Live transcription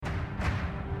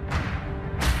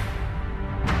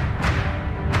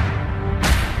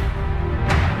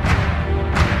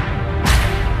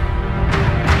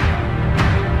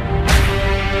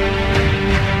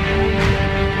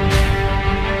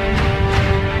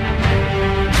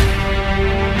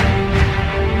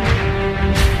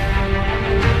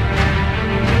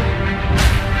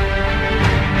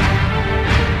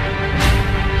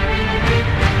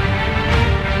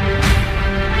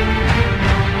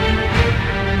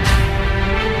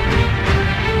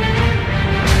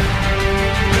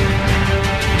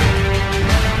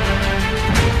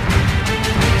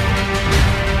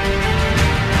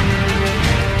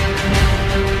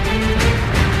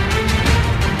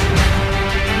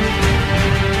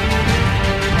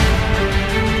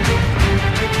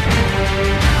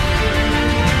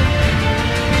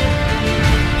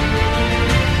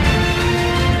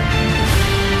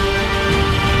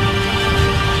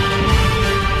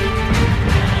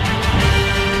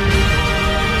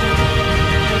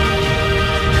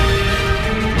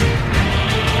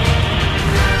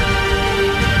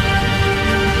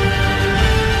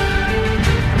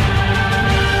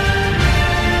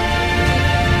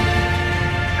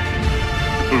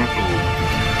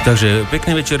Takže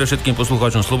pekný večer všetkým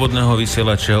poslucháčom Slobodného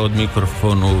vysielača. Od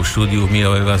mikrofónu v štúdiu v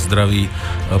Mijave vás zdraví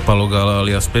Palo Gála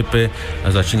alias Pepe.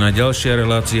 A začína ďalšia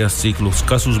relácia z cyklu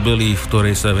Casus belli, v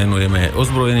ktorej sa venujeme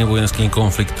ozbrojeným vojenským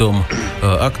konfliktom,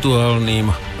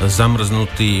 aktuálnym,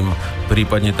 zamrznutým,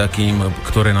 prípadne takým,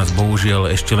 ktoré nás bohužiaľ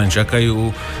ešte len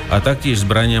čakajú, a taktiež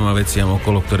zbraniam a veciam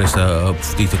okolo, ktoré sa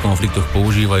v týchto konfliktoch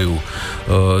používajú.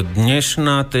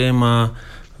 Dnešná téma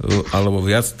alebo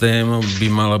viac tém by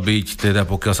mala byť, teda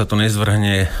pokiaľ sa to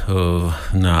nezvrhne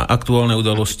na aktuálne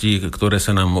udalosti, ktoré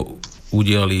sa nám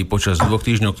udiali počas 2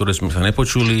 týždňov, ktoré sme sa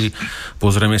nepočuli.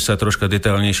 Pozrieme sa troška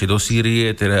detailnejšie do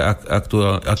Sýrie, teda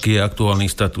aký je aktuálny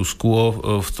status quo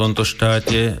v tomto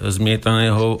štáte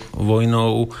zmietaného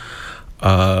vojnou.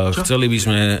 A chceli by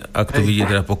sme, ak to vidieť,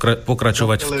 teda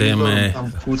pokračovať v téme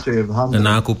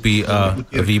nákupy a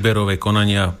výberové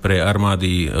konania pre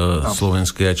armády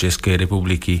Slovenskej a Českej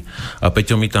republiky. A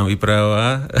Peťo mi tam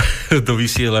vypráva do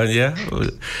vysielania.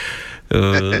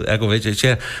 Ako viete,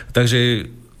 takže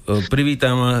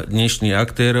privítam dnešných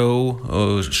aktérov,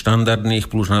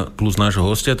 štandardných plus nášho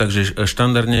hostia, takže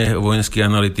štandardne vojenský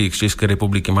analytik z Českej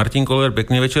republiky Martin Koller.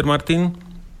 Pekný večer, Martin.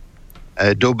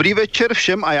 Dobrý večer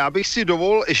všem a já bych si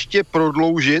dovolil ještě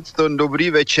prodloužit ten dobrý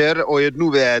večer o jednu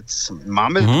věc.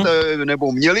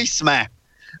 Měli jsme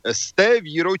z té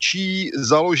výročí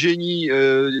založení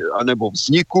nebo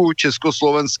vzniku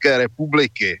Československé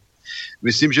republiky.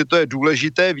 Myslím, že to je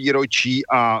důležité výročí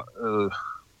a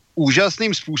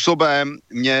úžasným způsobem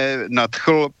mě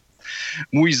nadchl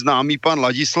můj známý pan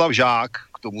Ladislav Žák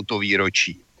k tomuto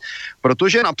výročí.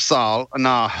 Protože napsal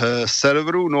na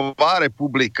serveru Nová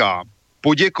republika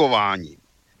poděkování.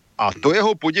 A to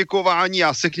jeho poděkování,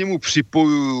 já se k němu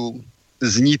připojuju,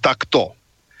 zní takto.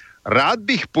 Rád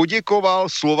bych poděkoval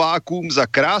Slovákům za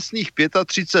krásných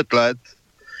 35 let,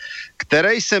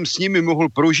 které jsem s nimi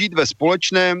mohl prožít ve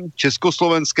společném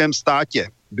československém státě.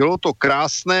 Bylo to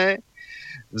krásné,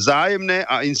 vzájemné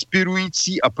a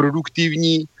inspirující a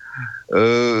produktivní.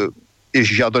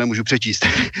 Ježiš, já to nemůžu přečíst.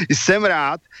 Jsem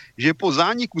rád, že po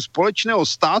zániku společného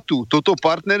státu toto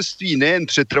partnerství nejen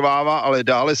přetrvává, ale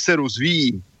dále se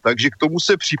rozvíjí. Takže k tomu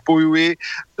se připojuji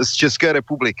z České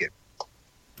republiky.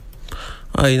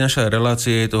 A i naša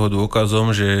relácia je toho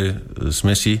dôkazom, že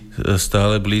sme si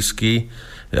stále blízki,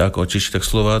 ako Češi, tak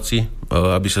Slováci,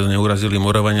 aby sa neurazili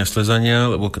Moravania, Slezania,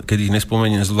 lebo keď ich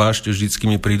nespomeniem zvlášť, vždycky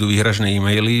mi prídu vyhražné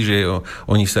e-maily, že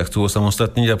oni sa chcú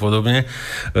osamostatniť a podobne.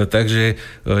 Takže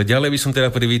ďalej by som teda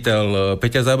privítal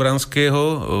Peťa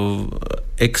Zábranského,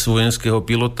 ex-vojenského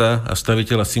pilota a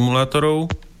staviteľa simulátorov.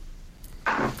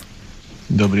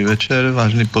 Dobrý večer,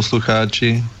 vážni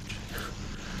poslucháči.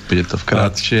 Bude to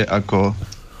vkrátšie ako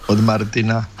od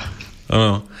Martina.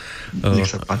 Áno.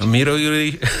 Miro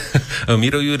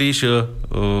Juriš,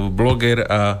 bloger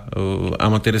a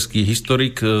amatérský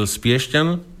historik z Piešťan.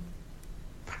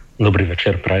 Dobrý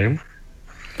večer, prajem.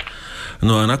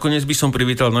 No a nakoniec by som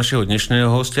privítal našeho dnešného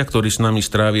hostia, ktorý s nami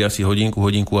strávi asi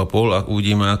hodinku a pol a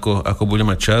uvidíme, ako bude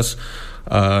mať čas.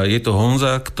 A je to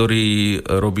Honza, ktorý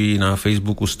robí na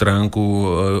Facebooku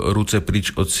stránku Ruce,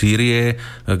 pryč od Sýrie,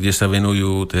 kde sa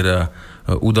venujú teda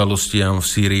udalostiam v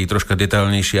Sýrii troška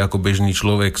detailnejšie, ako bežný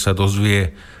človek sa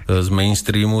dozvie z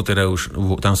mainstreamu, teda už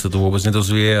tam sa to vôbec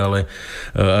nedozvie, ale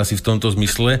asi v tomto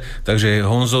zmysle. Takže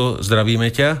Honzo,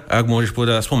 zdravíme ťa. Ak môžeš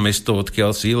povedať aspoň mesto,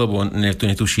 odkiaľ si, lebo to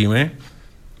netušíme.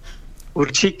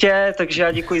 Určitě, takže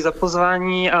já děkuji za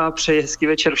pozvání a přeji hezký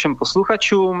večer všem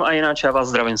posluchačům a jinak já vás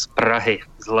zdravím z Prahy,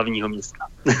 z hlavního města.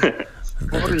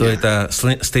 To je tá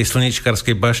z tej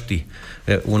slnečkárskej bašty.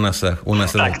 U nás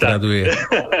sa traduje.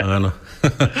 Áno.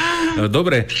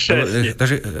 Dobre,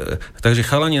 takže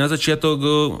chalani, na začiatok,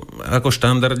 ako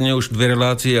štandardne už 2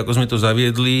 relácie, ako sme to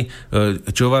zaviedli,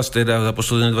 čo vás teda za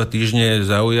posledné 2 týždne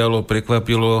zaujalo,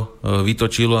 prekvapilo,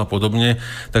 vytočilo a podobne.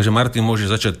 Takže Martin, môže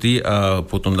začať ty a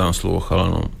potom dám slovo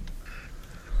chalanom.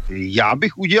 Já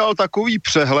bych udělal takový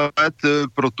přehled,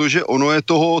 protože ono je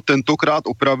toho tentokrát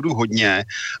opravdu hodně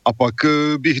a pak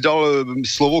bych dal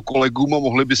slovo kolegům a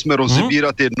mohli bychom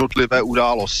rozebírat jednotlivé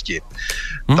události.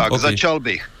 Tak okay. Začal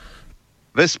bych.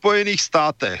 Ve Spojených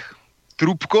státech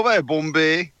trubkové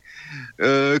bomby,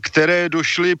 které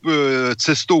došly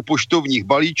cestou poštovních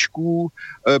balíčků,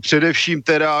 především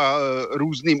teda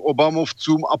různým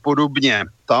obamovcům a podobně.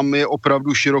 Tam je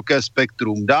opravdu široké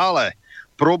spektrum. Dále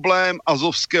problém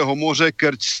Azovského moře,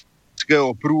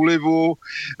 Kerčského průlivu,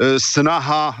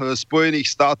 snaha Spojených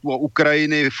států a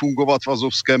Ukrajiny fungovat v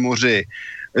Azovském moři.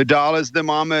 Dále zde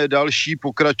máme další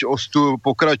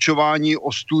pokračování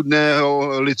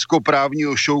ostudného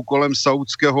lidskoprávního show kolem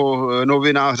saúdského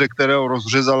novináře, kterého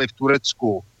rozřezali v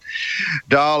Turecku.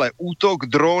 Dále útok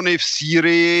drony v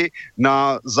Sýrii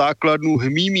na základnu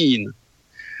Hmímín.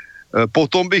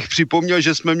 Potom bych připomněl,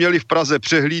 že jsme měli v Praze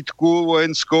přehlídku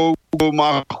vojenskou,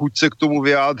 má chuť se k tomu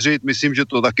vyjádřit, myslím, že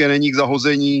to také není k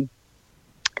zahození.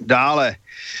 Dále,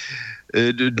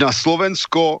 na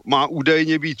Slovensko má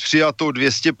údajně být přijato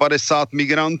 250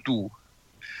 migrantů.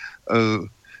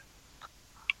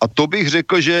 A to bych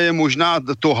řekl, že je možná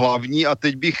to hlavní a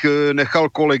teď bych nechal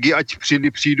kolegy, ať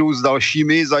přijdou s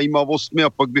dalšími zajímavostmi a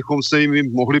pak bychom se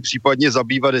jim mohli případně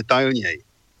zabývat detailněji.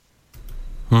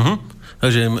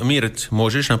 Takže Mirc,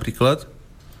 môžeš napríklad?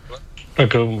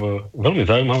 Tak veľmi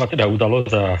zaujímavá teda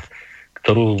udalosť,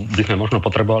 ktorú by sme možno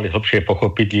potrebovali hlbšie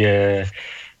pochopiť, je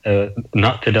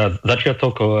teda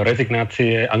začiatok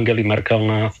rezignácie Angely Merkel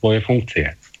na svoje funkcie.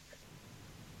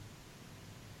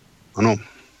 Áno.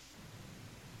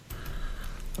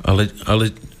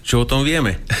 Ale čo o tom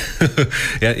vieme?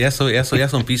 ja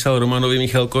som písal Romanovi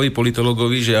Michalkovi,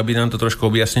 politologovi, že aby nám to trošku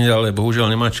objasnil, ale bohužiaľ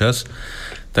nemá čas.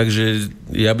 Takže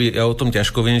ja o tom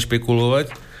ťažko viem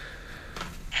špekulovať.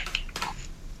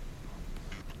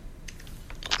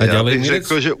 A já bych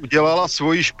řekl, že udělala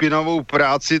svoji špinavou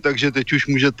práci, takže teď už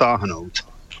může táhnout.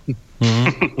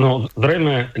 No,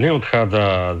 zrejme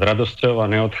neodchádza s radosťou a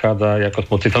neodchádza ako s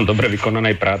pocitom dobre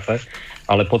vykonanej práce,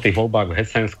 ale po tých voľbách v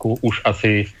Hesensku už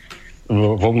asi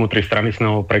vo vnútri strany s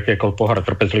ňou pretiekol pohár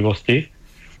trpezlivosti.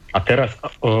 A teraz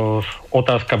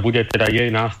otázka bude teda jej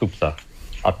nástupca.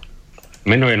 A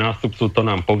meno jej nástupcu to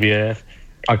nám povie,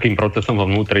 akým procesom vo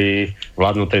vnútri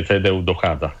vládnutej CDU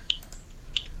dochádza.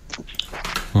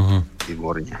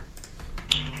 Výborne.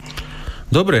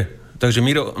 Dobre, takže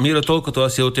Miro, toľko to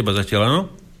asi od teba zatiaľ, áno?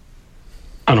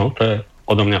 Áno, to je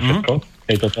odo mňa všetko.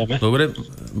 Tejto téme. Dobre,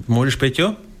 môžeš,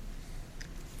 Peťo?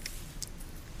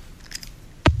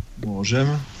 Môžem.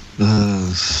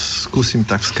 Skúsim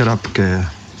tak v skratke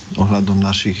ohľadom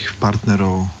našich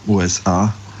partnerov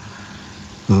USA.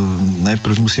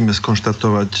 Najprv musíme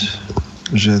skonštatovať,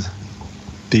 že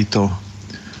títo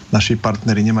naši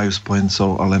partneri nemajú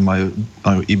spojencov, ale majú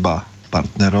iba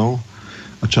partnerov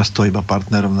a často iba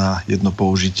partnerov na jedno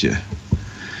použitie.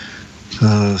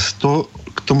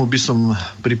 K tomu by som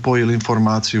pripojil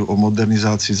informáciu o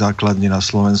modernizácii základní na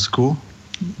Slovensku,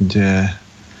 kde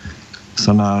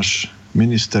sa náš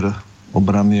minister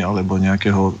obrany alebo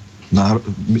nejakého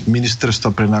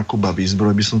ministerstva pre nákup a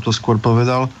výzbroj, by som to skôr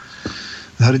povedal,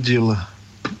 hrdil,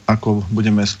 ako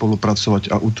budeme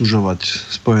spolupracovať a utužovať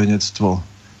spojenectvo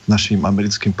našim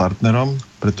americkým partnerom,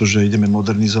 pretože ideme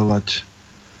modernizovať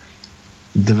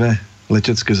 2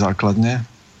 letecké základne.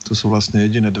 To sú vlastne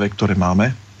jediné 2, ktoré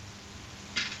máme.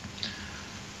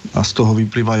 A z toho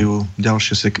vyplývajú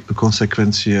ďalšie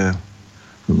konsekvencie,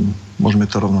 môžeme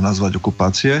to rovno nazvať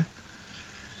okupácie.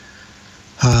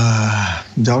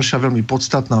 Ďalšia veľmi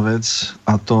podstatná vec,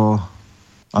 a to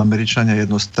Američania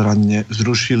jednostranne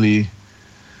zrušili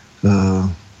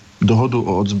dohodu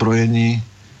o odzbrojení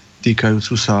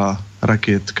týkajúcu sa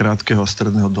rakiet krátkeho a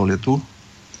stredného doletu,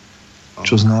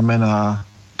 čo znamená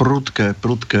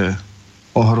prudké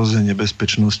ohrozenie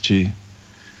bezpečnosti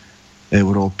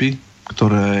Európy,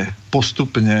 ktoré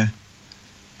postupne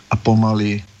a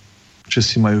pomaly,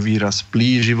 Česi majú výraz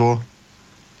plíživo,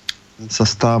 sa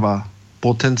stáva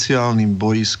potenciálnym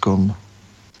bojiskom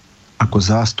ako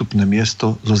zástupné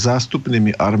miesto so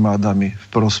zástupnými armádami v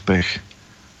prospech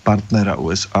partnera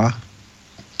USA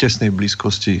v tesnej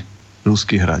blízkosti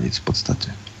ruských hraníc v podstate.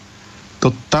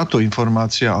 Táto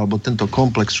informácia alebo tento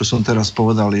komplex, čo som teraz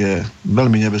povedal, je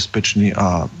veľmi nebezpečný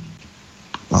a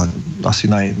asi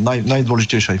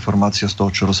najdôležitejšia informácia z toho,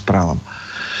 čo rozprávam.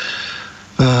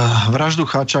 Vraždu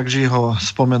Chačakžiho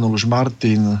spomenul už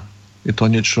Martin. Je to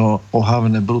niečo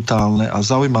ohavné, brutálne a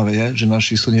zaujímavé je, že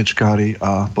naši slnečkári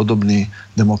a podobní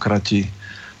demokrati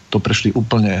to prešli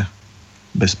úplne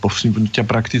bez povšimnutia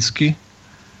prakticky.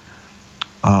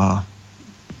 A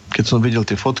keď som videl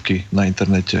tie fotky na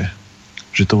internete,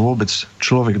 že to vôbec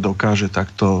človek dokáže, tak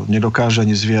to nedokáže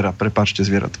ani zviera. Prepáčte,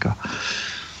 zvieratka.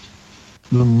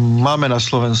 Máme na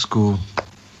Slovensku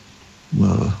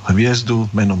hviezdu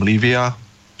menom Lívia.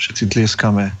 Všetci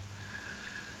tlieskame.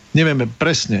 Nevieme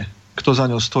presne, kto za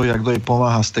ňou stojí a kto jej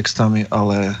pomáha s textami,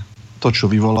 ale to,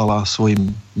 čo vyvolala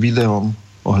svojim videom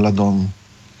ohľadom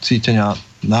cítenia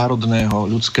národného,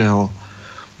 ľudského,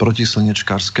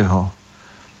 protislnečkárskeho,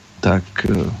 tak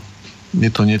je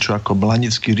to niečo ako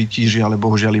blanický rytíži, ale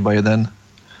bohužiaľ iba jeden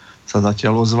sa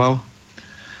zatiaľ ozval.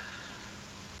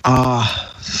 A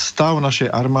stav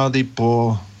našej armády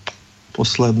po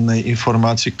poslednej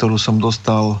informácii, ktorú som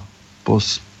dostal po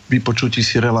vypočutí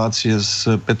si relácie s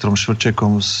Petrom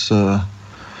Švrčekom zo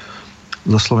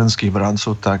slovenských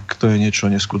bráncov, tak to je niečo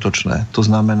neskutočné. To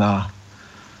znamená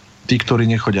tí, ktorí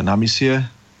nechodia na misie,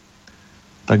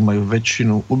 tak majú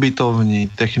väčšinu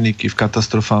ubytovní, techniky v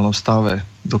katastrofálnom stave,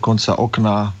 dokonca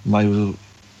okná majú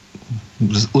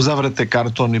uzavreté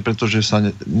kartóny, pretože sa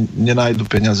nenájdu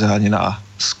peniaze ani na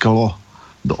sklo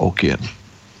do okien.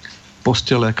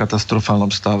 Postele v katastrofálnom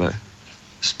stave,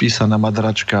 spí sa na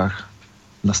madračkách,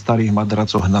 na starých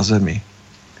madracoch na zemi.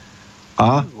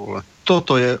 A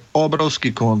toto je obrovský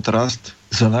kontrast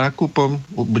s nákupom,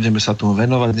 budeme sa tomu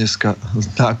venovať dneska, s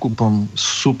nákupom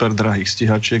super drahých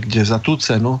stíhačiek, kde za tú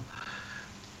cenu,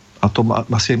 a to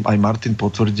asi aj Martin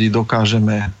potvrdí,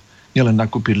 dokážeme nielen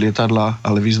nakúpiť lietadla,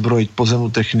 ale vyzbrojiť pozemnú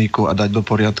techniku a dať do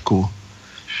poriadku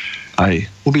aj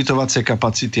ubytovacie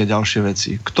kapacity a ďalšie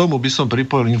veci. K tomu by som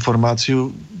pripojil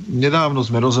informáciu. Nedávno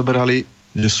sme rozoberali,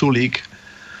 že Sulík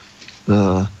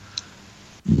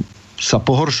sa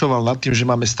pohoršoval nad tým, že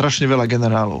máme strašne veľa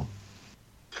generálov.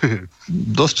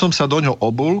 Dosť som sa do ňo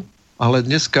obul, ale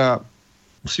dneska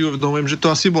si uvedomujem, že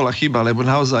to asi bola chyba, lebo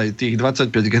naozaj tých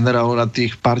 25 generálov na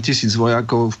tých pár tisíc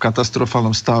vojakov v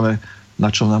katastrofálnom stave,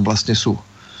 na čom nám vlastne sú.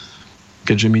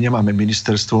 Keďže my nemáme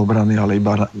ministerstvo obrany, ale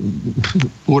iba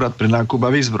úrad pre nákup a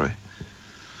výzbroj.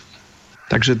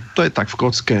 Takže to je tak v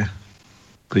kocke,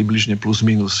 približne plus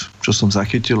minus, čo som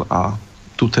zachytil, a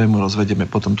tú tému rozvedieme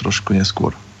potom trošku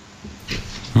neskôr.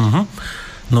 Uh-huh.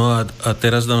 No a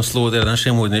teraz dám slovo teda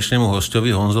našemu dnešnému hostovi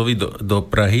Honzovi do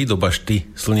Prahy, do bašty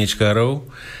slniečkárov.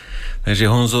 Takže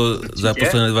Honzo, za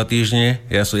posledné 2 týždne,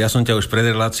 ja som ťa už pred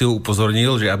reláciou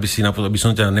upozornil, že aby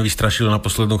som ťa nevystrašil na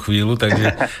poslednú chvíľu,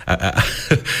 takže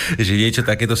že niečo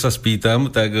takéto sa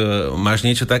spýtam, tak máš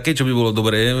niečo také, čo by bolo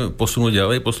dobré posunúť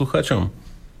ďalej poslucháčom?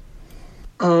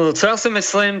 Co já si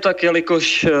myslím, tak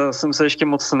jelikož jsem se ještě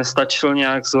moc nestačil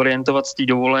nějak zorientovat z té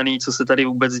dovolený, co se tady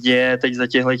vůbec děje teď za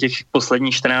těch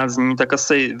posledních 14 dní, tak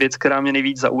asi věc, která mě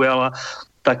nejvíc zaujala,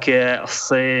 tak je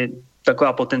asi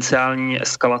taková potenciální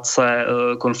eskalace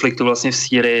konfliktu vlastně v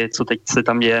Sýrii, co teď se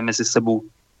tam děje mezi sebou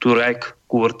Turek,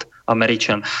 Kurd,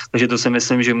 Američan. Takže to si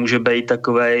myslím, že může být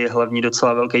takovej hlavní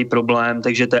docela velký problém,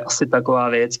 takže to je asi taková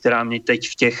věc, která mě teď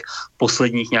v těch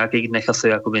posledních nějakých dnech asi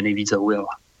jakoby nejvíc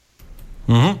zaujala.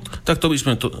 Tak to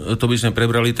by sme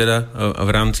prebrali teda v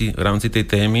rámci tej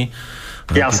témy.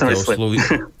 Ja si myslím.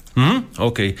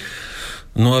 OK.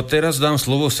 No a teraz dám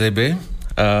slovo sebe.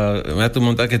 A ja tu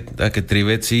mám také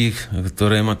 3 veci,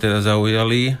 ktoré ma teda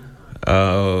zaujali. A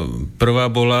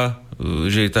prvá bola,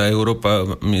 že tá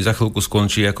Európa za chvíľku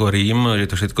skončí ako Rím, že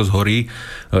to všetko zhorí.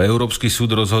 Európsky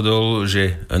súd rozhodol,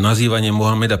 že nazývanie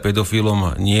Mohameda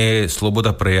pedofilom nie je sloboda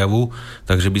prejavu,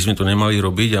 takže by sme to nemali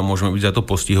robiť a môžeme byť za to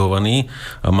postihovaní.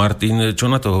 A Martin, čo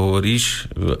na to hovoríš?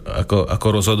 Ako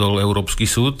rozhodol Európsky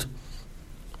súd?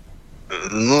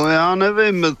 No já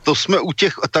nevím, to jsme u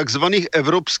těch takzvaných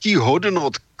evropských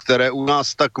hodnot, které u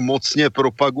nás tak mocně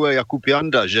propaguje Jakub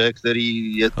Janda, že?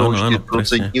 Který je to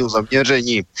 4%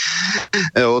 zaměření.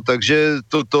 Jo, takže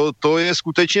to je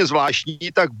skutečně zvláštní,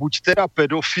 tak buď teda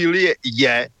pedofilie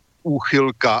je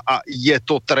úchylka a je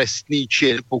to trestný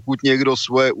čin, pokud někdo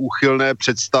svoje úchylné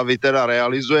představy teda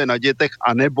realizuje na dětech,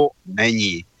 anebo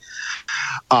není.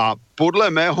 A podle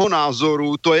mého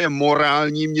názoru to je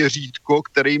morální měřítko,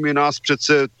 kterými nás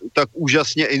přece tak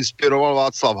úžasně inspiroval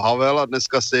Václav Havel a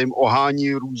dneska se jim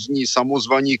ohání různí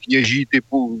samozvaní kněží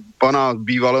typu pana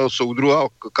bývalého soudruha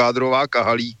Kádrováka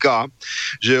Halíka,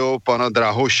 že jo, pana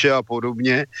Drahoše a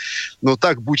podobně. No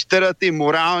tak buď teda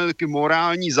ty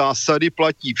morální zásady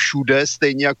platí všude,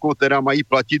 stejně jako teda mají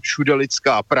platit všude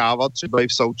lidská práva, třeba i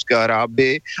v Saúdské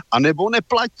Arábii, anebo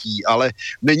neplatí, ale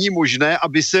není možné,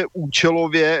 aby se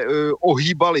účelově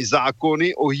ohýbaly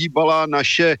zákony, ohýbala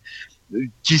naše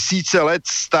tisíce let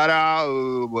stará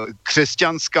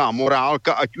křesťanská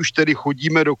morálka, ať už tedy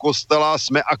chodíme do kostela,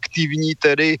 jsme aktivní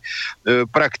tedy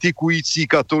praktikující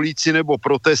katolíci nebo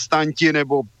protestanti,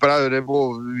 nebo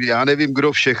já nevím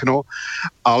kdo všechno,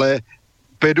 ale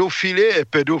pedofilie je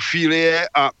pedofilie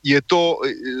a je to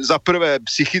za prvé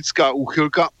psychická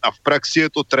úchylka a v praxi je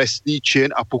to trestný čin,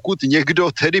 a pokud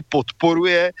někdo tedy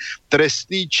podporuje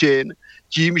trestný čin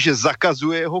tím, že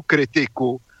zakazuje jeho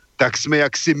kritiku, tak jsme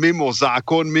jaksi mimo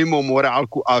zákon, mimo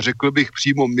morálku a řekl bych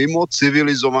přímo mimo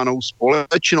civilizovanou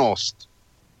společnost.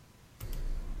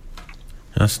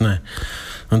 Jasné.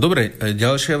 No dobre,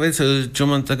 ďalšia vec, čo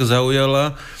ma tak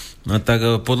zaujala,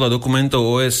 tak podľa dokumentov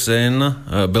OSN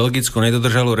Belgicko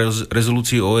nedodržalo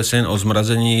rezolúciu OSN o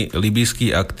zmrazení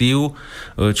libýskych aktív,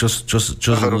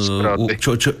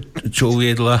 čo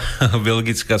uviedla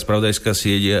belgická spravodajská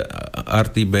sieť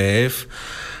RTBF,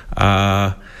 a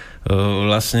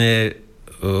vlastne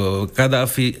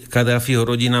Kadáfiho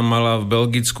rodina mala v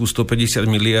Belgicku 150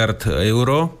 miliard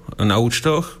eur na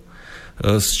účtoch,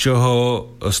 z čoho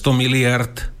 100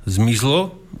 miliard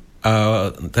zmizlo a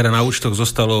teda na účtoch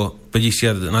zostalo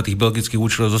 50, na tých belgických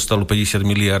účtoch zostalo 50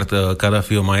 miliard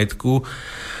Kaddáfiho majetku.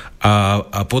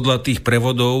 A podľa tých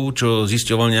prevodov, čo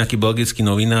zisťoval nejaký belgický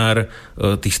novinár,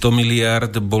 tých 100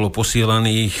 miliard bolo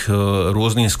posielaných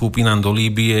rôznym skupinám do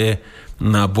Líbie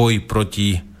na boj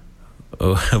proti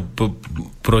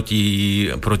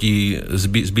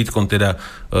zbytkom teda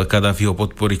Kaddáfiho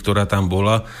podpory, ktorá tam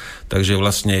bola. Takže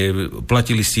vlastne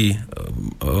platili si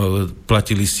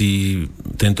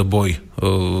tento boj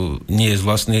nie z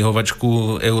vlastnej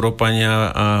hovačku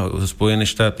Európania a Spojené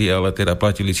štáty, ale teda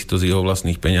platili si to z jeho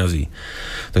vlastných peňazí.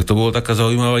 Tak to bolo taká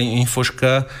zaujímavá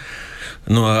infoška.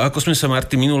 No a ako sme sa,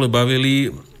 Marty, minule bavili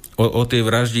o tej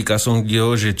vraždi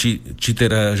Khashoggiho, že či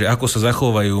teda, že ako sa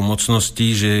zachovajú mocnosti,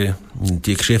 že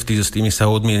tie kšefty s tými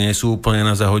Saúdmi nie sú úplne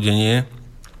na zahodenie,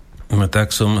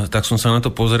 tak som sa na to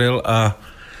pozrel a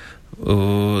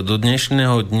do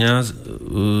dnešného dňa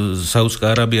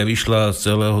Saudská Arábia vyšla z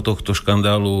celého tohto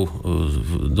škandálu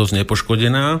dosť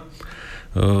nepoškodená.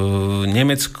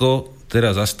 Nemecko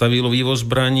teda zastavilo vývoz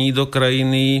zbraní do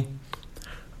krajiny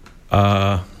a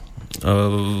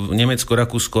Nemecko,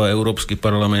 Rakúsko a Európsky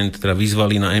parlament teda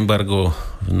vyzvali na embargo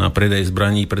na predaj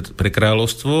zbraní pre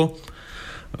kráľovstvo.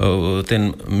 Ten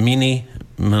mini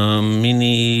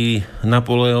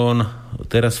Napoleon,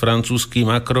 teraz francúzsky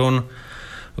Macron,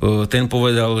 ten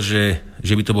povedal, že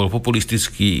by to bol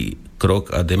populistický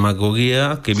krok a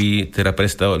demagógia, keby teda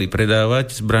prestávali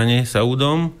predávať zbrane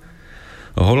Saúdom.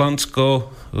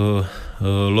 Holandsko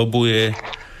lobuje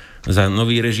za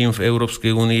nový režim v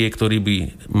Európskej únie, ktorý by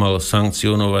mal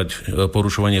sankcionovať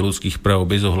porušovanie ľudských práv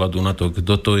bez ohľadu na to,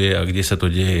 kto to je a kde sa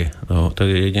to deje. No, tak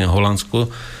jedine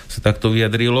Holandsko sa takto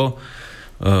vyjadrilo.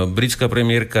 Britská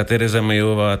premiérka Theresa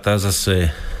Mayová, tá zase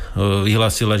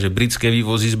vyhlásila, že britské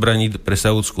vývozy zbraní pre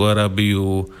Saúdskú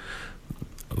Arábiu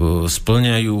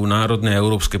spĺňajú národné a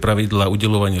európske pravidlá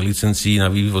udeľovania licencií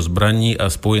na vývoz zbraní a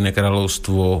Spojené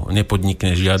kráľovstvo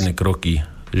nepodnikne žiadne kroky.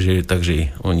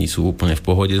 Takže oni sú úplne v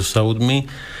pohode so Saúdmi.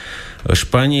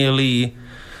 Španieli,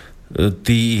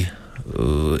 tí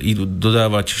idú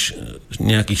dodávať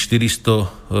nejakých 400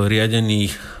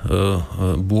 riadených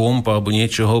bomb alebo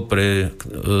niečoho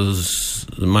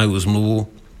majú zmluvu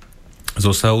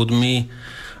so Saúdmi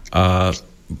a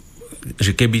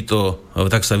že keby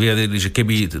tak sa vyjadrili, že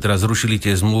keby teraz zrušili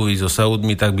tie zmluvy so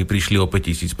Saúdmi, tak by prišli o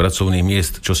 5,000 pracovných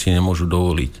miest, čo si nemôžu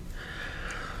dovoliť.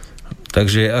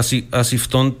 Takže asi v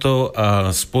tomto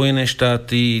a Spojené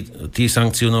štáty, tí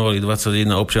sankcionovali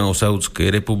 21 občanov Saúdskej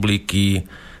republiky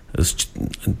s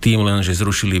tým len, že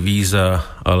zrušili víza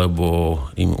alebo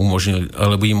im už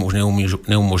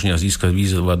neumožnia získať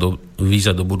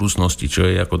víza do budúcnosti, čo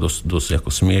je ako dosť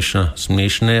ako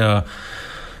smiešné. A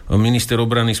minister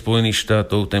obrany Spojených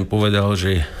štátov ten povedal,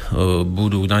 že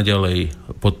budú naďalej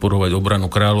podporovať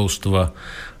obranu kráľovstva,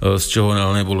 z čoho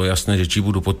ale nebolo jasné, že či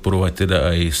budú podporovať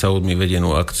teda aj Saúdmi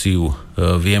vedenú akciu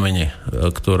v Jemene,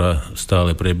 ktorá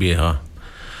stále prebieha.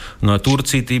 No a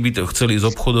Turci, tí by to chceli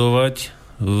zobchodovať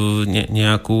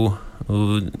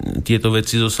tieto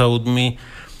veci so Saúdmi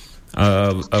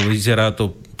a vyzerá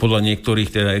to podľa niektorých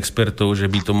teda expertov, že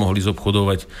by to mohli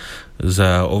zobchodovať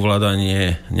za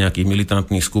ovládanie nejakých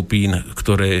militantných skupín,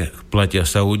 ktoré platia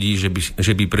Saúdi,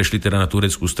 že by prešli teda na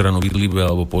tureckú stranu v Idlibe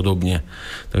alebo podobne.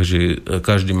 Takže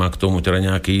každý má k tomu teda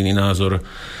nejaký iný názor.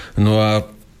 No a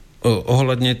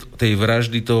ohľadne tej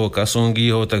vraždy toho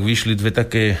Khashoggiho, tak vyšli dve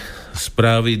také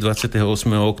správy 28.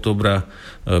 októbra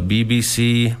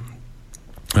BBC.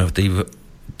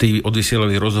 Tí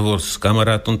odvysielali rozhovor s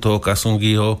kamarátom toho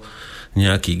Khashoggiho,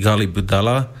 nejaký Galib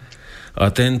Dala, a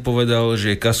ten povedal,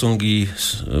 že Khashoggi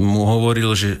mu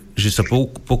hovoril, že sa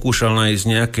pokúšal nájsť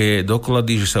nejaké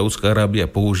doklady, že Saudská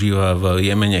Arábia používa v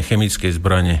Jemene chemické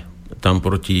zbrane tam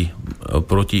proti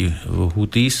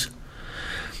Houthis.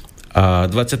 A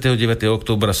 29.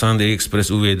 októbra Sunday Express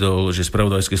uviedol, že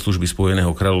spravodajské služby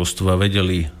Spojeného kráľovstva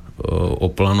vedeli o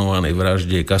plánovanej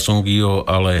vražde Khashoggiho,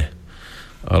 ale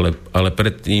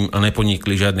predtým a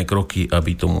nepodnikli žiadne kroky,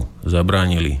 aby tomu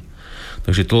zabránili.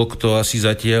 Takže toľko asi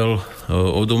zatiaľ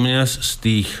odo mňa z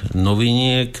tých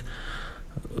noviniek,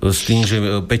 s tým,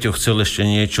 že Peťo chcel ešte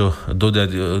niečo dodať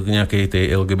k nejakej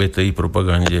tej LGBTI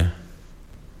propagande.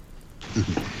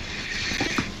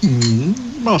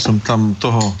 Mal som tam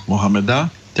toho Mohameda,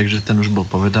 takže ten už bol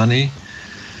povedaný.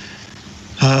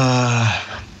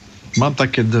 Mám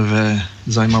také dve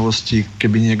zaujímavosti,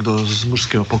 keby niekto z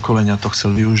mužského pokolenia to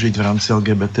chcel využiť v rámci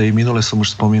LGBTI. Minule som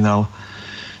už spomínal,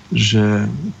 že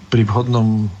pri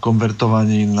vhodnom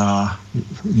konvertovaní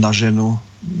na ženu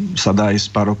sa dá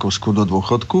ísť pár rokov skôr do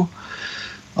dôchodku,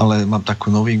 ale mám takú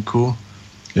novinku,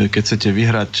 keď chcete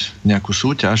vyhrať nejakú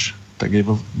súťaž, tak je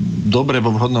dobre vo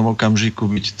vhodnom okamžiku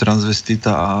byť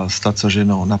transvestita a stať sa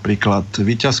ženou. Napríklad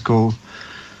víťazkou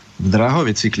v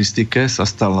dráhovej cyklistike sa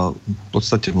stal v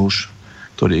podstate muž,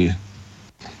 ktorý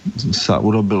sa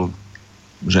urobil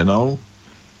ženou.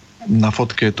 Na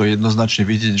fotke je to jednoznačne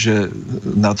vidieť, že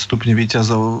nad stupni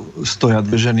víťazov stoja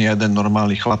dve ženy a jeden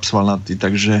normálny chlap svalnatý.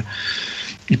 Takže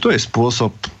to je spôsob,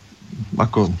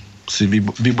 ako si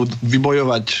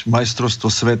vybojovať majstrovstvo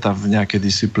sveta v nejakej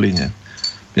disciplíne.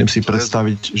 Viem si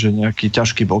predstaviť, že nejaký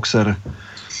ťažký boxer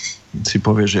si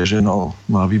povie, že je ženou,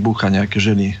 má vybúchať nejaké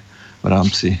ženy v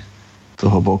rámci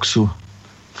toho boxu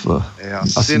v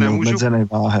asi neobmedzenej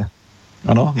váhe.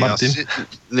 Ano, Martin?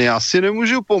 Já si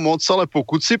nemůžu pomoct, ale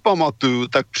pokud si pamatuju,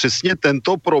 tak přesně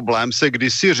tento problém se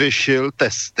kdysi řešil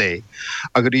testy.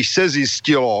 A když se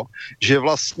zjistilo, že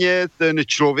vlastně ten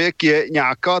člověk je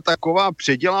nějaká taková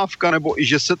předělávka, nebo i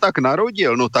že se tak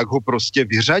narodil, no tak ho prostě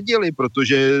vyřadili,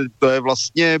 protože to je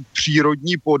vlastně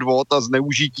přírodní podvod a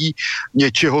zneužití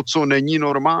něčeho, co není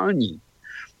normální.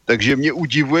 Takže mě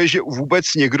udivuje, že vůbec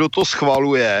někdo to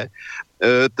schvaluje,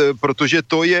 protože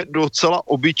to je docela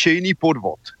obyčejný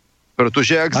podvod.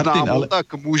 Protože jak Martin, známo, tak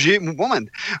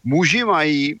muži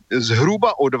mají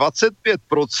zhruba o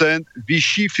 25%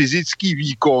 vyšší fyzický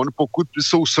výkon, pokud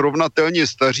jsou srovnatelně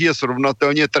staří a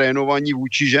srovnatelně trénovaní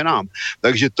vůči ženám.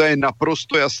 Takže to je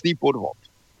naprosto jasný podvod.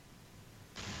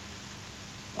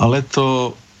 Ale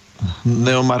to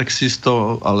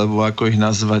neomarxistov, alebo ako ich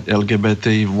nazvať,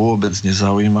 LGBTI vôbec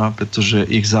nezaujíma, pretože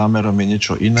ich zámerom je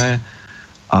niečo iné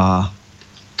a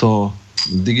to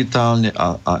digitálne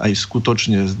a aj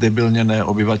skutočne zdebilnené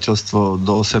obyvateľstvo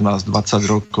do 18-20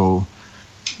 rokov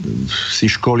si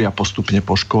školia postupne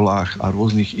po školách a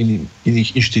rôznych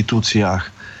iných inštitúciách.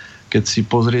 Keď si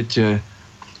pozriete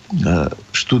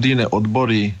študijné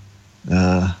odbory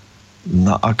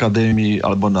na akadémii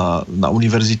alebo na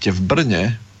univerzite v Brne,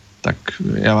 tak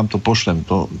ja vám to pošlem.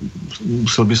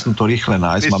 Musel by som to rýchle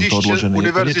nájsť, mám to odložené.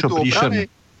 Univerzitu obrany?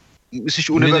 Myslíš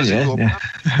univerzitu obrany?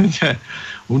 Nie.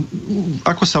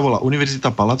 Ako sa volá? Univerzita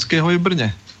Palackého je v Brne?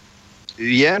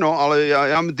 Je, no, ale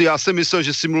ja si myslel,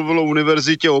 že si mluvil o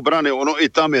univerzite obrany. Ono i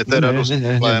tam je teda dosť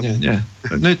problém. Nie.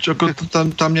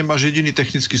 Tam nemáš jediný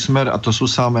technický smer a to sú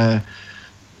samé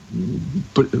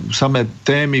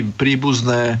témy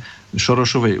príbuzné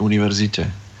Šorošovej univerzite.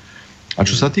 A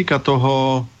čo sa týka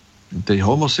tej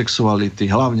homosexuality,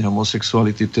 hlavne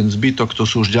homosexuality, ten zbytok, to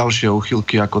sú už ďalšie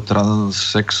úchylky ako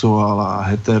transsexuál a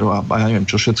hetero a ja neviem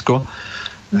čo všetko.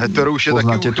 Hetero už je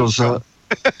taký úchylka.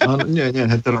 Nie,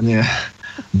 hetero nie.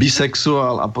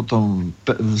 Bisexuál a potom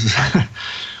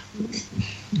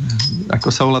ako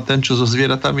sa volá ten, čo so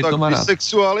zvieratami to má rád?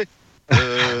 Bisexuáli?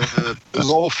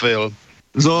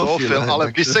 Zoofil, ale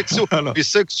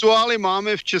bisexuály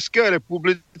máme v České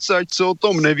republice, ať se o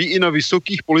tom neví, i na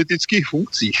vysokých politických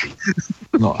funkcích.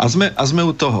 No a sme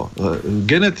u toho.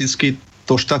 Geneticky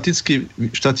to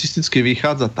štatisticky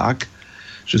vychádza tak,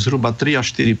 že zhruba 3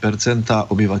 až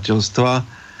 4% obyvateľstva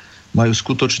majú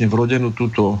skutočne vrodenú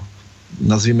túto,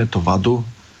 nazvime to vadu,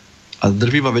 a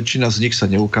drvivá väčšina z nich sa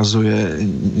neukazuje,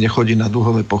 nechodí na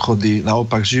duhové pochody,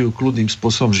 naopak žijú kľudným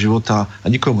spôsobom života a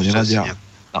nikomu nenadia.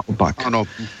 Naopak. Áno,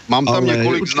 mám tam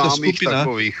niekoľko známych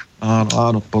takových.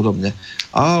 Áno, podobne.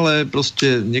 Ale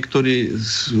proste niektorí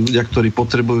ľudia, ktorí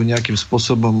potrebujú nejakým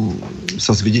spôsobom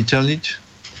sa zviditeľniť,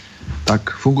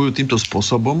 tak fungujú týmto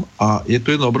spôsobom a je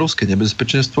to jedno obrovské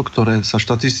nebezpečenstvo, ktoré sa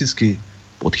štatisticky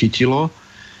podchytilo,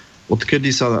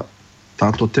 odkedy sa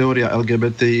táto teória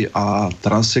LGBTI a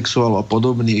transsexuálov a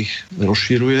podobných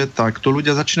rozširuje, tak to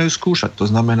ľudia začínajú skúšať. To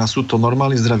znamená, sú to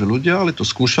normálni zdraví ľudia, ale to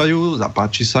skúšajú,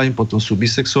 zapáči sa im, potom sú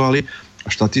bisexuáli a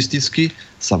štatisticky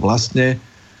sa vlastne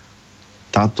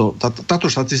táto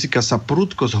štatistika sa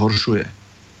prudko zhoršuje.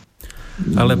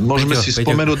 Ale môžeme si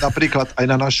spomenúť napríklad aj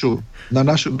na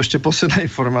našu ešte posledná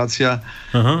informácia.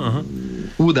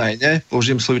 Údajne,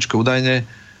 použijem slovičko údajne,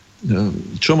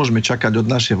 čo môžeme čakať od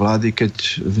našej vlády, keď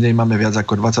v nej máme viac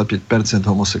ako 25%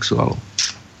 homosexuálov?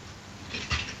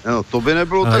 No, to by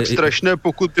nebylo tak strašné,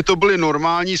 pokud by to byly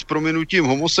normální s prominutím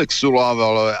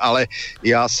homosexuálové, ale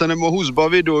já se nemohu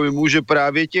zbavit dojmu, že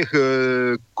právě těch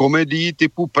komedií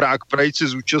typu Prajc se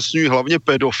zúčastňují hlavně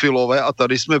pedofilové a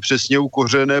tady jsme přesně u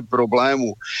kořené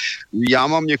problému. Já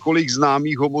mám několik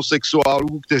známých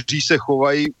homosexuálů, kteří se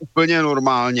chovají úplně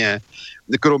normálně,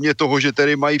 kromě toho, že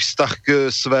tedy mají vztah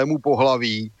k svému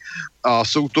pohlaví, a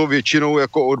jsou to většinou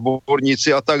jako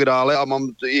odborníci a tak dále a mám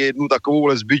jednu takovou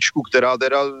lesbičku, která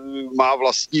teda má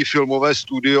vlastní filmové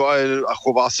studio a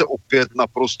chová se opět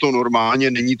naprosto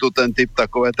normálně, není to ten typ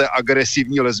takové té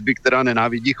agresivní lesby, která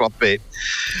nenávidí chlapy.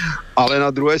 Ale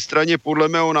na druhé straně podle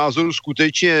mého názoru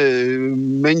skutečně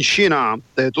menšina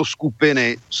této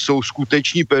skupiny jsou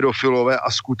skuteční pedofilové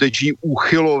a skuteční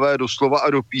úchylové doslova a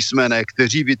do písmene,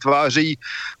 kteří vytvářejí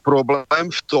problém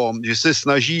v tom, že se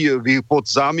snaží pod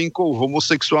záminkou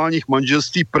homosexuálních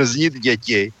manželství prznit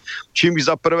děti, čímž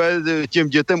za prvé těm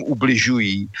dětem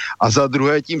ubližují a za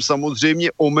druhé tím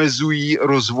samozřejmě omezují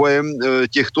rozvojem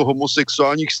těchto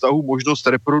homosexuálních vztahů možnost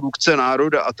reprodukce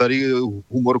národa a tady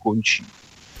humor končí.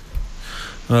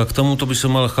 K tomuto by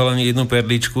som mal chalani jednu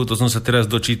perličku, to som sa teraz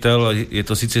dočítal, je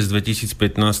to síce z 2015,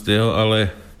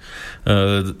 ale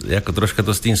ako troška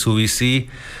to s tým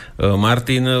súvisí.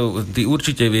 Martin, ty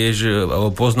určite vieš,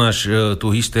 alebo poznáš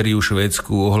tú hysteriu švédsku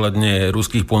ohľadne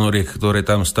ruských ponoriek, ktoré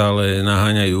tam stále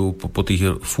naháňajú po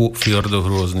tých fjordoch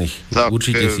rôznych. Tak,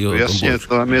 určite si o tom jasne,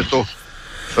 tam je to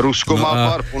Rusko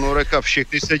má pár ponorek a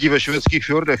všechny sedí ve švédských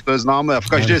fjordech, to je známe, a v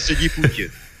každé sedí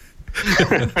Putin.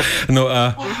 No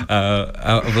a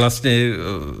vlastne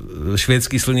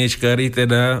švédski slniečkári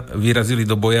teda vyrazili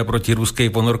do boja proti ruskej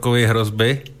ponorkovej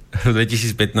hrozbe v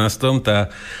 2015.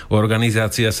 Tá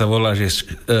organizácia sa volá, že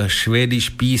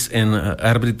Swedish Peace and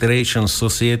Arbitration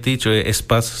Society, čo je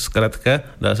ESPAS skratka,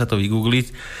 dá sa to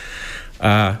vygoogliť.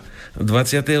 A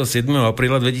 27.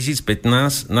 apríla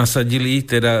 2015 nasadili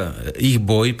teda ich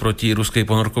boj proti ruskej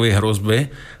ponorkovej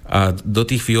hrozbe a do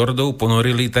tých fjordov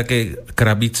ponorili také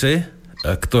krabice,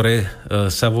 ktoré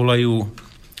sa volajú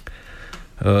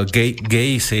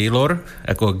gay sailor,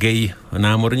 ako gay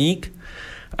námorník.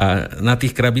 A na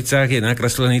tých krabicách je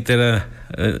nakreslený teda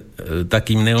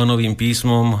takým neonovým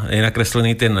písmom je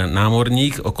nakreslený ten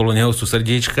námorník, okolo neho sú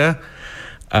srdiečka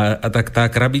a tak tá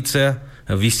krabica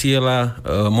vysiela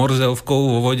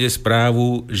morzovkou vo vode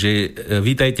správu, že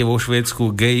vítajte vo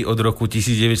Švédsku gay od roku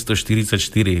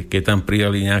 1944, keď tam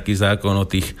prijali nejaký zákon o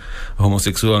tých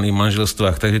homosexuálnych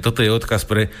manželstvách. Takže toto je odkaz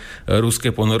pre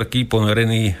ruské ponorky,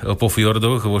 ponorený po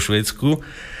fjordoch vo Švédsku.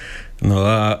 No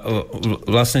a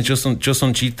vlastne, čo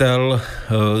som čítal,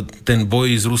 ten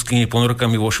boj s ruskými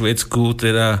ponorkami vo Švédsku,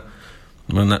 teda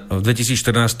v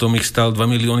 2014 ich stál $2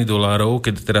 milióny,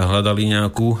 keď teda hľadali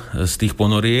nejakú z tých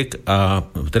ponoriek a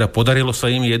teda podarilo sa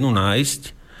im jednu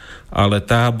nájsť, ale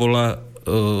tá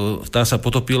sa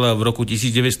potopila v roku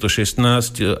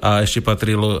 1916 a ešte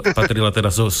patrila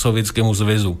teda Sovietskému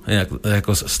zväzu,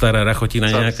 ako stará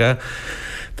rachotina nejaká.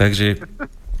 Takže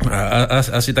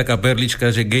asi taká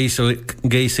perlička, že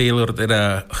gay sailor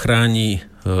teda chráni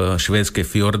švédske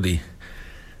fjordy.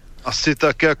 Asi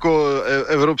tak jako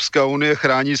Evropská unie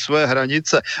chrání své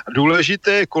hranice.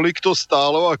 Důležité je, kolik to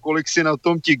stálo a kolik si na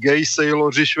tom ti gay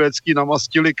sailori švédský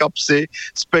namastili kapsy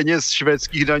z peněz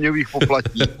švédských daňových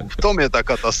poplatníků. V tom je ta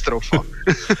katastrofa.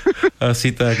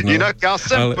 Asi tak, no. Jinak já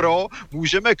jsem pro,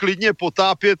 můžeme klidně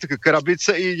potápět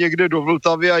krabice i někde do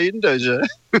Vltavy a jinde, že?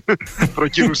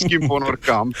 Proti ruským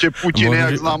ponorkám. Če Putin je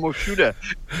jak známo všude.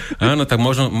 Áno, tak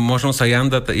možno sa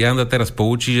Janda teraz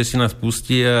poučí, že si nás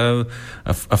pustí a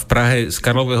v Prahe z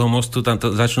Karlového mostu tam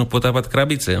začnú potápať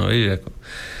krabice. No, víš, ako.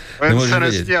 Len sa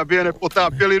nesmie, aby je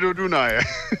nepotápili do Dunaje.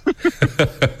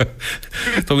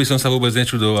 To by som sa vôbec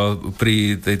nečudoval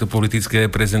pri tejto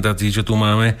politickej reprezentácii, čo tu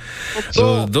máme.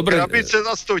 Dobre. Krabice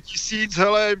za 100 000,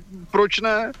 hele, proč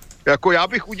ne? Jako já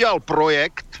bych udělal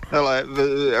projekt, hele,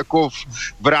 jako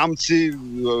v rámci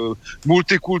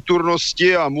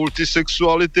multikulturnosti a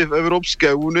multisexuality v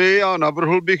Evropské unii a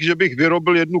navrhl bych, že bych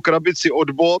vyrobil jednu krabici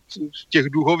od bod v těch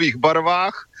duhových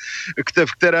barvách,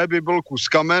 v které by byl kus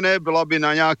kamene, byla by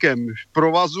na nějakém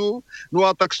provazu, no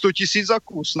a tak 100 000 za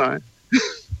kus, ne?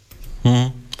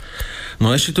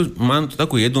 No ešte tu mám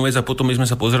takú jednu vec a potom my sme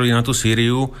sa pozreli na tú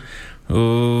Sýriu.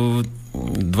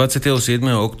 27.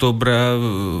 októbra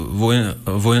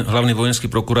hlavný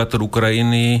vojenský prokurátor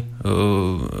Ukrajiny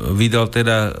vydal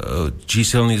teda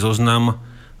číselný zoznam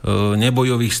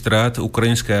nebojových strát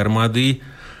ukrajinskej armády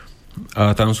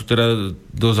a tam sú teda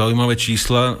dosť zaujímavé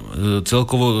čísla.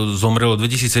 Celkovo zomrelo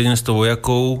 2700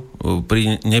 vojakov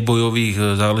pri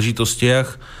nebojových záležitostiach,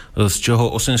 z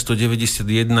čoho 891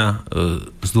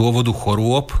 z dôvodu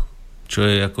chorôb, čo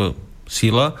je ako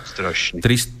sila. Strašne.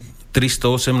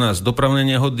 318 dopravné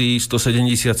nehody,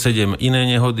 177 iné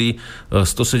nehody,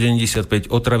 175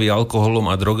 otravy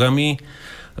alkoholom a drogami,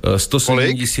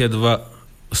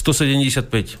 175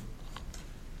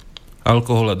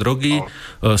 alkohol a drogy,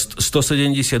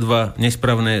 172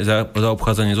 nesprávne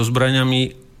zaobchádzanie so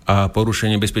zbraňami a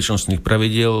porušenie bezpečnostných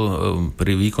pravidiel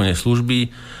pri výkone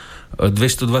služby,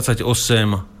 228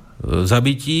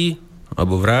 zabití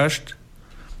alebo vražd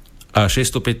a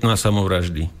 615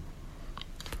 samovraždy.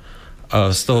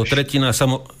 A z toho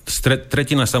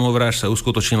tretina samovrážd sa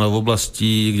uskutočnila v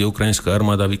oblasti, kde ukrajinská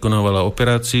armáda vykonávala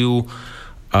operáciu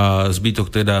a zbytok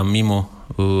teda mimo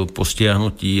po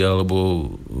stiahnutí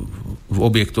alebo v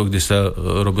objektoch, kde sa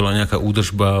robila nejaká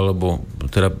údržba alebo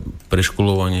teda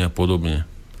preškolovanie a podobne.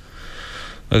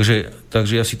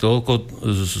 Takže asi toľko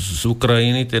z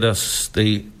Ukrajiny, teda z tej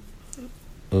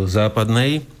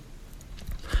západnej.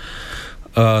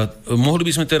 A mohli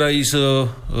by sme teda ísť,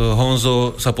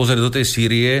 Honzo, sa pozrieť do tej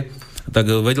Sýrie, tak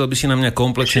vedel by si na mňa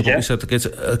komplexne popísať,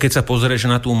 keď sa pozrieš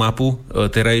na tú mapu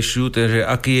terajšiu, takže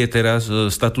aký je teraz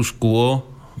status quo.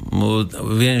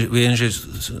 Viem, že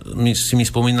si mi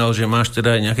spomínal, že máš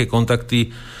teda aj nejaké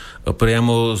kontakty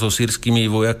priamo so sýrskymi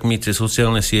vojakmi cez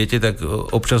sociálne siete, tak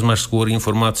občas máš skôr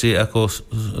informácie, ako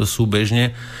sú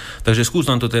bežne. Takže skús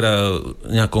nám to teda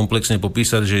nejak komplexne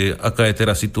popísať, že aká je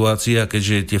teraz situácia,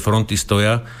 keďže tie fronty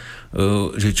stoja,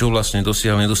 že čo vlastne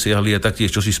nedosiahli a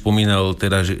taktiež, čo si spomínal,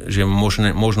 teda, že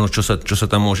možno čo sa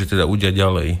tam môže teda udiať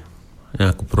ďalej.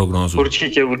 Nějakou prognózu.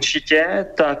 Určitě.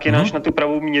 Tak jináč na tu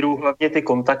pravou míru, hlavně ty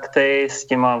kontakty s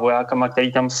těma vojákama,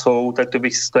 který tam jsou, tak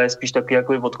to je spíš takový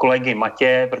jako od kolegy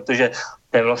Matě, protože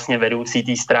to je vlastně vedoucí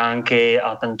té stránky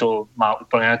a ten to má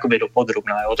úplně jakoby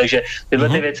dopodrobná. Jo? Takže tyhle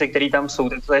ty věci, které tam jsou,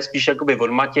 tak to je spíš jakoby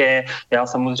od Matě. Já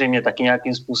samozřejmě taky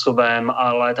nějakým způsobem,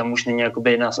 ale tam už není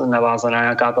jakoby navázaná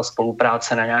nějaká ta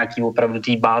spolupráce na nějaký opravdu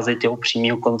té bázi toho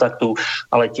přímého kontaktu,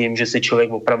 ale tím, že si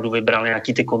člověk opravdu vybral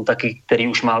nějaký ty kontakty, který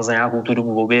už má za nějakou tu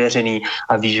dobu ověřený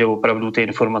a ví, že opravdu ty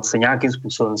informace nějakým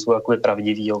způsobem jsou jakoby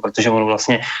pravdivý, jo? Protože ono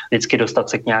vlastně vždycky dostat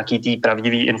se k nějaký té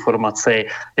pravdivý informaci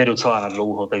je docela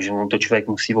nadlouho, takže on to člověk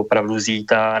musí opravdu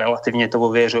vzít a relativně to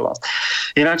ověřovat.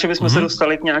 Jinak, bychom se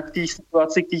dostali k nějaké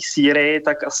situaci k té Sýrii,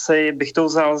 tak asi bych to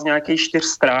vzal z nějakých 4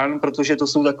 stran, protože to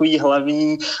jsou takový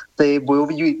hlavní ty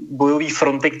bojový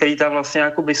fronty, které tam vlastně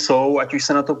jakoby jsou, ať už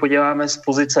se na to podíváme z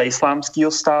pozice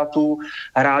islámského státu,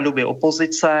 rádoby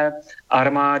opozice,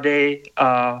 armády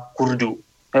a Kurdů.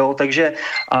 Jo, takže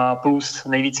a plus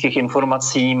nejvíc těch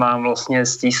informací mám vlastně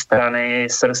z té strany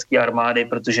syrské armády,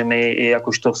 protože my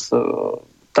jakožto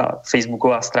ta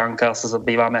facebooková stránka se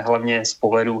zabýváme hlavně z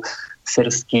pohledu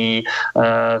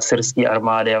syrský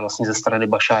armády a vlastně ze strany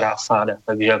Bašára Asáda.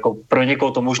 Takže jako pro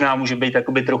někoho to možná může být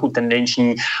jakoby trochu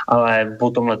tendenční, ale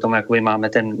po tomhletom jakoby máme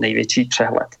ten největší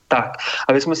přehled. Tak,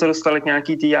 aby jsme se dostali k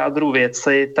nějaký tý jádru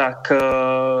věci, tak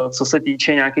co se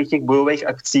týče nějakých těch bojových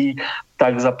akcí,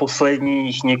 tak za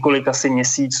posledních několik asi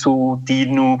měsíců,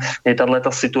 týdnů je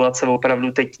tato situace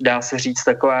opravdu teď, dá se říct,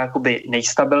 taková jakoby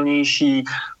nejstabilnější,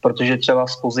 protože třeba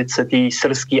z pozice té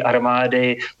syrské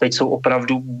armády teď jsou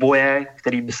opravdu boje,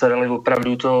 které by se dali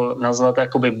opravdu to nazvat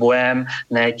jakoby bojem,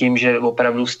 ne tím, že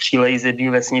opravdu střílejí z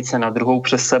jedné vesnice na druhou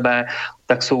přes sebe,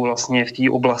 tak jsou vlastně v té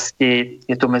oblasti,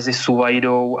 je to mezi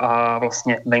Suvajdou a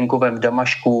vlastně venkovem v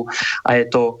Damašku a je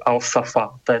to Al-Safa.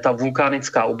 To je ta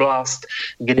vulkanická oblast,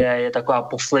 kde je taková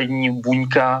poslední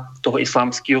buňka toho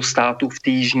islámského státu v té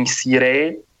jižní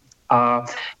Sýrii a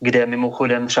kde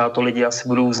mimochodem třeba to lidi asi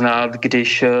budou znát,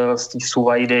 když z té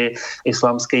Suvajdy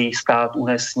islámský stát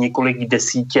unes několik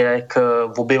desítek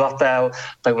obyvatel,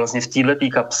 tak vlastně v této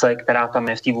kapse, která tam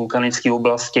je v té vulkanické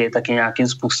oblasti, taky nějakým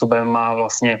způsobem má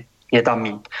vlastně je tam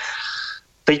mít.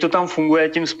 Teď to tam funguje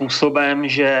tím způsobem,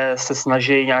 že se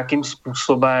snaží nějakým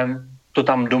způsobem to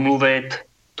tam domluvit,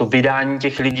 to vydání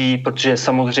těch lidí, protože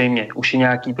samozřejmě už je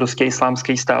nějaký prostě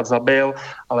islámský stát zabil,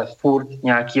 ale furt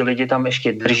nějaký lidi tam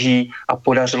ještě drží a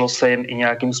podařilo se jim i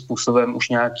nějakým způsobem už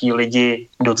nějaký lidi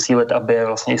docílit, aby je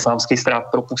vlastně islámský stát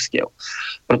propustil.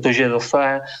 Protože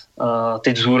zase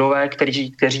ty Dzurové,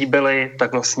 kteří byli,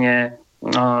 tak vlastně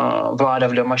vláda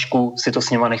v Damašku si to s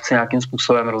nima nechce nějakým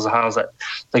způsobem rozházet.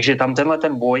 Takže tam tenhle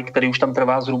ten boj, který už tam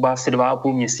trvá zhruba asi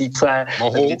 2,5 měsíce.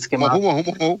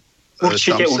 Mohu.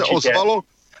 Určitě.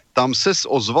 Tam se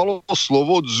ozvalo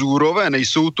slovo Dzurové,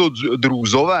 nejsou to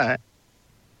Drůzové?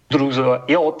 Drůzové,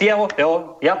 jo.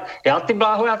 Já ty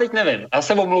bláho, já teď nevím. Já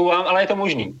se omlouvám, ale je to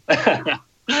možný.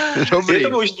 Dobrý.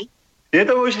 Je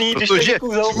to možný, protože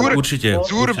určitě.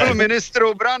 Dzur byl ministr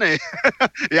obrany.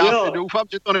 Já si doufám,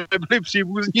 že to nebyli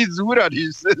příbuzní Dzura, když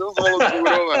se to zvalo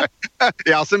Dzurové.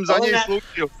 Já jsem za něj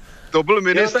sloužil. To byl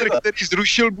ministr, který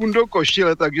zrušil bundo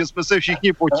košile, takže jsme se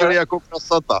všichni potili jako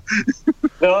prasata.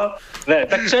 No, ne,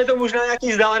 tak třeba je to možná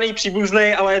nějaký vzdálený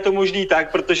příbuzný, ale je to možný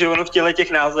tak, protože ono v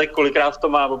těch názvech kolikrát to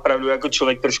má opravdu jako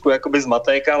člověk trošku jakoby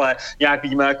zmatek, ale nějak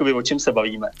víme, jakoby, o čem se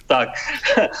bavíme. Tak.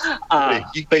 A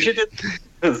takže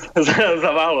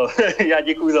zaválo. Já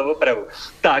děkuji za opravu.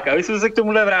 Tak, aby jsme se k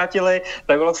tomuhle vrátili,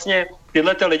 tak vlastně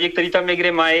tyhle lidi, kteří tam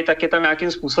někde mají, tak je tam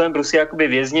nějakým způsobem prostě jakoby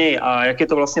vězni a jak je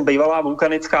to vlastně bývalá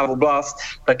vulkanická oblast,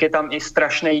 tak je tam i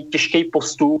strašný těžký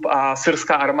postup a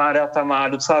syrská armáda tam má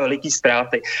docela veliký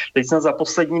ztráty. Teď snad za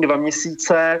poslední 2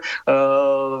 měsíce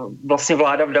vlastně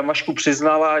vláda v Damašku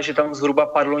přiznala, že tam zhruba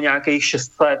padlo nějakých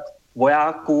 600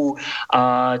 vojáků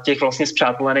a těch vlastně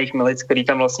spřátelených milic, který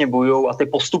tam vlastně bojují a ty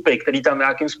postupy, které tam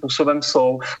nějakým způsobem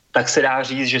jsou, tak se dá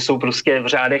říct, že jsou prostě v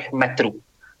řádech metrů.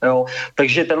 Jo.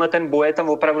 Takže tenhle ten boj je tam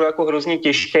opravdu jako hrozně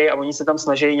těžký a oni se tam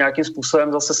snaží nějakým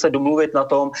způsobem zase se domluvit na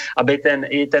tom, aby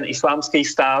ten islámský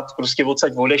stát prostě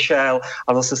odsaď odešel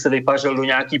a zase se vypařil do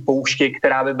nějaký pouště,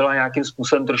 která by byla nějakým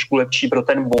způsobem trošku lepší pro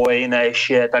ten boj, než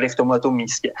je tady v tomhletom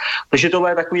místě. Takže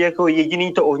tohle je takový jako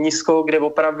jediný to ohnisko, kde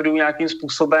opravdu nějakým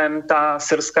způsobem ta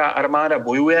syrská armáda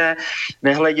bojuje.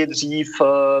 Nehledě dřív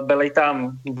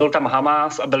byl tam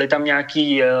Hamas a byly tam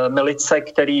nějaký milice,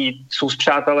 který jsou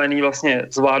spřátelený vlastně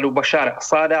z vládou Bašára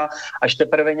Asáda, až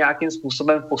teprve nějakým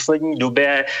způsobem v poslední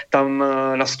době tam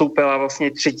nastoupila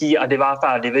vlastně 3. a 9.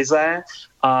 divize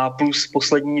a plus v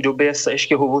poslední době se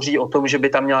ještě hovoří o tom, že by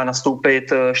tam měla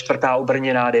nastoupit 4.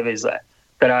 obrněná divize,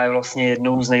 která je vlastně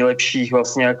jednou z nejlepších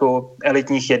vlastně jako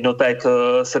elitních jednotek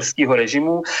syrského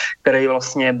režimu, který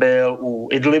vlastně byl u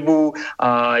Idlibu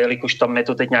a jelikož tam je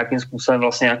to teď nějakým způsobem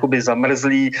vlastně jakoby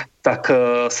zamrzlý, tak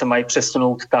se mají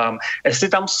přesunout tam. Jestli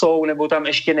tam jsou nebo tam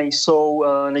ještě nejsou,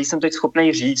 nejsem teď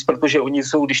schopný říct, protože oni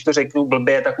jsou, když to řeknu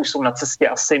blbě, tak už jsou na cestě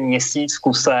asi měsíc v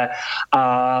kuse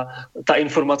a ta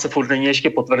informace furt není ještě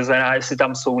potvrzená, jestli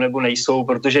tam jsou nebo nejsou,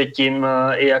 protože tím,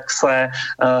 jak se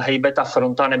hejbe ta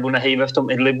fronta nebo nehejbe v tom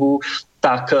Idlibu,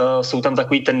 tak jsou tam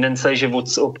takové tendence, že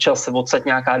občas se odsaď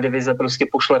nějaká divize prostě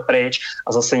pošle pryč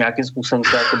a zase nějakým způsobem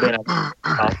se jakoby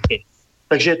napátky.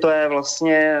 Takže to je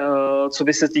vlastně, co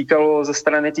by se týkalo ze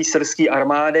strany té syrské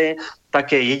armády,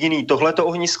 tak je jediný tohleto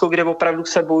ohnisko, kde opravdu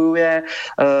se bojuje.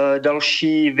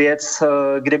 Další věc,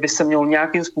 kde by se měl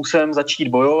nějakým způsobem začít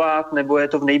bojovat, nebo je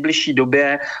to v nejbližší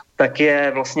době, tak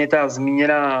je vlastně ta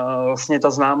zmíněná, vlastně ta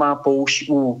známá poušť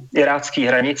u irácké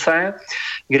hranice,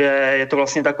 kde je to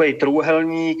vlastně takový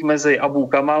trůhelník mezi Abu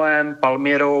Kamalem,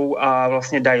 Palmyrou a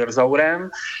vlastně Deir Zaurem,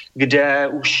 kde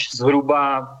už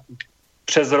zhruba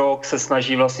přes rok se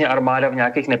snaží vlastně armáda v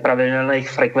nějakých nepravidelných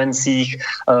frekvencích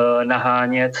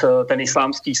nahánět ten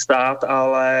islámský stát,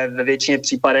 ale ve většině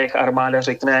případech armáda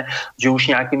řekne, že už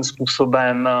nějakým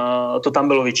způsobem to tam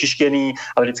bylo vyčištěný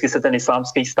a vždycky se ten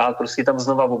islámský stát prostě tam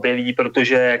znova objeví,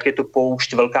 protože jak je to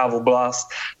poušť, velká oblast,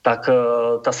 tak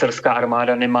ta syrská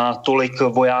armáda nemá tolik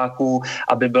vojáků,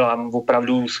 aby byla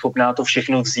opravdu schopná to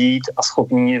všechno vzít a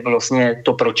schopní vlastně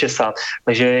to pročesat.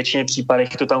 Takže ve většině případech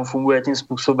to tam funguje tím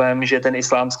způsobem, že ten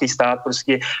islámský stát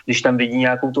prostě, když tam vidí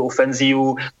nějakou tu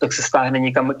ofenzívu, tak se stáhne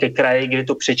někam ke kraji, kde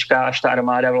to přečká, až ta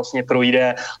armáda vlastně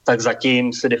projde, tak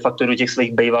zatím se de facto do těch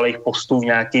svých bývalých postů v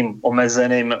nějakým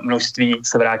omezeným množství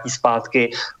se vrátí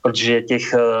zpátky, protože těch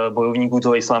bojovníků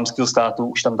toho islámského státu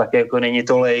už tam také jako není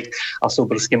tolik a jsou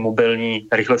prostě mobilní,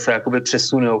 rychle se jakoby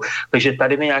přesunou. Takže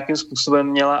tady by nějakým způsobem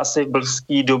měla asi v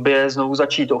brzké době znovu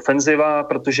začít ofenziva,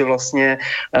 protože vlastně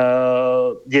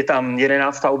je tam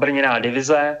 11. obrněná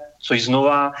divize, což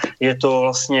znova je to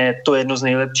vlastně to jedno z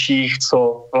nejlepších,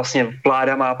 co vlastně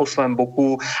vláda má po svém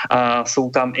boku a jsou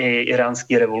tam i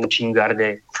iránský revoluční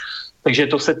gardy. Takže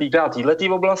to se týká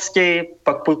této oblasti.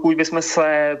 Pak pokud bychom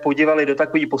se podívali do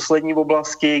takové poslední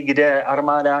oblasti, kde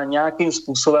armáda nějakým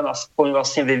způsobem aspoň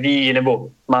vlastně vyvíjí nebo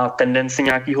má tendenci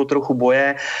nějakého trochu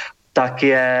boje, tak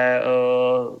je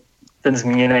ten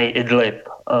zmíněný Idlib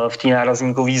v té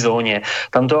nárazníkové zóně.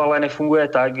 Tam to ale nefunguje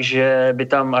tak, že by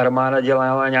tam armáda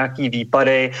dělala nějaký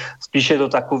výpady, spíš je to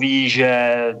takový,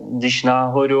 že když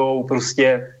náhodou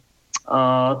prostě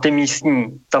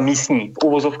ta místní v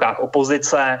uvozovkách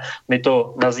opozice, my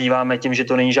to nazýváme tím, že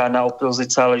to není žádná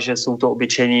opozice, ale že jsou to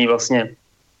obyčejní vlastně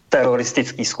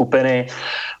teroristické skupiny,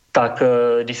 tak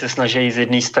když se snaží z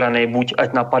jedné strany buď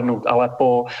ať napadnout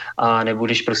Alepo, a nebo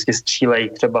když prostě střílejí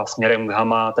třeba směrem k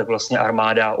Hama, tak vlastně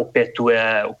armáda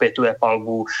opětuje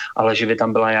palbu, ale že by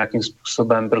tam byla nějakým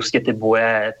způsobem prostě ty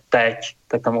boje teď,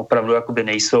 tak tam opravdu jakoby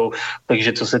nejsou.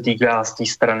 Takže co se týká z té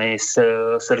strany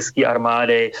syrské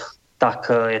armády,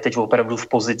 tak je teď opravdu v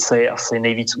pozici asi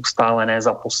nejvíc ustálené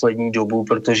za poslední dobu,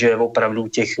 protože opravdu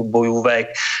těch bojůvek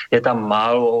je tam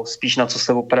málo, spíš na co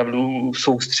se opravdu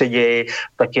soustředí,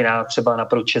 taky třeba na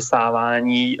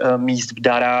pročesávání míst v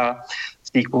Dara, v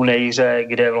té Kunejře,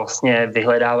 kde vlastně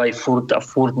vyhledávají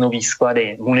furt nový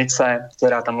sklady munice,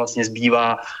 která tam vlastně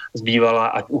zbývala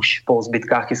ať už po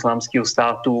zbytkách islámského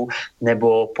státu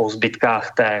nebo po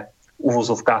zbytkách té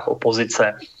uvozovkách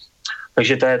opozice.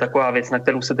 Takže to je taková věc, na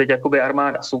kterou se teď jakoby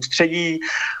armáda soustředí.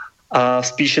 A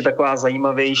spíše taková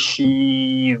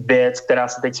zajímavější věc, která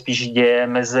se teď spíš děje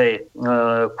mezi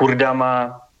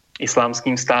Kurdama,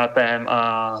 Islámským státem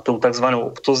a tou takzvanou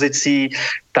opozicí.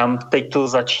 Tam teď to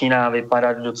začíná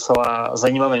vypadat docela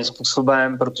zajímavým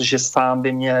způsobem, protože sám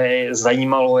by mě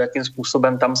zajímalo, jakým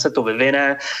způsobem tam se to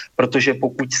vyvine, protože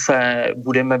pokud se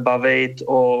budeme bavit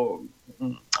o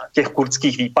těch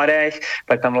kurdských výpadech,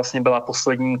 tak tam vlastně byla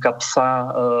poslední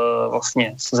kapsa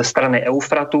vlastně ze strany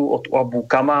Eufratu od Abu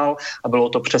Kamal a bylo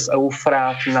to přes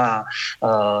Eufrat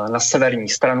na severní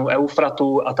stranu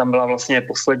Eufratu a tam byla vlastně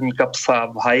poslední kapsa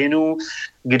v Hajinu,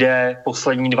 kde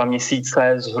poslední 2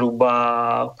 měsíce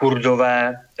zhruba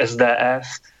Kurdové SDF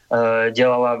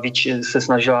se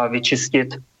snažila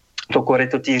vyčistit to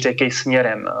koryto té řeky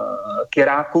směrem k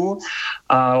Iráku,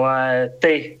 ale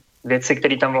ty věci,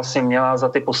 které tam vlastně měla za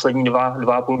ty poslední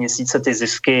 2,5 měsíce ty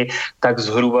zisky, tak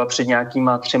zhruba před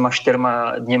nějakýma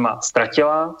 3-4 dněma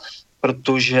ztratila,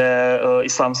 protože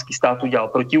Islámský stát udělal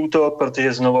protiútok,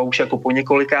 protože znova už jako po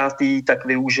několikátý, tak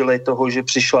využili toho, že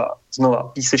přišla znova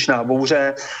písečná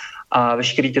bouře a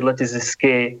veškeré tyhle ty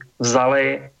zisky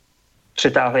vzali,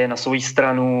 přetáhli je na svou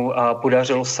stranu a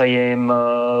podařilo se jim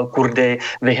Kurdy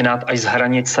vyhnat až z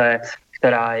hranice,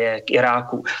 která je k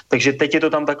Iráku. Takže teď je to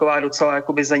tam taková docela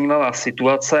jakoby zajímavá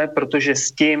situace, protože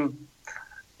s tím,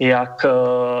 jak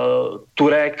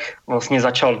Turek vlastně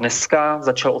začal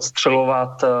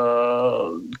odstřelovat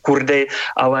Kurdy,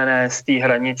 ale ne z té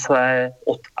hranice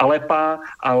od Alepa,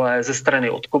 ale ze strany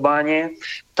od Kobáně,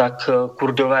 tak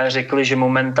Kurdové řekli, že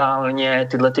momentálně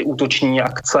tyhle ty útoční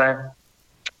akce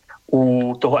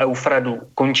u toho Eufradu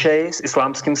končí s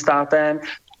Islámským státem,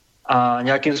 a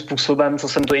nějakým způsobem, co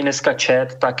jsem to i dneska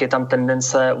čet, tak je tam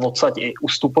tendence odsaď i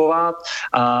ustupovat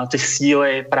a ty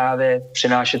síly právě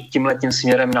přenášet tímhletím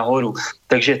směrem nahoru.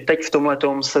 Takže teď v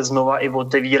tomhletom se znova i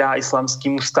otevírá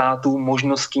Islámskému státu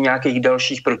možnosti nějakých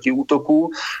dalších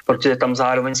protiútoků, protože tam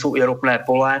zároveň jsou i ropné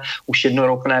pole. Už jedno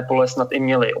ropné pole snad i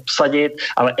měli obsadit,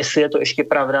 ale jestli je to ještě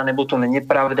pravda, nebo to není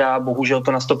pravda, bohužel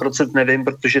to na 100% nevím,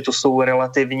 protože to jsou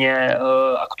relativně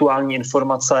aktuální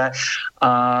informace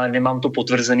a nemám to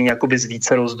potvrzený jakoby z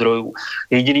více zdrojů.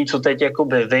 Jediný, co teď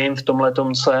jakoby vím v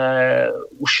tomhletom, co je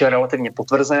už relativně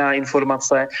potvrzená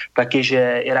informace, tak je,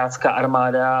 že irácká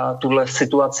armáda tuhle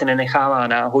situaci nenechává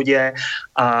náhodě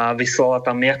a vyslala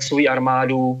tam jak svou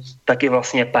armádu, tak i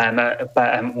vlastně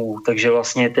PMU, takže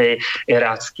vlastně ty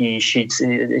irácký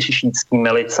šítský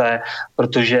milice,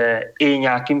 protože i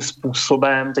nějakým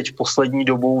způsobem teď v poslední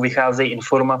dobou vycházejí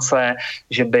informace,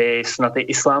 že by snad i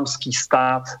Islámský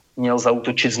stát měl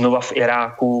zaútočit znova v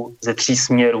Iráku ze 3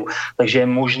 směrů. Takže je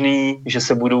možný, že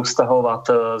se budou stahovat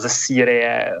ze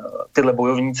Sýrie tyhle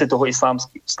bojovníci toho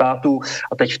Islámského státu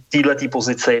a teď v této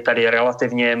pozici tady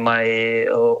relativně mají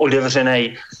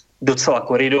otevřený docela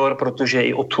koridor, protože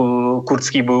i od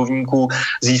kurdských bojovníků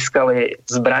získali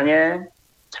zbraně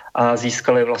a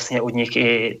získali vlastně od nich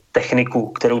i techniku,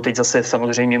 kterou teď zase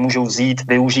samozřejmě můžou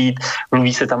využít.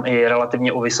 Mluví se tam i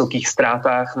relativně o vysokých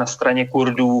ztrátách na straně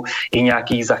Kurdů, i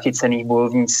nějakých zachycených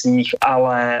bojovnících,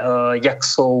 ale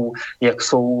jak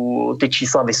jsou ty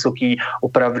čísla vysoký,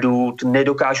 opravdu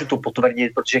nedokážu to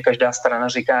potvrdit, protože každá strana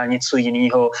říká něco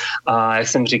jiného a jak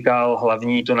jsem říkal,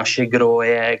 hlavní to naše gro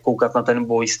je koukat na ten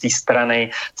boj z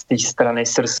té strany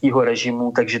syrského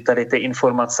režimu, takže tady ty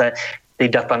informace, ty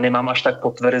data nemám až tak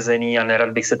potvrzený a nerad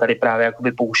bych se tady právě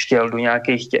jakoby pouštěl do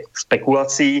nějakých těch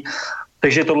spekulací.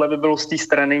 Takže tohle by bylo z té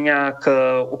strany nějak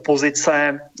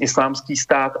opozice, Islámský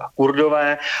stát a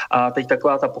Kurdové. A teď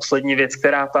taková ta poslední věc,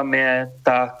 která tam je,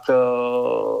 tak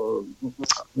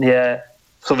je,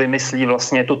 co vymyslí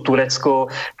vlastně to Turecko,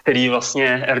 který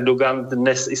vlastně Erdogan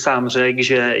dnes i sám řekl,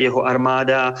 že jeho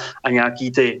armáda a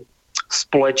nějaký ty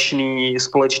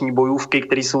společní bojůvky,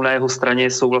 které jsou na jeho straně,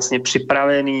 jsou vlastně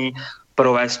připravený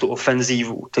provést tu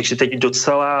ofenzívu. Takže teď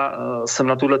docela jsem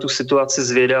na tuhletu situaci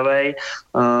zvědavej,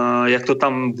 jak to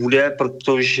tam bude,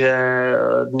 protože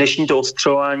dnešní to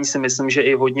odstřelování si myslím, že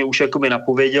i hodně už jakoby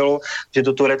napovědělo, že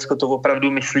to Turecko to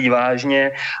opravdu myslí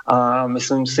vážně a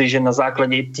myslím si, že na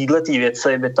základě této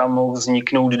věci by tam mohl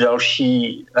vzniknout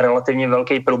další relativně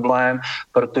velký problém,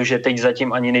 protože teď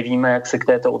zatím ani nevíme, jak se k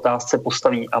této otázce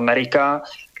postaví Amerika,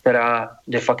 která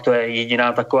de facto je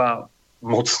jediná taková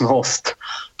mocnost,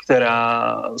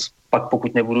 která pak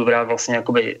pokud nebudu brát vlastně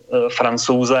jakoby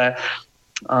Francouze,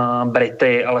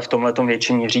 Brity, ale v tomhletom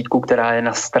větším měřítku, která je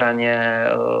na straně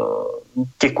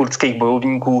těch kurdských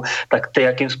bojovníků, tak ty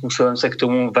jakým způsobem se k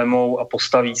tomu vemou a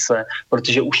postaví se.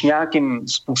 Protože už nějakým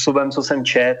způsobem, co jsem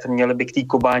čet, měly by k té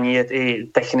Kobáni jet i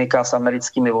technika s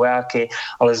americkými vojáky,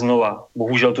 ale znova,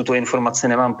 bohužel tuto informaci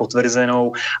nemám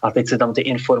potvrzenou a teď se tam ty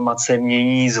informace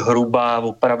mění zhruba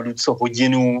opravdu co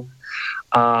hodinu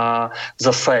A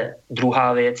zase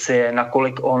druhá věc je,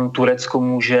 nakolik on Turecko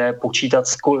může počítat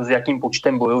s jakým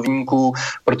počtem bojovníků,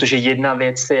 protože jedna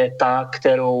věc je ta,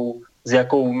 s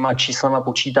jakýma číslama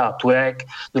počítá Turek.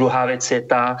 Druhá věc je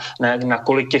ta, na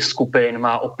kolik těch skupin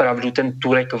má opravdu ten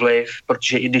Turek vliv,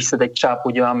 protože i když se teď třeba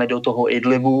podíváme do toho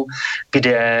Idlibu,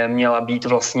 kde měla být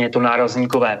vlastně to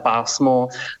nárazníkové pásmo,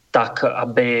 tak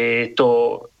aby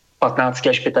to 15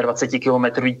 až 25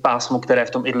 kilometrový pásmo, které v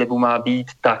tom Idlibu má být,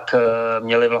 tak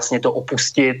měli vlastně to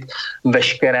opustit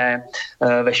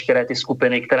veškeré ty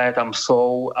skupiny, které tam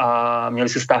jsou a měli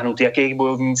se stáhnout jak jejich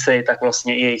bojovníci, tak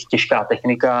vlastně i jejich těžká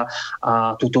technika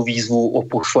a tuto výzvu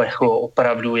oposlechlo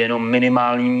opravdu jenom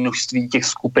minimální množství těch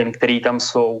skupin, které tam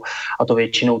jsou a to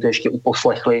většinou to ještě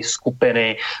uposlechly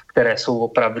skupiny, které jsou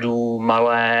opravdu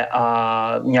malé a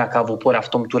nějaká opora v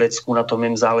tom Turecku, na tom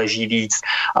jim záleží víc,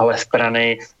 ale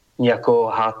strany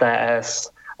jako HTS,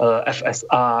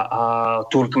 FSA a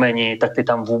Turkmeni, tak ty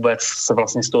tam vůbec se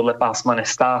vlastně z tohohle pásma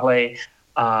nestáhly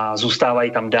a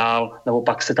zůstávají tam dál, nebo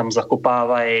pak se tam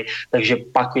zakopávají, takže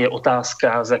pak je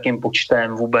otázka, s jakým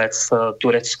počtem vůbec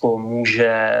Turecko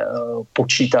může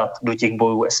počítat do těch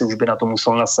bojů, jestli už by na to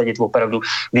muselo nasadit opravdu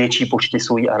větší počty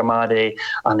svojí armády,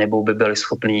 anebo by byli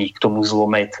schopní k tomu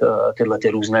zlomit tyhle ty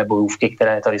různé bojůvky,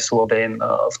 které tady jsou, aby jim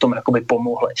v tom jakoby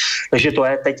pomohly. Takže to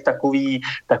je teď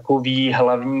takový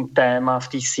hlavní téma v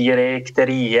té Sýrii,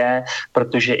 který je,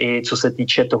 protože i co se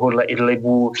týče tohohle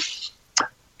Idlibu,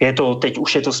 teď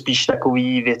už je to spíš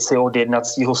takový věci od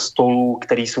jednacího stolu,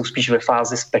 který jsou spíš ve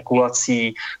fázi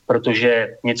spekulací, protože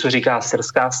něco říká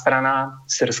syrská strana,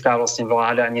 syrská vlastně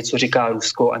vláda, něco říká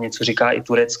Rusko a něco říká i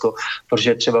Turecko,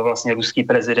 protože třeba vlastně ruský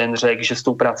prezident řekl, že s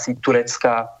tou prací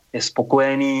Turecka je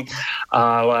spokojený,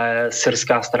 ale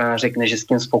syrská strana řekne, že s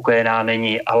tím spokojená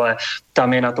není, ale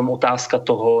tam je na tom otázka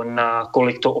toho, na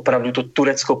kolik to opravdu to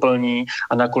Turecko plní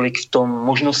a na kolik v tom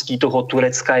možností toho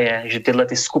Turecka je, že tyhle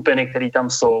ty skupiny, které tam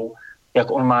jsou,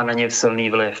 jak on má na ně silný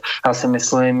vliv. Já si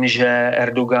myslím, že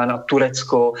Erdogan a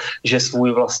Turecko, že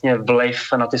svůj vlastně vliv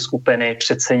na ty skupiny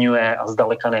přeceňuje a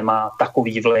zdaleka nemá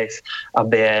takový vliv,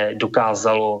 aby je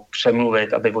dokázalo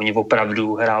přemluvit, aby oni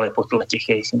opravdu hráli podle těch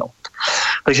jejich not.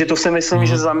 Takže to si myslím,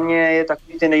 že za mě je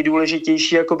takový ty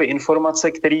nejdůležitější jakoby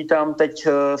informace, které tam teď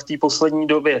v té poslední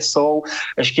době jsou.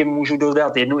 Ještě můžu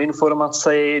dodat jednu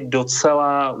informaci,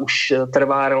 docela už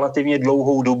trvá relativně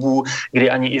dlouhou dobu, kdy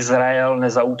ani Izrael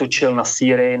nezaútočil na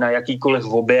Sýrii, na jakýkoliv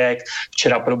objekt.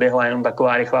 Včera proběhla jenom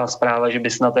taková rychlá zpráva, že by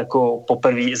snad jako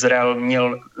poprvé Izrael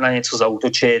měl na něco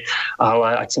zaútočit,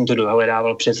 ale ať jsem to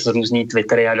dohledával přes různý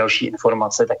Twittery a další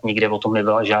informace, tak nikde o tom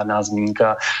nebyla žádná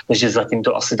zmínka, takže zatím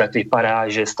to asi tak vypadá,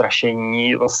 že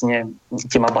strašení vlastně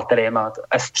těma bateriema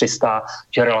S-300,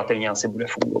 že relativně asi bude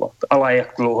fungovat. Ale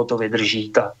jak dlouho to vydrží,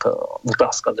 tak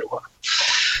otázka druhá.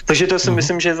 Takže to si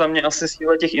myslím, že za mě asi z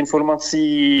těch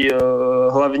informací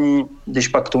hlavní, když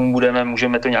pak k tomu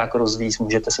můžeme to nějak rozvíjet,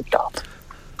 můžete se ptát.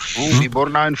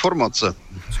 Výborná informace.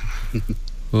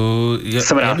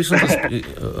 Ja by som sa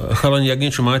chalani, ak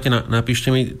niečo máte,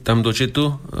 napíšte mi tam do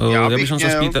chatu. Ja by som sa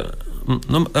spýtal...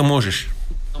 No, a môžeš.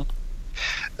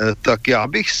 Tak já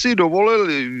bych si dovolil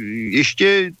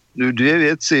ještě dvě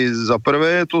věci. Za prvé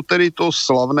je to tedy to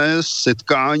slavné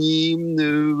setkání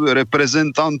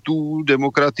reprezentantů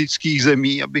demokratických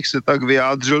zemí, abych se tak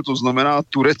vyjádřil, to znamená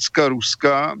Turecka,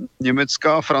 Ruska,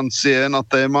 Německá, Francie na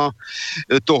téma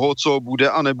toho, co bude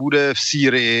a nebude v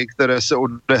Sýrii, které se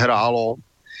odehrálo.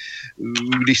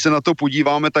 Když se na to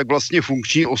podíváme, tak vlastně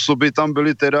funkční osoby tam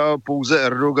byly teda pouze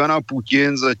Erdogan a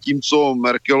Putin, zatímco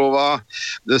Merkelová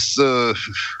s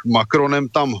Macronem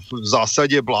tam v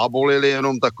zásadě blábolili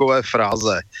jenom takové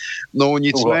fráze. No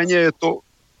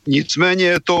nicméně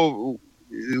je to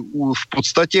v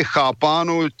podstatě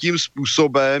chápáno tím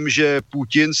způsobem, že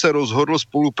Putin se rozhodl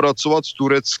spolupracovat s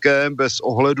Tureckem bez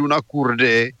ohledu na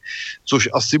Kurdy, což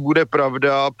asi bude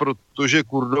pravda, protože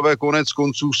Kurdové konec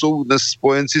konců jsou dnes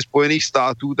spojenci Spojených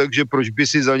států, takže proč by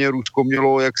si za ně Rusko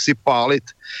mělo jaksi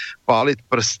pálit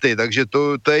prsty. Takže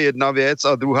to je jedna věc.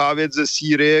 A druhá věc ze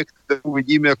Sýrie, kterou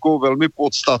vidím jako velmi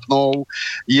podstatnou,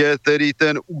 je tedy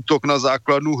ten útok na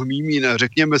základnu Hmímín.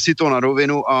 Řekněme si to na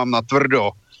rovinu a na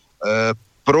tvrdo.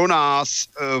 Pro nás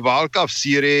válka v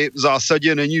Sýrii v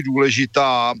zásadě není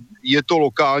důležitá, je to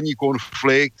lokální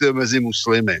konflikt mezi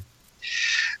muslimy.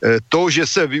 To, že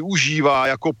se využívá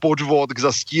jako podvod k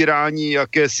zastírání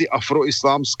jakési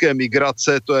afroislámské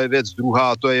migrace, to je věc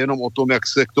druhá, to je jenom o tom, jak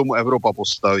se k tomu Evropa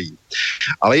postaví.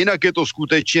 Ale jinak je to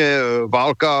skutečně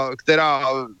válka, která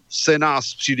se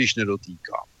nás příliš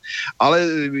nedotýká. Ale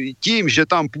tím, že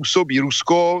tam působí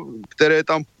Rusko, které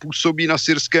tam působí na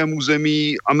syrském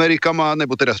území, Amerika má,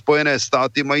 nebo teda Spojené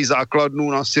státy mají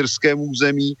základnu na syrském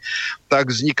území, tak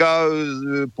vzniká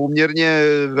poměrně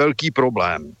velký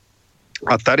problém.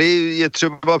 A tady je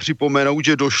třeba připomenout,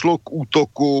 že došlo k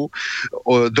útoku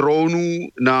dronů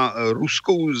na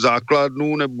ruskou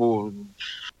základnu, nebo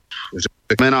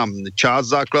řekněme nám část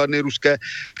základny ruské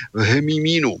v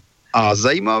Hmímínu. A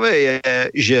zajímavé je,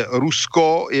 že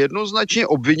Rusko jednoznačně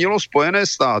obvinilo Spojené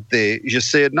státy, že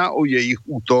se jedná o jejich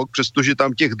útok, přestože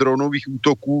tam těch dronových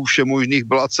útoků všemožných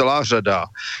byla celá řada.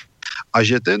 A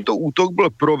že tento útok byl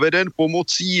proveden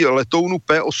pomocí letounu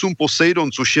P-8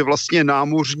 Poseidon, což je vlastně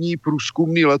námořní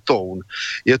průzkumný letoun.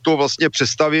 Je to vlastně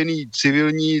přestavěný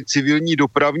civilní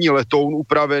dopravní letoun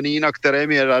upravený, na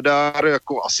kterém je radar,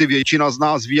 jako asi většina z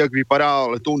nás ví, jak vypadá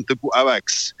letoun typu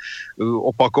AVEX.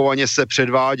 Opakovaně se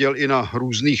předváděl i na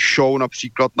různých show,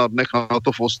 například na Dnech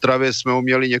NATO v Ostravě jsme ho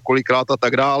měli několikrát a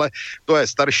tak dále. To je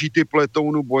starší typ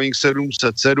letounu Boeing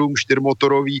 707,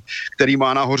 čtyřmotorový, který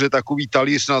má nahoře takový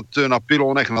talíř na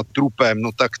pilonech nad trupem. No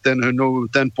tak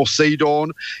ten Poseidon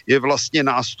je vlastně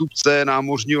nástupce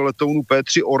námořního letounu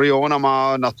P-3 Orion a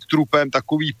má nad trupem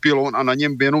takový pilon a na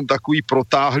něm jenom takový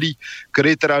protáhlý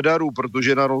kryt radaru,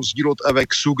 protože na rozdíl od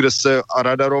AVEXu, kde se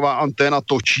radarová anténa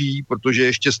točí, protože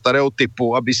ještě starého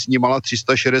typu, aby snímala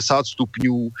 360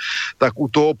 stupňů, tak u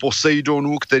toho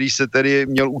Poseidonu, který se tedy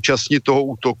měl účastnit toho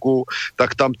útoku,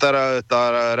 tak tam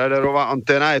ta radarová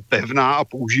anténa je pevná a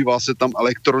používá se tam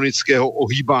elektronického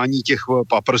ohýbání těch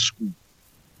paprsků.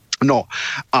 No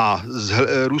a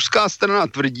ruská strana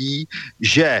tvrdí,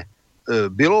 že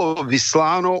bylo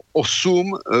vysláno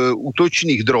 8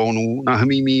 útočných dronů na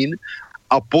Hmímín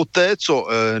a poté, co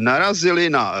narazili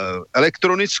na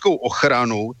elektronickou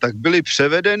ochranu, tak byly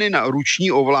převedeny na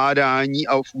ruční ovládání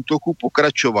a v útoku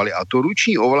pokračovali. A to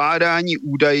ruční ovládání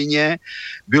údajně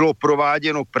bylo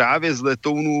prováděno právě z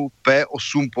letounu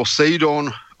P-8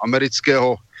 Poseidon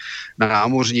amerického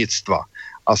námořnictva.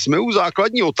 A jsme u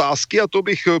základní otázky, a to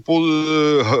bych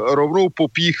rovnou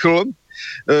popíchl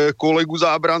kolegu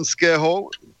Zábranského,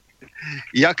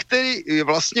 jak tedy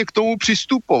vlastně k tomu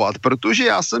přistupovat, protože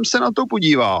já jsem se na to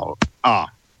podíval. A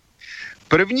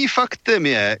první faktem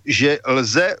je, že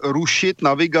lze rušit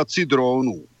navigaci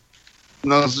dronů.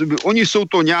 Oni jsou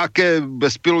to nějaké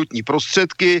bezpilotní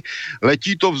prostředky,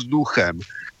 letí to vzduchem.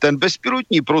 Ten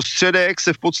bezpilotní prostředek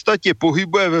se v podstatě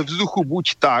pohybuje ve vzduchu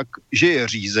buď tak, že je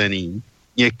řízený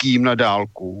někým na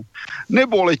dálku,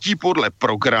 nebo letí podle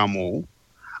programu,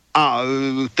 a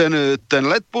ten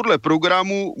let podle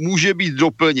programu může být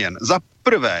doplněn za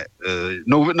prvé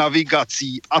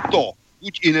navigací, a to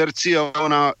buď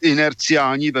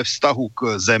inerciální ve vztahu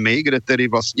k Zemi, kde tedy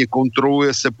vlastně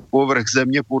kontroluje se povrch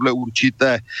Země podle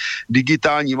určité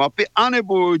digitální mapy,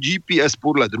 anebo GPS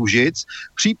podle družic,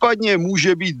 případně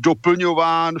může být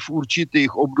doplňován v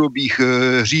určitých obdobích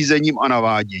řízením a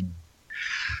naváděním.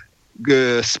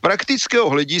 Z praktického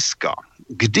hlediska,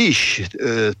 když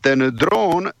ten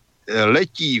dron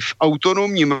letí v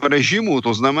autonomním režimu,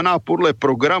 to znamená podle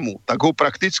programu, tak ho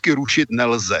prakticky rušit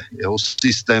nelze, jeho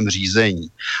systém řízení.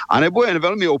 A nebo jen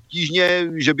velmi obtížně,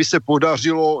 že by se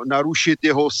podařilo narušit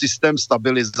jeho systém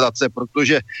stabilizace,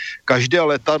 protože každé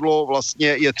letadlo vlastně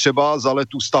je třeba za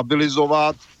letu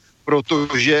stabilizovat,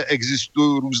 protože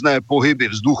existují různé pohyby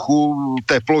vzduchu,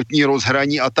 teplotní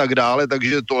rozhraní a tak dále,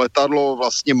 takže to letadlo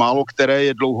vlastně málo které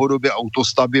je dlouhodobě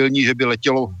autostabilní, že by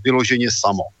letělo vyloženě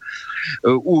samo.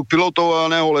 U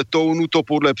pilotovaného letounu to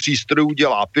podle přístrojů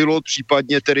dělá pilot,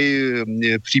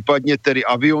 případně tedy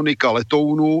avionika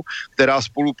letounu, která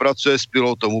spolupracuje s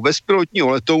pilotem. U bezpilotního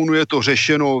letounu je to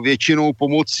řešeno většinou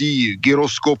pomocí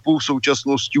gyroskopu, v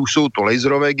současnosti už jsou to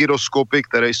laserové gyroskopy,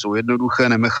 které jsou jednoduché,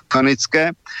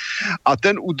 nemechanické, a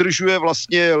ten udržuje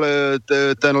vlastně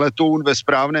ten letoun ve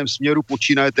správném směru,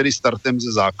 počínaje tedy startem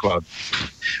ze základu.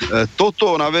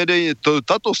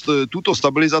 Tuto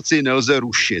stabilizaci nelze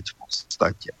rušit v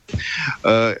podstatě.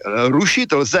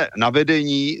 Rušit lze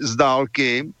navedení z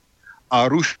dálky a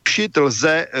rušit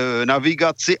lze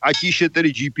navigaci, ať již je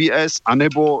tedy GPS,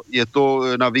 anebo je to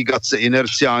navigace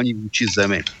inerciální vůči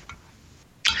Zemi.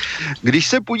 Když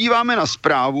se podíváme na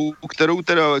zprávu,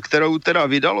 kterou teda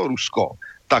vydalo Rusko,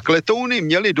 tak letouny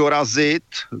měly dorazit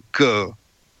k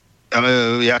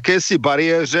jakési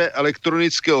bariéře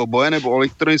elektronického boje nebo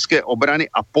elektronické obrany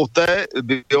a poté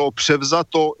bylo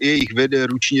převzato jejich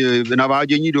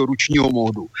navádění do ručního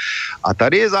módu. A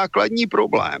tady je základní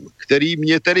problém, který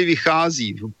mě tedy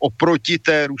vychází oproti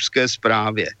té ruské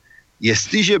zprávě.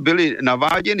 Jestliže byly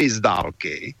naváděny z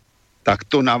dálky, tak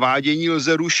to navádění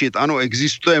lze rušit. Ano,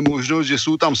 existuje možnost, že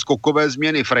jsou tam skokové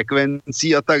změny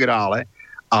frekvencí a tak dále,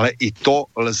 ale i to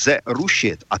lze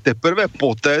rušit. A teprve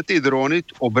poté ty drony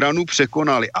obranu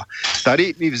překonaly. A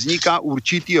tady mi vzniká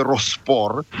určitý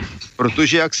rozpor,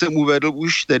 protože, jak jsem uvedl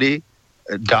už tedy,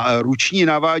 ruční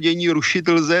navádění rušit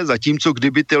lze, zatímco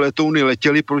kdyby ty letouny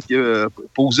letěly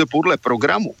pouze podle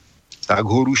programu, tak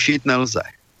ho rušit nelze.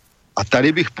 A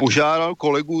tady bych požádal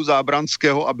kolegu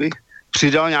Zábranského, aby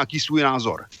přidal nějaký svůj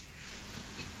názor.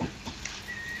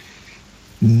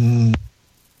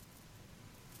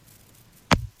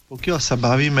 Pokiaľ sa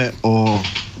bavíme o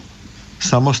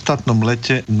samostatnom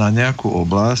lete na nejakú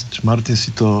oblasť, Martin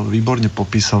si to výborne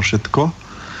popísal všetko.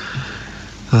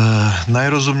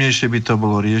 Najrozumnejšie by to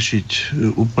bolo riešiť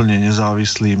úplne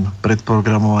nezávislým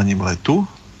predprogramovaním letu,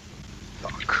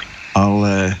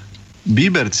 ale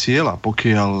výber cieľa,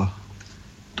 pokiaľ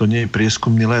to nie je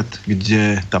prieskumný let,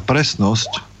 kde tá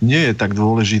presnosť nie je tak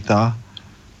dôležitá,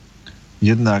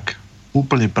 jednak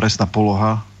úplne presná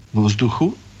poloha vo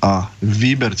vzduchu a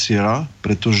výber cieľa,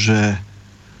 pretože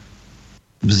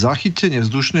zachytenie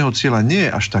vzdušného cieľa nie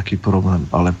je až taký problém,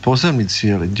 ale pozemný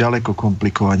cieľ je ďaleko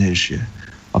komplikovanejšie.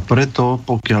 A preto,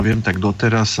 pokiaľ viem, tak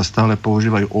doteraz sa stále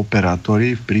používajú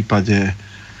operátori v prípade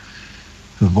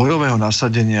bojového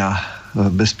nasadenia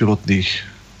bezpilotných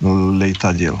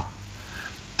lietadiel.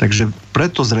 Takže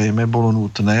preto zrejme bolo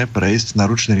nutné prejsť na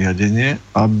ručné riadenie,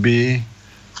 aby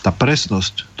tá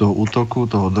presnosť toho útoku,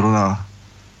 toho drona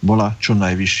bola čo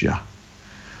najvyššia.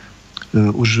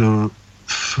 Už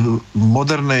v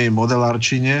modernej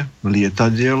modelárčine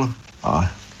lietadiel a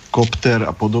kopter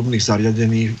a podobných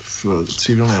zariadení v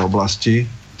civilnej oblasti,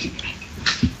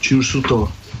 či už sú to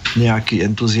nejakí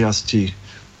entuziasti,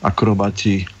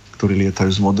 akrobati, ktorí lietajú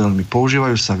s modelmi,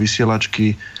 používajú sa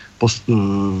vysielačky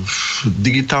v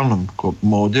digitálnom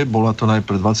móde, bola to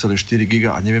najprv 2,4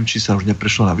 giga a neviem, či sa už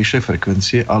neprešlo na vyššie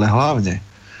frekvencie, ale hlavne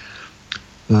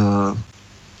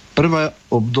prvé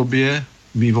obdobie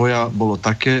vývoja bolo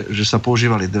také, že sa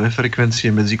používali dve frekvencie,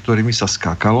 medzi ktorými sa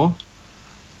skákalo.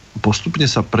 Postupne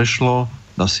sa prešlo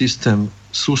na systém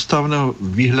sústavného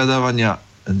vyhľadávania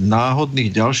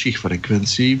náhodných ďalších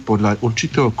frekvencií podľa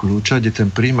určitého kľúča, kde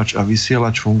ten príjimač a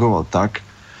vysielač fungoval tak,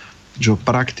 že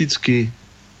prakticky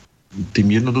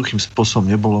tým jednoduchým spôsobom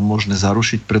nebolo možné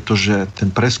zarušiť, pretože ten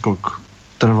preskok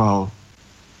trval,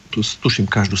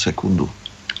 tuším, každú sekundu.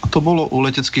 A to bolo u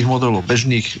leteckých modelov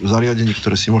bežných zariadení,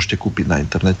 ktoré si môžete kúpiť na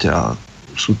internete a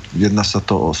jedná sa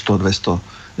to o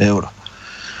 100-200 eur.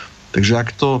 Takže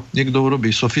ak to niekto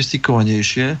urobí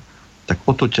sofistikovanejšie, tak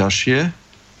o to ťažšie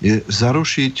je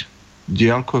zarušiť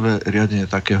diaľkové riadenie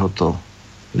takéhoto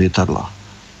lietadla.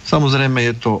 Samozrejme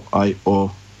je to aj o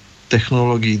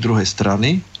technológii druhej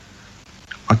strany,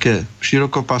 aké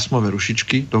širokopásmové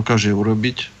rušičky dokáže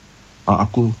urobiť a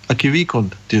aký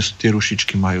výkon tie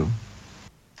rušičky majú.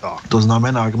 To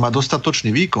znamená, ak má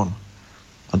dostatočný výkon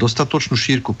a dostatočnú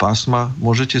šírku pásma,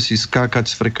 môžete si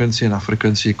skákať z frekvencie na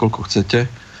frekvencii, koľko chcete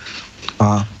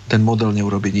a ten model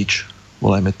neurobí nič.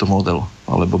 Volajme to model,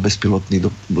 alebo bezpilotný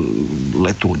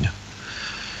letúň.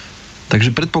 Takže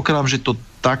predpokladám, že to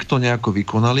takto nejako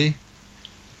vykonali.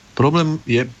 Problém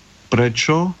je,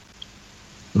 prečo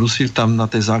Rusi tam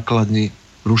na tej základni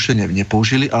rušenie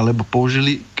nepoužili, alebo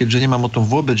použili, keďže nemám o tom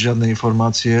vôbec žiadne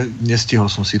informácie,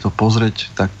 nestihol som si to pozrieť,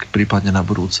 tak prípadne na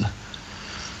budúce.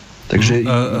 Takže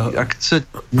ak chce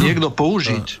niekto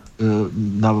použiť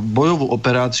na bojovú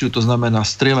operáciu, to znamená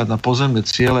strieľať na pozemné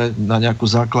ciele, na nejakú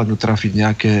základňu trafiť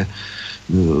nejaké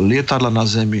lietadla na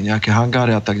zemi, nejaké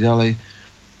hangáre a tak ďalej,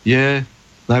 je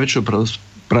najväčšou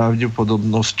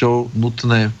pravdepodobnosťou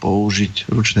nutné použiť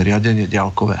ručné riadenie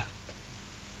diaľkové.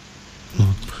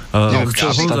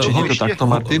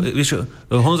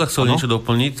 Honza chcel niečo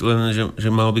doplniť, len že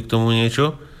malo by k tomu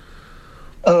niečo?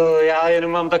 Já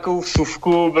jenom mám takovou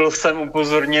vsuvku, byl jsem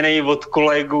upozorněný od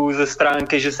kolegů ze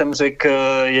stránky, že jsem řekl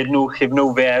jednu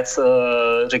chybnou věc,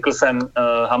 řekl jsem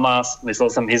Hamas, myslel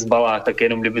jsem Hizballah, tak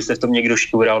jenom kdyby se v tom někdo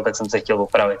šťůral, tak jsem se chtěl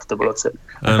opravit, to bylo celé.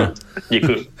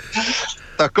 Děkuji.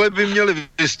 Takhle by měli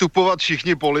vystupovat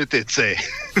všichni politici.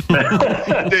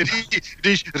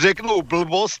 Když řeknou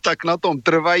blbost, tak na tom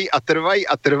trvají,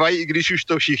 i když už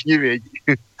to všichni vědí.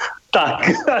 Tak.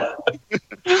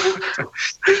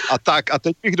 A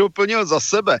teď bych doplnil za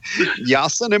sebe. Já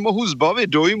se nemohu zbavit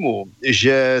dojmu,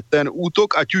 že ten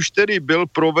útok, ať už tedy byl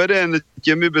proveden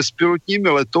těmi bezpilotními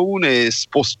letouny s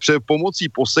pomocí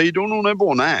Poseidonu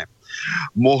nebo ne,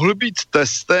 mohl být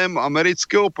testem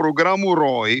amerického programu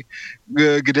ROY,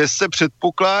 kde se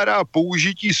předpokládá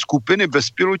použití skupiny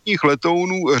bezpilotních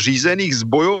letounů řízených z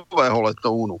bojového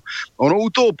letounu. Ono u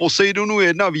toho Poseidonu je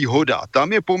jedna výhoda.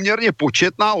 Tam je poměrně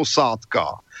početná osádka,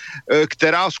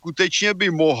 která skutečně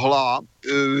by mohla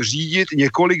řídit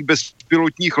několik bezpilotních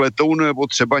bezpilotních letounů nebo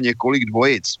třeba několik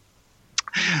dvojic.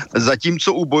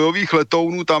 Zatímco u bojových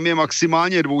letounů tam je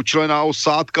maximálně dvoučlenná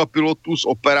osádka, pilot plus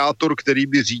operátor, který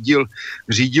by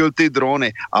řídil ty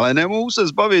drony. Ale nemohu se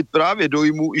zbavit právě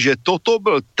dojmu, že toto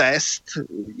byl test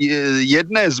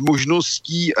jedné z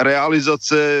možností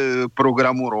realizace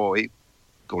programu ROI.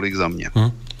 Tolik za mě.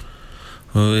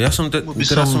 Ja som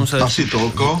teraz som sa... Asi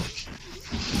toľko.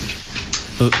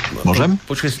 Môžem?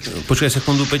 Počkaj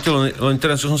sekundu, Peťo, len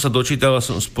teraz, čo som sa dočítal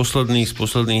z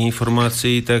posledných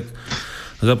informácií, tak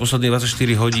za posledných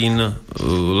 24 hodín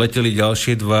leteli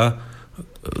ďalšie dva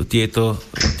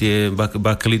tie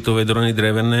bakelitové drony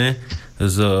drevené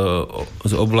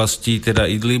z oblasti teda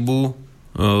Idlibu,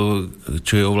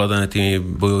 čo je ovládané tými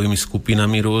bojovými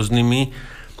skupinami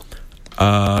rôznymi.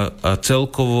 A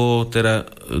celkovo teda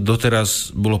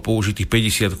doteraz bolo použitých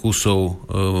 50 kusov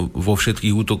vo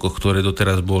všetkých útokoch, ktoré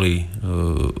doteraz boli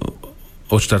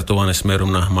odštartované smerom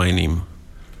na Hmajným.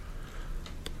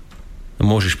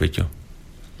 Môžeš, Peťo.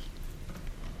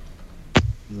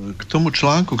 K tomu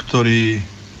článku, ktorý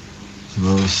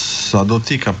sa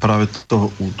dotýka práve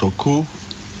toho útoku,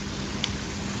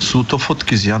 sú to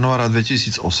fotky z januára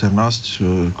 2018,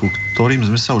 ku ktorým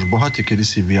sme sa už bohate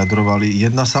kedysi vyjadrovali.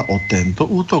 Jedná sa o tento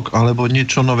útok, alebo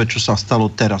niečo nové, čo sa stalo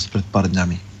teraz pred pár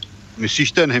dňami?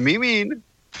 Myslíš ten Hmimín?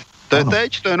 To je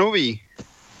teď, to je nový.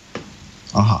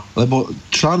 Aha, lebo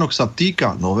článok sa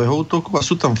týka nového útoku a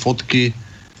sú tam fotky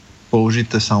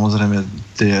použité, samozrejme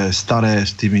tie staré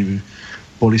s tými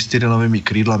polystyrenovými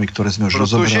krídlami, ktoré sme už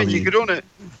rozoberali. Protože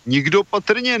nikdo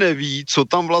patrně neví, co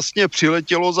tam vlastně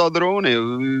přiletělo za drony,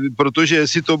 protože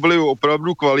jestli to byly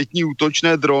opravdu kvalitní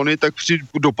útočné drony, tak při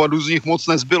dopadu z nich moc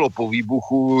nezbylo po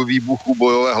výbuchu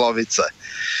bojové hlavice.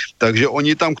 Takže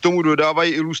oni tam k tomu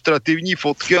dodávají ilustrativní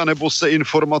fotky, anebo se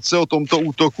informace o tomto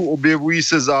útoku objevují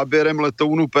se záběrem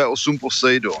letounu P8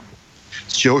 Poseidon,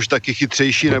 z čehož taky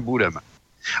chytřejší nebudeme.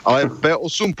 Ale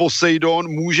P8 Poseidon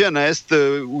může nést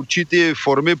určité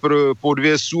formy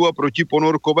podvěsů a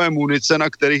protiponorkové munice, na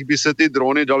kterých by se ty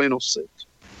drony daly nosit.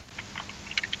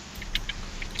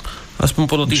 Aspoň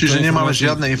podľa týchto Čiže nemáme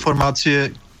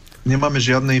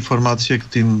žiadne informácie k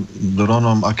tým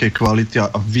dronom, aké kvality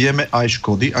a vieme aj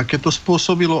škody, aké to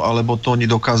spôsobilo, alebo to oni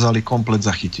dokázali komplet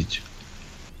zachytiť?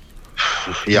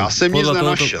 Ja som nic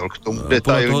nenašel k tomu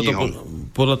detailního.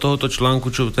 Podľa tohoto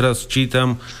článku, čo teraz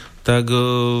čítam, tak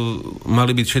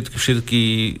mali byť všetky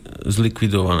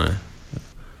zlikvidované.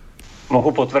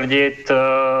 Mohu potvrdit,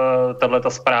 tato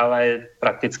zpráva je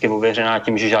prakticky ověřená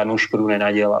tím, že žádnou škodu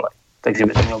nenadělali. Takže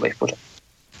by to mělo být v pořádku.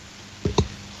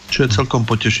 Čo je celkom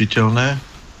potešiteľné,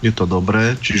 je to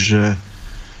dobré, čiže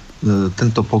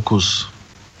tento pokus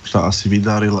sa asi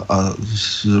vydaril a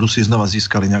Rusi znova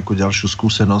získali nejakú ďalšiu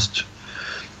skúsenosť,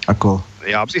 ako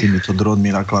s týmito dronmi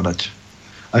nakladať.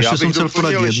 A ešte som chcel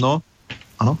povedať jedno.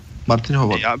 Áno? Martin,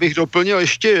 hovor. Já bych doplnil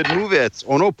ještě jednu věc.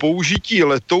 Ono použití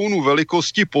letounu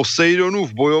velikosti Poseidonu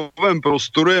v bojovém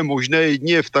prostoru je možné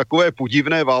jedině v takové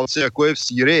podivné válce, jako je v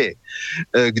Sýrii.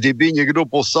 Kdyby někdo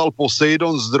poslal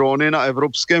Poseidon z drony na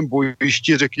evropském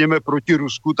bojišti, řekněme proti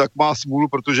Rusku, tak má smůlu,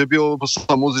 protože by ho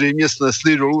samozřejmě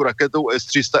snesli dolů raketou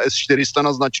S-300, S-400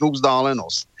 na značnou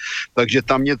vzdálenost. Takže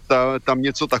tam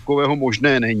něco takového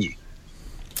možné není.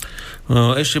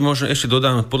 Ešte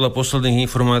dodám, podľa posledných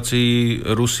informácií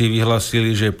Rusi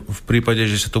vyhlásili, že v prípade,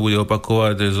 že sa to bude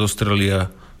opakovať,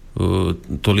 zostrelia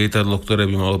to lietadlo, ktoré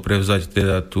by malo prevzať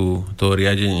teda to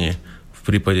riadenie v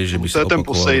prípade, že by sa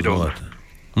opakovalo.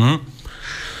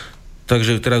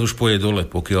 Takže teraz už pôjde dole,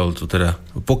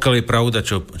 pokiaľ je pravda,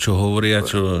 čo hovoria,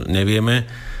 čo nevieme,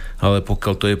 ale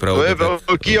pokiaľ to je pravda. To je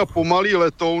veľký a pomalý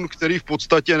letoun, ktorý v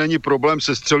podstate není problém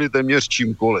sestřelit téměř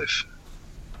čímkoliv.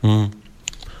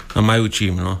 A majú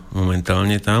čím,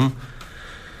 momentálne tam.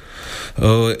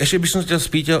 Ešte by som sa ťa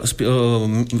spýtal,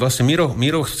 vlastne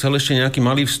Miro chcel ešte nejaký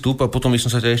malý vstup a potom by som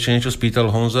sa ťa ešte niečo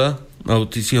spýtal, Honza. Ale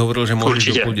ty si hovoril, že môžeš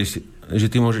do 10, že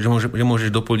ty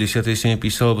môžeš do 9:30 si mi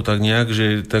písal, alebo tak nejak,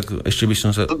 že tak ešte by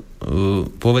som sa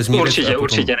povedz mi...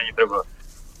 Určite není problém.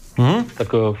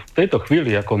 Tak v tejto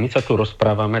chvíli, ako my sa tu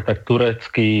rozprávame, tak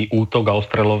turecký útok a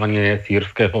ostreľovanie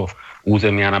sýrskeho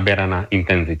územia naberá na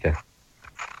intenzite.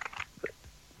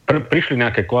 Prišli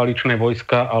nejaké koaličné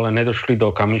vojska, ale nedošli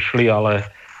do Kamišly, ale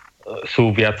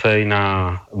sú viacej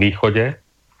na východe.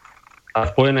 A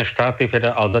Spojené štáty,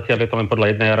 ale zatiaľ je to len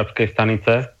podľa jednej arabskej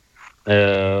stanice,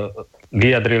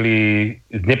 vyjadrili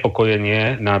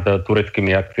znepokojenie nad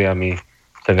tureckými akciami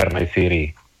v severnej Sýrii.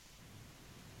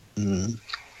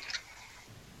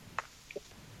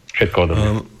 Všetko odo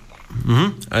mňa.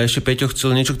 A ešte Peťo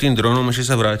chcel niečo k tým dronom,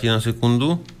 ešte sa vráti na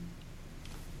sekundu.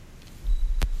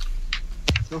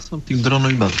 Chcel som tým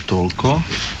dronom iba toľko,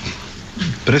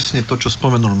 presne to, čo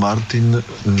spomenul Martin.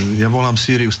 Ja volám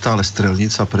Sýriu stále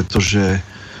strelnica, pretože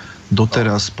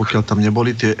doteraz, pokiaľ tam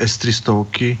neboli tie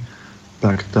S-300,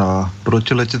 tak tá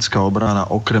protiletecká obrana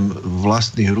okrem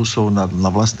vlastných Rusov na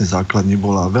vlastnej základni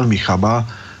bola veľmi chabá.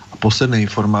 A posledné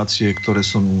informácie, ktoré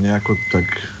som nejako tak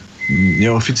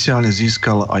neoficiálne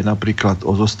získal aj napríklad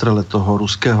o zostrele toho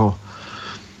ruského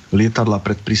lietadla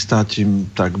pred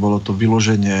pristátím, tak bolo to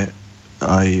vyloženie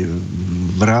aj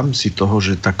v rámci toho,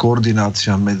 že tá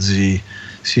koordinácia medzi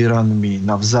Sýranmi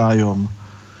navzájom,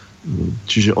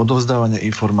 čiže odovzdávanie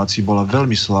informácií bola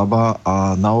veľmi slabá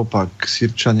a naopak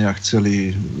Sýrčania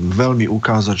chceli veľmi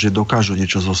ukázať, že dokážu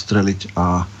niečo zostreliť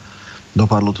a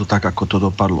dopadlo to tak, ako to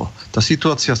dopadlo. Tá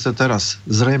situácia sa teraz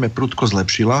zrejme prudko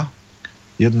zlepšila,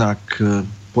 jednak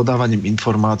podávaním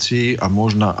informácií a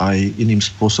možno aj iným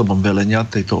spôsobom velenia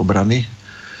tejto obrany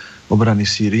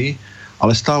Sýrii,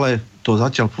 ale stále to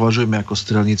zatiaľ považujeme ako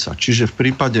strelnica. Čiže v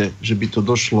prípade, že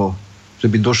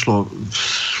by došlo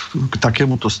k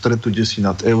takémuto stretu desi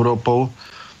nad Európou,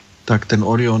 tak ten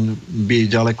Orion by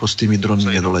ďaleko s tými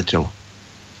dronmi nedoletel.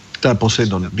 Ten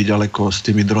Poseidon by ďaleko s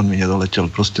tými dronmi nedoletel.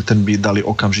 Proste ten by dali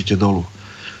okamžite dolu.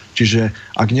 Čiže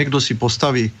ak niekto si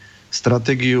postaví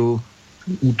stratégiu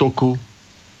útoku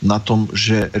na tom,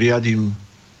 že riadím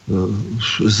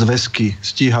zväzky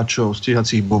stíhačov,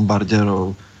 stíhacích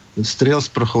bombardérov, striel z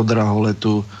prchov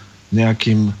draholetu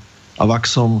nejakým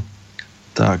avaxom,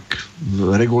 tak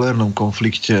v regulérnom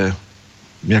konflikte,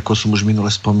 ako som už minule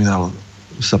spomínal,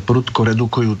 sa prudko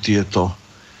redukujú tieto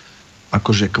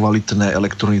akože kvalitné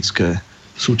elektronické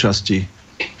súčasti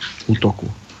útoku.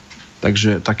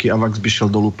 Takže taký avax by šiel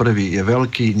dolu prvý. Je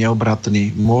veľký,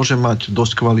 neobratný, môže mať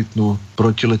dosť kvalitnú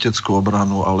protileteckú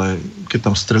obranu, ale keď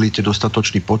tam strelíte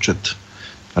dostatočný počet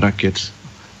raket,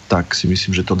 tak si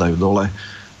myslím, že to dajú dole.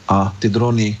 A tie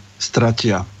drony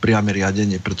stratia priame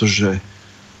riadenie, pretože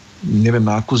neviem,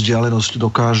 na akú vzdialenosť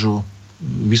dokážu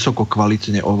vysoko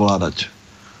kvalitne ovládať.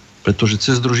 Pretože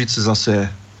cez družice zase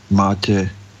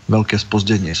máte veľké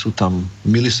spozdenie. Sú tam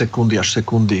milisekundy až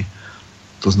sekundy.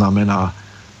 To znamená,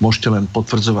 môžete len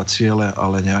potvrdzovať ciele,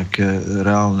 ale nejaké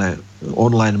reálne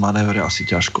online manévre asi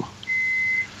ťažko.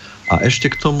 A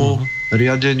ešte k tomu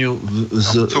riadeniu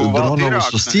z dronov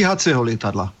zo stíhacieho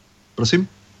lietadla. Prosím?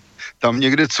 Tam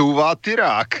niekde couvá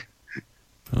tyrák.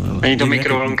 Není to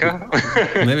mikrovlnka?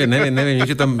 Neviem,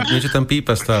 niečo tam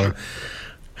pípa stále.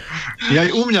 Ja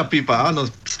aj u mňa pípa, áno,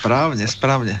 správne.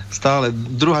 Stále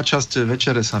druhá časť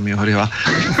večere sa mi ohrieva.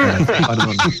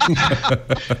 Pardon.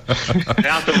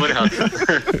 Ja to vrhať.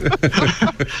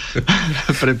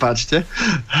 Prepáčte.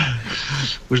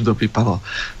 Už dopípalo.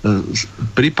 V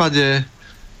prípade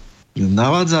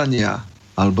navádzania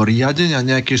alebo riadenia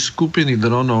nejakej skupiny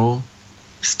dronov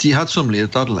v stíhacom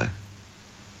lietadle,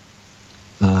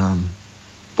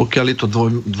 pokiaľ je to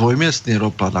dvojmiestný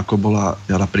roplan, ako bola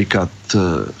napríklad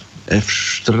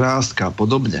F-14 a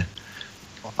podobne,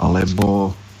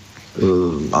 alebo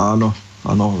áno,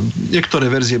 niektoré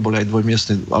verzie boli aj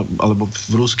dvojmiestne, alebo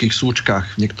v ruských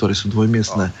súčkách niektoré sú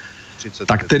dvojmiestne.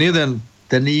 Tak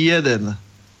ten jeden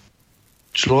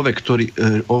človek, ktorý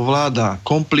ovláda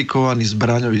komplikovaný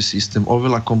zbraňový systém,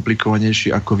 oveľa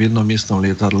komplikovanejší ako v jednomiestnom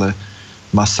lietadle,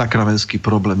 má sakravenský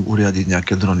problém uriadiť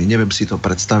nejaké drony. Neviem si to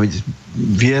predstaviť.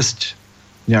 Viesť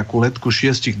nejakú letku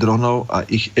 6 dronov a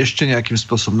ich ešte nejakým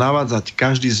spôsobom navádzať,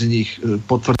 každý z nich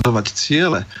potvrdzovať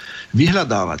ciele,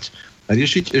 vyhľadávať,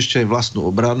 riešiť ešte aj vlastnú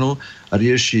obranu,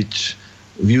 riešiť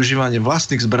využívanie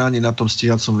vlastných zbraní na tom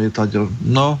stíhacom lietadle.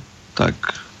 No, tak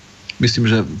myslím,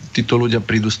 že títo ľudia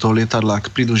prídu z toho lietadla,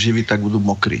 ak prídu živí, tak budú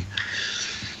mokrí.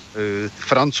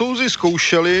 Francouzi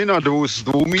zkoušeli s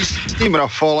dvoumístním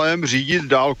Rafalem řídit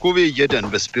dálkově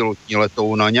jeden bezpilotní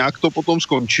letoun a nějak to potom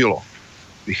skončilo.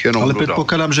 Ale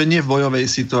predpokladám, že nie v bojovej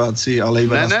situácii, ale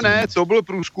iba Ne, to byl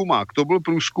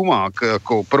průzkumák,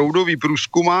 jako proudový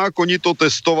průzkumák, oni to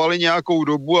testovali nějakou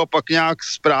dobu a pak nějak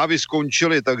zprávy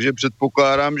skončily, takže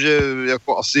předpokládám, že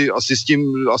jako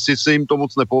asi se jim to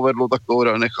moc nepovedlo, tak to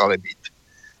nechali být.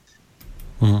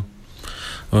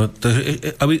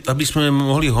 Takže aby sme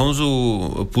mohli Honzu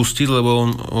pustiť,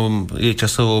 lebo on je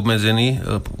časovo obmedzený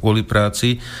kvôli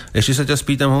práci. Ešte sa ťa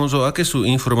spýtam, Honzo, aké sú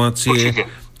informácie?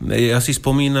 Ja si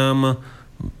spomínam,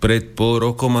 pred pol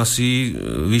rokom asi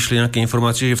vyšli nejaké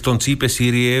informácie, že v tom cípe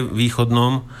Sýrie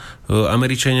východnom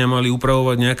Američania mali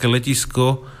upravovať nejaké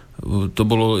letisko, to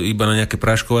bolo iba na nejaké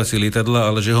práškovacie lietadla,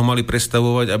 ale že ho mali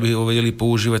prestavovať, aby ho vedeli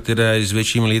používať teda aj s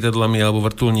väčšími lietadlami alebo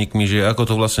vrtuľníkmi, že ako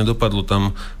to vlastne dopadlo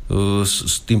tam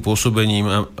s tým pôsobením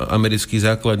amerických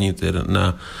základní teda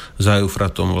za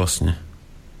Eufratom vlastne.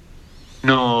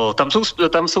 No,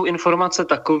 tam jsou informace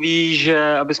takový,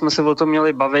 že aby jsme se o tom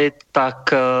měli bavit,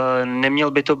 tak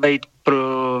neměl by to být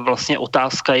vlastně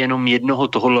otázka jenom jednoho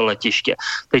tohohle letiště.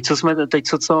 Teď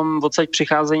co odsaď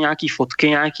přicházejí nějaký fotky,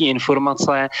 nějaký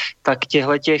informace, tak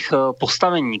těch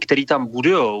postavení, které tam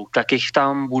budujou, tak jich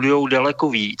tam budujou daleko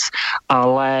víc,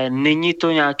 ale není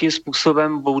to nějakým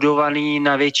způsobem budovaný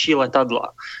na větší letadla.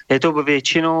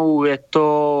 Většinou je to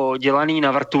dělaný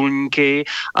na vrtulníky,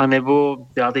 anebo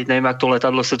já teď nevím, jak to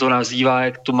letadlo se to nazývá,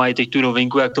 jak to mají teď tu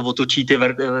novinku, jak to otočí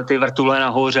ty vrtule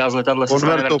nahoře a z letadla se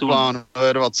stane vrtulník.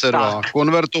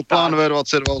 Konvertoplán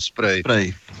V22 Spray.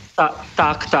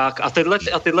 Tak.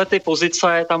 A tyhle ty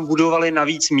pozice tam budovaly na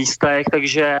víc místech,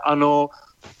 takže ano,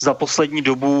 za poslední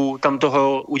dobu tam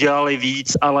toho udělali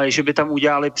víc, ale že by tam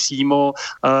udělali přímo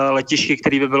letiště,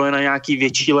 které by bylo na nějaký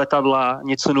větší letadla,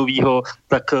 něco novýho,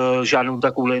 tak žádnou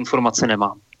takovou informaci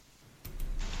nemám.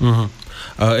 Uh-huh.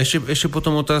 A ešte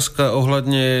potom otázka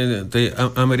ohľadne tej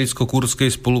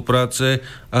americko-kurdskej spolupráce.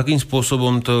 Akým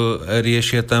spôsobom to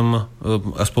riešia tam,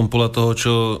 aspoň podľa toho,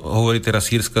 čo hovorí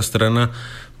teraz sýrska strana?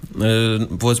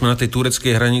 Povedzme, na tej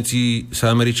tureckej hranici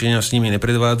sa Američania s nimi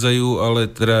nepredvádzajú, ale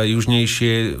teda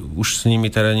južnejšie už s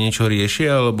nimi teda niečo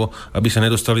riešia, alebo aby sa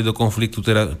nedostali do konfliktu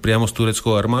teda priamo s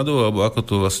tureckou armádou, alebo ako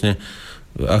to vlastne,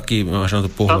 aký máš na to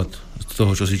pohľad z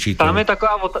toho, čo si čítal?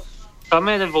 Tam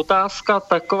je otázka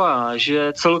taková,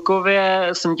 že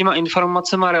celkově jsem těma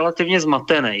informacema relativně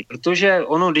zmatený, protože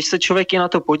ono, když se člověk i na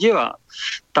to podívá,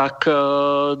 tak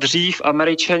dřív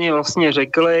Američani vlastně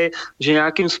řekli, že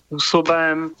nějakým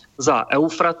způsobem za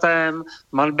Eufratem,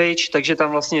 Manbidž, takže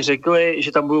tam vlastně řekli,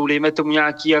 že tam budou, dejme tomu,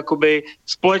 nějaký jakoby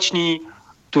společný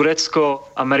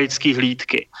turecko-americký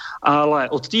hlídky. Ale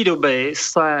od té doby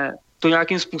se to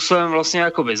nějakým způsobem vlastně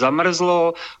jakoby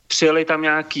zamrzlo, přijeli tam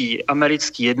nějaký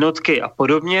americké jednotky a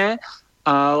podobně,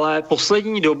 ale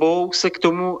poslední dobou se k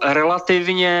tomu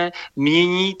relativně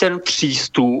mění ten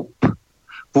přístup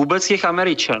vůbec těch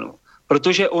Američanů.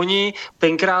 Protože oni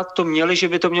tenkrát to měli, že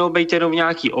by to mělo být jenom v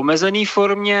nějaký omezený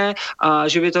formě a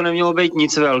že by to nemělo být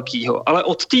nic velkého. Ale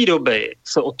od té doby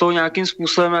se o to nějakým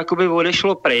způsobem jakoby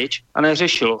odešlo pryč a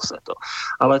neřešilo se to.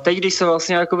 Ale teď, když se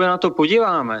vlastně jakoby na to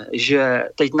podíváme, že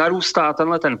teď narůstá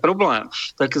tenhle ten problém,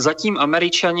 tak zatím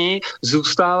Američani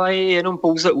zůstávají jenom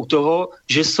pouze u toho,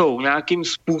 že jsou nějakým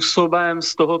způsobem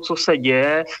z toho, co se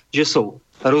děje, že jsou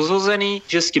rozhozený,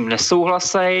 že s tím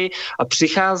nesouhlasejí a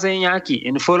přicházejí nějaký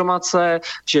informace,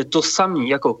 že to samý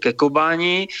jako ke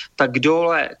Kobáni, tak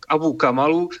dole k Abu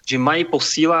Kamalu, že mají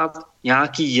posílat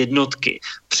nějaký jednotky.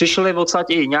 Přišly odsaď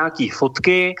i nějaký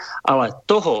fotky, ale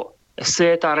toho, jestli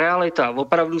je ta realita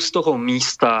opravdu z toho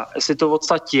místa, jestli to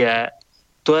odsaď je,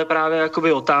 to je právě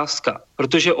jakoby otázka.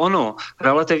 Protože ono,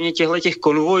 relativně těch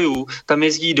konvojů tam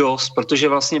jezdí dost, protože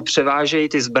vlastně převážejí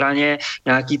ty zbraně,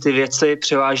 nějaký ty věci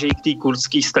převážejí k té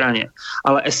kurdské straně.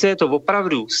 Ale jestli je to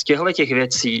opravdu z těchto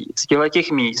věcí, z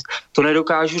těchto míst, to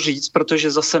nedokážu říct,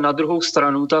 protože zase na druhou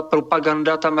stranu ta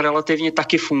propaganda tam relativně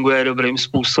taky funguje dobrým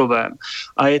způsobem.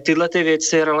 A je tyhle ty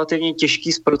věci relativně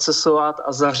těžký zprocesovat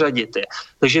a zařadit je.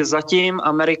 Takže zatím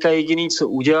Amerika jediný, co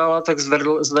udělala, tak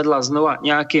zvedla znova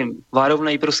nějakým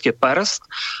varovnej prostě prst,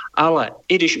 ale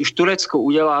i když už Turecko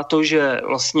udělá to, že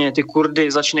vlastně ty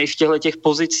Kurdy začne v těchto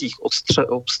pozicích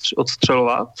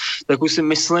odstřelovat, tak už si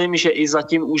myslím, že i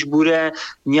zatím už bude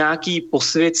nějaký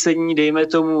posvěcení, dejme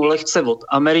tomu lehce od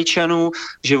Američanů,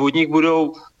 že od nich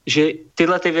budou, že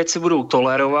tyhle ty věci budou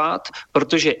tolerovat,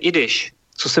 protože i když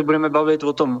co se budeme bavit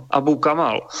o tom Abu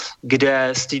Kamal, kde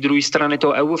z té druhé strany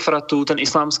toho Eufratu ten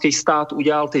islámský stát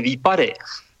udělal ty výpady,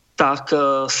 tak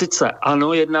sice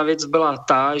ano, jedna věc byla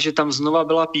ta, že tam znova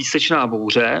byla písečná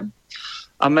bouře.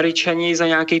 Američani za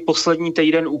nějaký poslední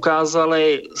týden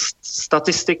ukázali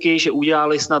statistiky, že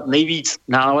udělali snad nejvíc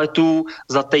náletů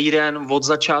za týden od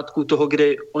začátku toho,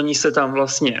 kdy oni se tam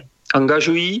vlastně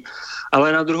angažují,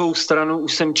 ale na druhou stranu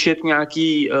už jsem četl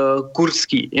nějaký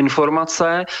kurdský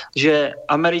informace, že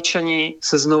Američani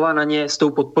se znova na ně s tou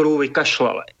podporou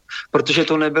vykašlali. Protože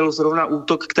to nebyl zrovna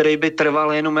útok, který by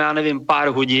trval jenom, já nevím, pár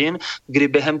hodin, kdy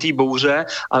během té bouře,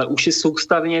 ale už i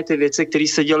soustavně ty věci, které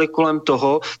se děly kolem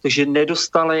toho, takže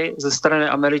nedostali ze strany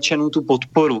Američanů tu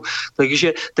podporu.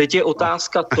 Takže teď je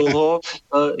otázka toho,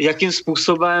 jakým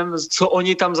způsobem, co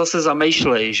oni tam zase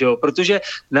zamýšlejí, že jo? Protože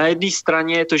na jedné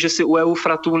straně to, že si u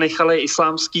Eufratu nechali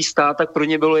islámský stát, tak pro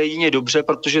ně bylo jedině dobře,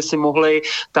 protože si mohli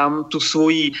tam tu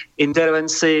svoji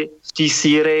intervenci v té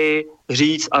Sýrii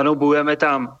říct, ano, bojujeme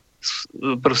tam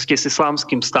prostě s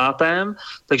islámským státem,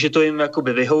 takže to jim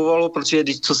jakoby vyhovovalo, protože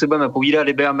co si budeme povídat,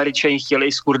 kdyby Američani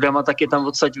chtěli s Kurdama, tak je tam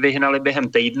odsaď vyhnali během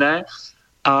týdne,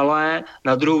 ale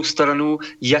na druhou stranu,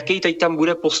 jaký teď tam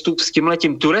bude postup s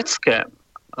tímhletím Tureckem,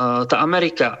 ta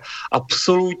Amerika,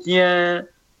 absolutně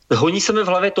honí se mi v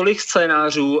hlavě tolik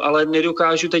scénářů, ale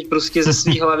nedokážu teď prostě ze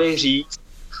svých hlavy říct,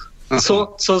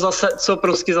 co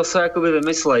prostě zase jakoby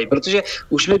vymyslej, protože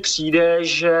už mi přijde,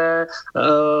 že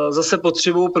zase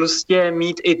potřebují prostě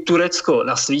mít i Turecko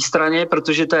na své straně,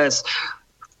 protože to je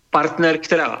partner,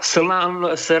 která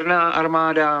silná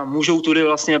armáda, můžou tudy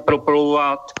vlastně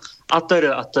proplouvat a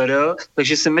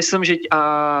takže si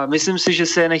myslím si, že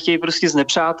se je nechtějí prostě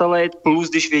znepřátelit, plus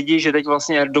když vědí, že teď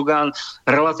vlastně Erdogan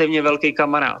relativně velký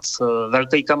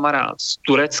kamarád s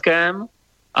Tureckem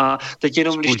a teď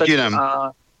jenom když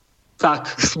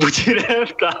tak s Putinem,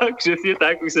 tak, přesně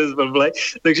tak, už jsem zblblej,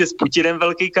 takže s Putinem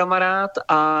velký kamarád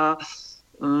a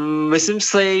myslím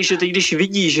si, že teď když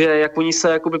vidí, že jak oni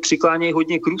se jakoby přiklánějí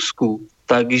hodně k Rusku,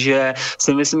 takže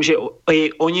si myslím, že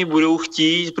i oni budou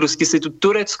chtít prostě si tu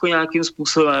Turecko nějakým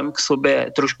způsobem k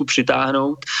sobě trošku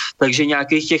přitáhnout, takže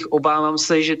nějakých těch obávám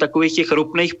se, že takových těch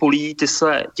ropných polí,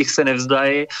 těch se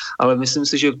nevzdají, ale myslím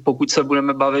si, že pokud se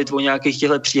budeme bavit o nějakých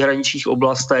těchto příhraničních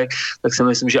oblastech, tak si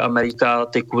myslím, že Amerika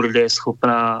ty Kurdy je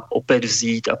schopná opět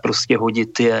vzít a prostě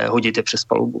hodit je přes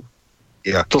palubu.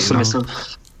 To si myslím.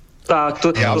 Tak,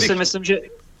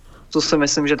 to si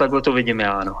myslím, že takhle to vidím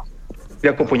já, no.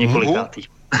 Jako po několikátý.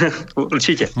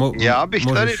 Určitě. Já bych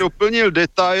tady doplnil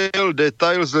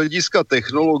detail z hlediska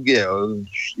technologie.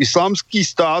 Islámský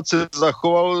stát se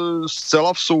zachoval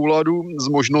zcela v souladu s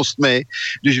možnostmi,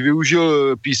 když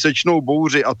využil písečnou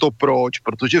bouři. A to proč?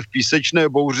 Protože v písečné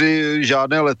bouři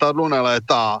žádné letadlo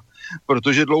nelétá,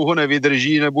 protože dlouho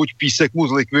nevydrží, neboť písek mu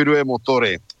zlikviduje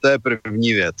motory. To je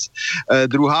první věc.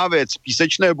 Druhá věc, v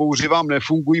písečné bouři vám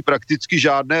nefungují prakticky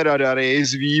žádné radary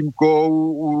s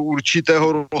výjimkou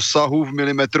určitého rozsahu v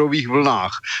milimetrových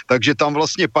vlnách. Takže tam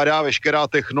vlastně padá veškerá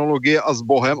technologie a s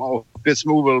Bohem a opět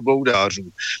jsme u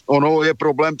velbloudářů. Ono je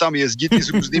problém tam jezdit i s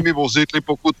různými vozidly,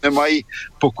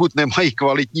 pokud nemají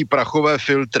kvalitní prachové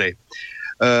filtry.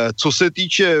 Co se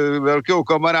týče velkého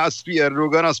kamarádství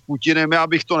Erdogana s Putinem, já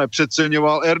bych to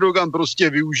nepřeceňoval. Erdogan prostě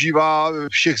využívá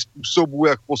všech způsobů,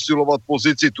 jak posilovat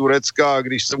pozici Turecka a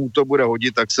když se mu to bude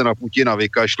hodit, tak se na Putina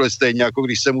vykašle, stejně jako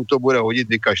když se mu to bude hodit,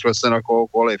 vykašle se na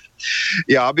kohokoliv.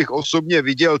 Já bych osobně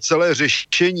viděl celé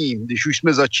řešení, když už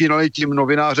jsme začínali tím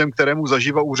novinářem, kterému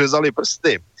zaživa uřezali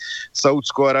prsty,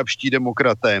 saúdsko-arabští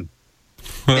demokraté.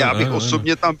 Já bych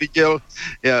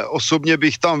osobně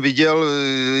bych tam viděl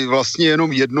vlastně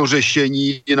jenom jedno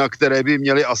řešení, na které by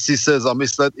měli asi se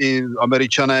zamyslet i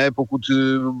Američané, pokud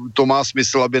to má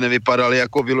smysl, aby nevypadali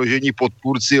jako vyložení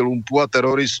podpůrci lumpů a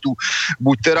teroristů.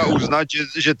 Buď teda uznat,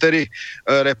 že tedy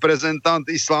reprezentant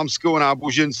islámského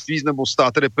náboženství nebo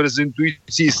stát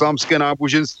reprezentující islámské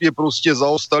náboženství je prostě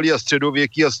zaostalý a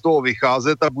středověký a z toho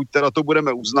vycházet a buď teda to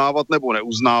budeme uznávat nebo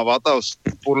neuznávat a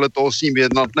podle toho s ním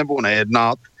jednat nebo nejednat.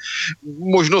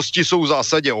 Možnosti jsou v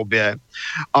zásadě obě.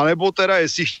 A nebo teda,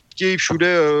 jestli chtějí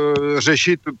všude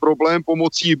řešit problém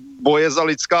pomocí boje za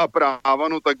lidská práva,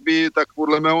 no tak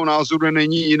podle mého názoru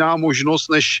není jiná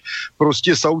možnost, než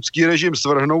prostě saúdský režim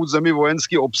svrhnout, zemi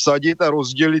vojensky obsadit a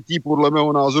rozdělit ji, podle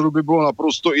mého názoru by bylo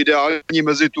naprosto ideální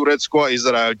mezi Turecko a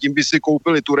Izrael. Tím by si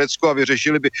koupili Turecko a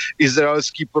vyřešili by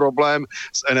izraelský problém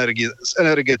s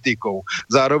energetikou.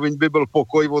 Zároveň by byl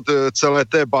pokoj od celé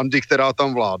té bandy, která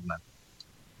tam vládne.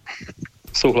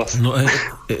 Súhlas. No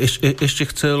ešte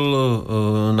chcel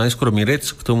najskôr Mirec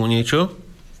k tomu niečo?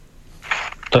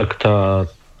 Tak tá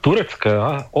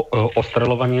turecká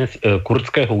ostreľovanie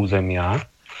kurdského územia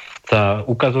sa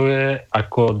ukazuje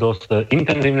ako dosť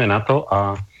intenzívne na to,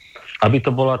 a aby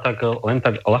to bola len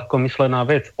tak ľahkomyslená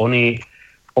vec. Oni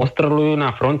ostreľujú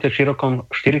na fronte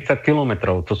širokom 40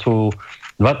 kilometrov. To sú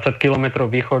 20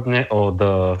 kilometrov východne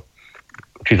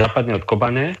či západne od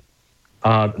Kobane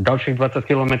a ďalších 20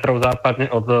 kilometrov západne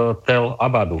od Tel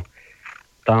Abadu.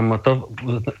 Tam to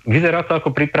vyzerá to ako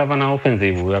príprava na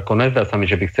ofenzívu. Ako nezdá sa mi,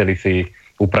 že by chceli si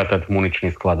upratať v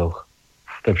muničných skladoch.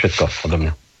 To je všetko odo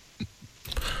mňa.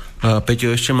 A Peťo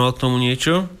ešte mal k tomu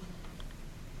niečo?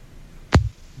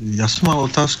 Ja som mal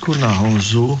otázku na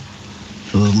Honzu.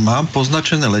 Mám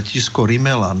poznačené letisko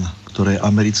Rimelan, ktoré je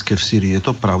americké v Sýrii. Je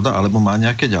to pravda? Alebo má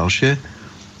nejaké ďalšie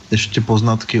ešte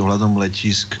poznatky ohľadom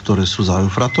letísk, ktoré sú za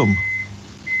Eufratom?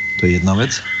 To je jedna vec.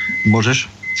 Môžeš?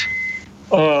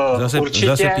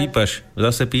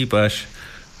 Zase pípaš.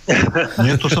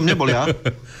 Nie, to som nebol ja.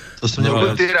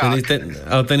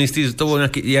 Ale ten istý, to bol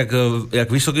nejaký, jak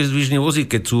vysoké zdvižné vozík,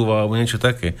 keď cúva, alebo niečo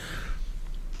také.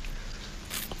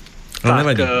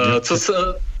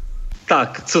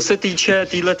 Tak, co se týče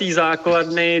této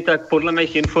základny, tak podle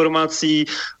mých informací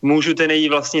můžu ten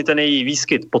její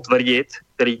výskyt potvrdit,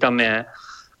 který tam je.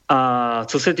 A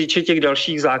co se týče těch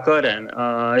dalších základen,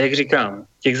 jak říkám,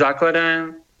 těch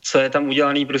základen, co je tam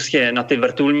udělaný prostě na ty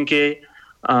vrtulníky,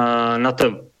 na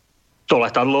to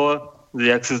letadlo,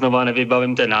 jak si znova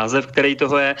nevybavím ten název, který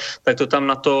toho je, tak to tam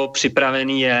na to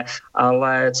připravený je,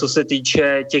 ale co se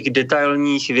týče těch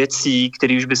detailních věcí,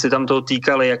 které už by se tam toho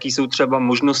týkaly, jaký jsou třeba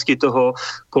možnosti toho,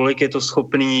 kolik je to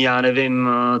schopný, já nevím,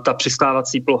 ta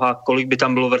přistávací ploha, kolik by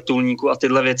tam bylo vrtulníků a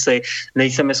tyhle věci,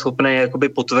 nejsem schopný jakoby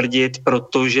potvrdit,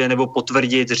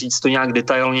 říct to nějak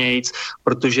detailnějc,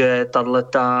 protože tato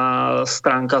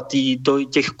stránka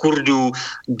těch Kurdů,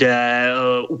 kde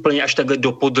úplně až takhle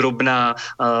dopodrobná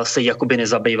se jakoby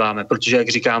nezabýváme, protože, jak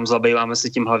říkám, zabýváme se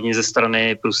tím hlavně ze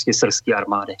strany prostě syrské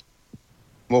armády.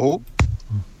 Mohu?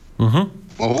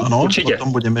 Ano, určitě.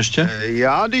 Potom budeme ještě.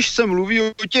 Já, když se mluví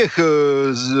o těch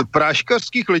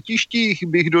práškařských letištích,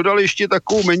 bych dodal ještě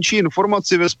takovou menší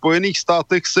informaci. Ve Spojených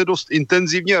státech se dost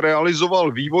intenzivně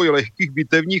realizoval vývoj lehkých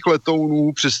bitevních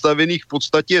letounů, představených v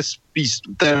podstatě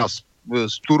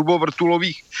z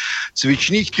turbovrtulových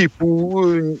cvičných typů.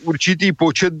 Určitý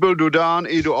počet byl dodán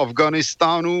i do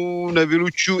Afghánistánu,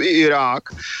 nevylučuji i Irák.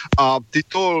 A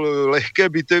tyto lehké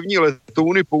bitevní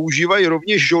letouny používají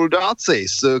rovněž žoldáci,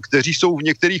 kteří jsou v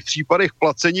některých případech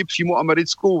placeni přímo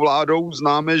americkou vládou.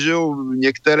 Známe, že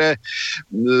některé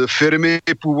firmy,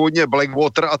 původně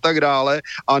Blackwater a tak dále.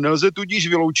 A nelze tudíž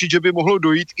vyloučit, že by mohlo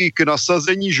dojít i k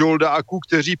nasazení žoldáků,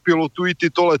 kteří pilotují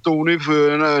tyto letouny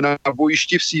na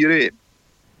bojišti v Sýrii.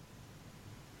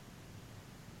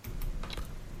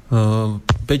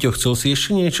 Peťo, chcel si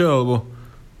ešte niečo, alebo?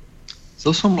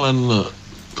 Chcel som len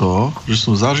to, že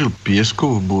som zažil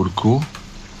pieskovú búrku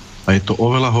a je to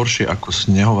oveľa horšie ako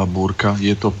snehová búrka.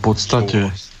 Je to v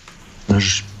podstate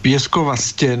piesková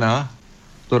stena,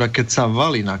 ktorá keď sa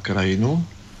valí na krajinu,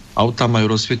 autá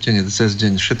majú rozsvietenie cez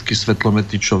deň, všetky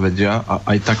svetlomety, čo vedia, a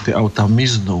aj tak tie autá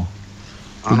miznú.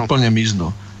 Ano. Úplne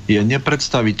miznú. Je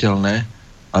nepredstaviteľné,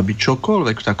 aby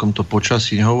čokoľvek v takomto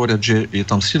počasí, nehovoriac, že je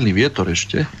tam silný vietor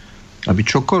ešte, aby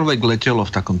čokoľvek letelo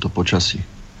v takomto počasí.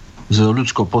 S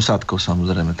ľudskou posádkou,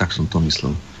 samozrejme, tak som to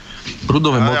myslel.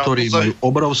 Prúdové motory majú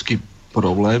obrovský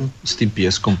problém s tým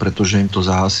pieskom, pretože im to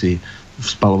zahasí v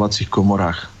spalovacích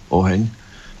komorách oheň.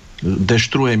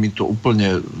 Deštruuje mi to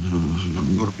úplne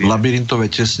labyrintové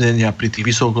tesnenia pri tých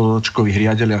vysokotočkových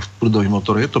riadeliach v prúdových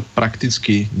motoroch. Je to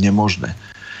prakticky nemožné.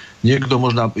 Niekto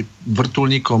možno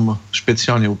vrtuľníkom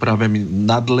špeciálne upravený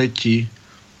nadletí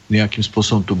nejakým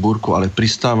spôsobom tú búrku, ale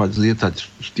pristávať, zlietať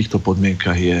v týchto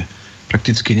podmienkach je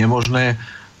prakticky nemožné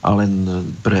a len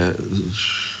pre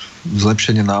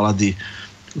zlepšenie nálady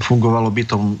fungovalo by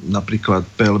to napríklad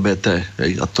PLBT.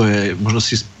 A to je, možno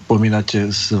si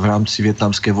spomínate v rámci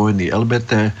vietnamskej vojny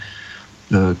LBT,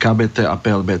 KBT a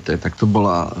PLBT. Tak to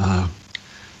bola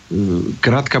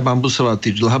krátka bambusová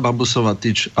tyč, dlhá bambusová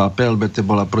tyč a PLBT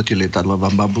bola protilietadlová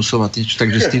bambusová tyč,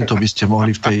 takže s týmto by ste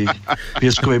mohli v tej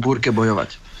pieskovej búrke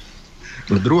bojovať.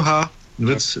 Druhá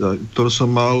vec, ktorú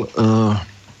som mal,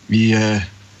 je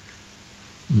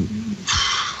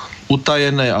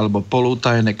utajené alebo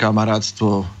polutajené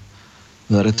kamarátstvo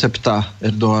recepta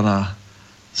Erdogana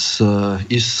s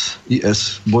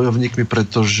IS bojovníkmi,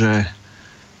 pretože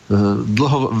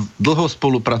dlho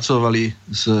spolupracovali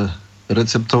s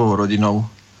receptovou rodinou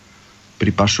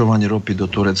pri pašovaní ropy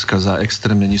do Turecka za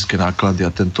extrémne nízke náklady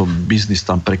a tento biznis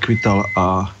tam prekvital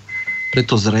a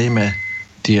preto zrejme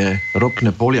tie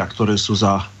ropné polia, ktoré sú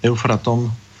za Eufratom,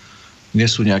 nie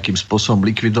sú nejakým spôsobom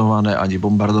likvidované ani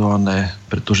bombardované,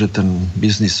 pretože ten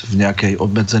biznis v nejakej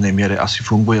obmedzenej miere asi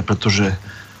funguje, pretože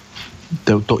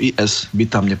to IS by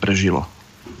tam neprežilo.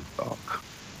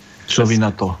 Čo vy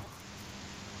na to?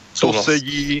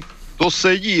 To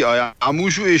sedí a já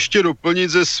můžu ještě doplnit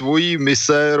ze svojí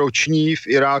mise roční v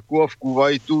Iráku a v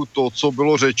Kuvajtu to, co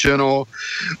bylo řečeno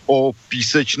o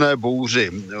písečné bouři.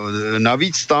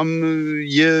 Navíc tam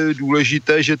je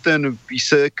důležité, že ten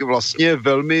písek vlastně je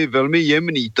velmi, velmi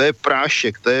jemný. To je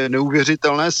prášek, to je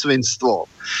neuvěřitelné svinstvo.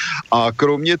 A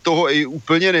kromě toho i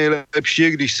úplně nejlepší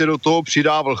je, když se do toho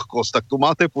přidá vlhkost, tak to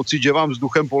máte pocit, že vám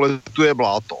vzduchem poletuje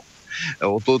bláto.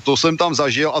 Jo, to jsem tam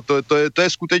zažil a to je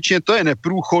skutečně, to je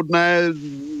neprůchodné,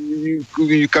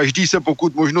 každý se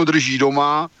pokud možno drží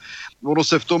doma, ono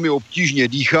se v tom i obtížně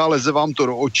dýchá, leze vám to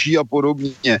do očí a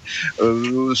podobně.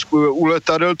 U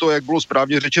letadel to, jak bylo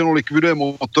správně řečeno, likviduje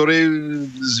motory,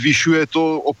 zvyšuje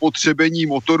to opotřebení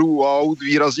motorů aut,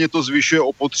 výrazně to zvyšuje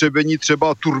opotřebení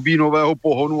třeba turbínového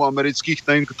pohonu amerických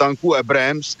tanků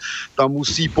Abrams, tam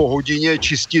musí po hodině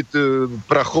čistit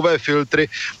prachové filtry.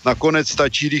 Nakonec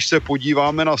stačí, když se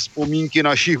podíváme na vzpomínky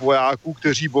našich vojáků,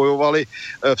 kteří bojovali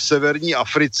v severní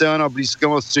Africe a na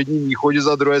Blízkém a Středním východě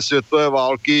za druhé světové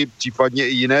války, případně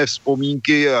i jiné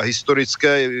vzpomínky a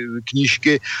historické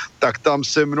knížky, tak tam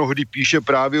se mnohdy píše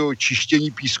právě o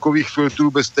čištění pískových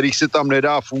filtrů, bez kterých se tam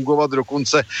nedá fungovat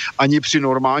dokonce ani při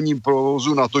normálním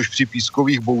provozu, natož při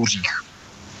pískových bouřích.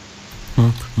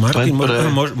 Martin,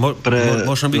 pre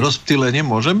rozptýlenie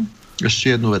môžem?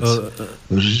 Ešte jednu vec.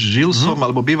 Žil som,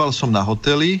 alebo býval som na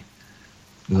hoteli,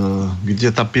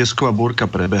 kde tá piesková búrka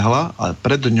prebehla a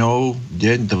pred ňou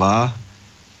deň, dva,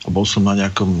 a bol som na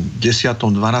nejakom 10.,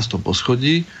 12.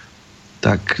 poschodí,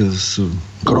 tak z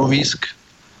krovísk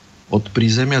od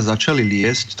prízemia začali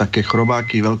liesť také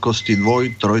chrobáky veľkosti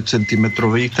 2-3 cm,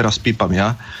 teraz pípam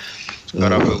ja.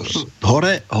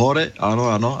 Hore,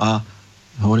 áno, a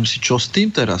hovorím si, čo s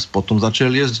tým teraz? Potom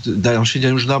začali liesť ďalší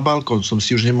deň už na balkón. Som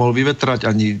si už nemohol vyvetrať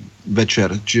ani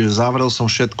večer. Čiže zavrel som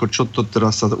všetko, čo to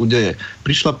teraz sa udeje.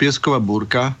 Prišla piesková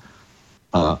búrka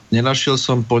a nenašiel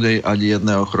som po nej ani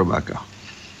jedného chrobáka.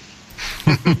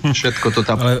 Všetko to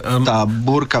tá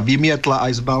búrka vymietla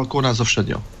aj z balkóna, zo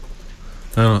všadeho.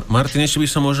 Martin, ešte by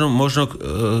som možno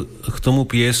k tomu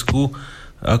piesku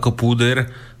ako púder.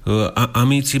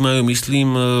 Amíci majú,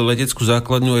 myslím, leteckú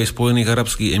základňu aj v Spojených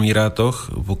arabských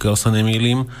emirátoch, pokiaľ sa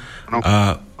nemýlim.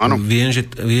 A viem,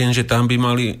 že tam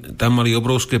mali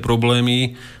obrovské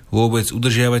problémy vôbec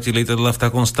udržiavať tie lietadla v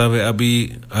takom stave,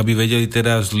 aby vedeli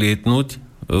teda vzlietnúť.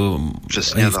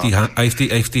 Aj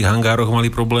v tých hangároch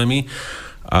mali problémy.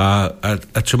 A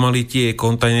čo mali tie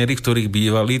kontajnery, v ktorých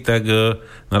bývali, tak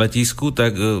na letisku,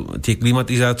 tak tie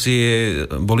klimatizácie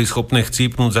boli schopné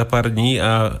chcípnúť za pár dní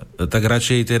a tak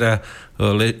radšej teda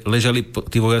ležali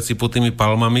tí vojaci pod tými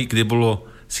palmami, kde bolo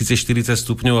síce 40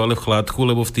 stupňov, ale v chládku,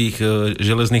 lebo v tých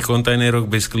železných kontajneroch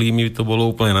bez klímy to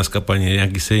bolo úplne na skapanie,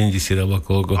 nejaký 70 alebo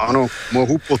koľko. Áno,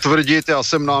 mohu potvrdit, já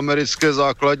jsem na americké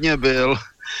základně byl.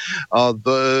 A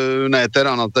ne,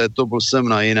 teda na této, byl jsem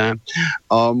na jiné.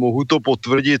 A mohu to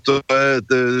potvrdit,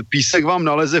 písek vám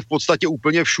naleze v podstatě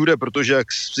úplně všude, protože,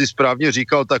 jak si správně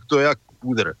říkal, tak to je jak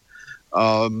pudr.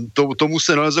 Tomu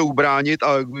se nelze ubránit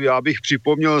a já bych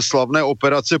připomněl slavné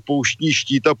operace Pouštní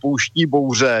štít a Pouštní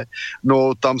bouře.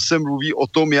 No tam se mluví o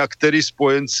tom, jak tedy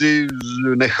spojenci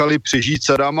nechali přežít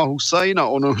Saddáma Husajna.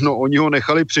 Oni ho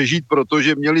nechali přežít,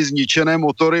 protože měli zničené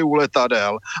motory u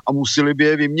letadel a museli by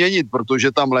je vyměnit,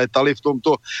 protože tam létali v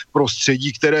tomto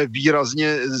prostředí, které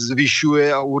výrazně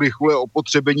zvyšuje a urychluje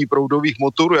opotřebení proudových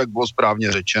motorů, jak bylo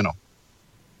správně řečeno.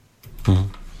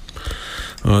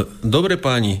 Dobre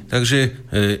páni, takže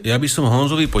ja by som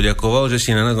Honzovi poďakoval, že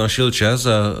si na nás našiel čas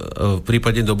a v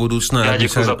prípade do budúcna... Ja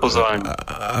ďakujem za pozvanie.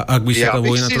 Ak by sa tá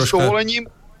vojna troška...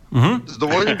 S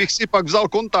dovolením bych si pak vzal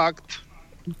kontakt.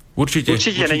 Určite,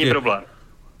 není problém.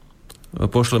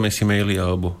 Pošleme si maily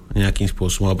alebo nejakým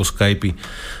spôsobom, alebo Skypey.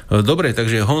 Dobre,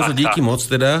 takže Honzo, díky moc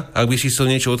teda, ak by si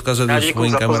chcel niečo odkázať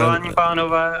svojim kamarádom. Ja ďakujem za pozvanie,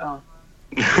 pánové.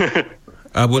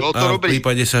 A v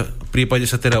prípade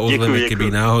sa teda ozveme,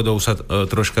 keby náhodou sa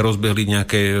troška rozbehli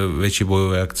nejaké väčšie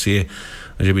bojové akcie,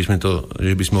 že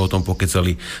by sme o tom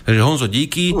pokecali. Takže Honzo,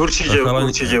 díky.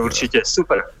 Určite.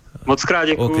 Super. Moc krát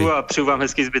děkuju a přeju vám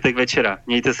hezký zbytek večera.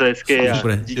 Mějte se hezky.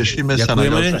 Tešíme sa na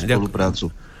ďalšiu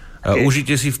spoluprácu. A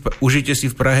užite si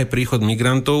v Prahe príchod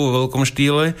migrantov vo veľkom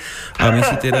štýle a my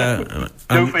si teda...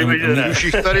 Už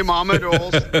ich tady máme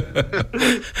dosť.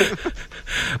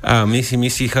 A my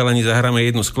si chalani zahráme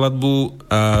jednu skladbu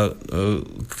a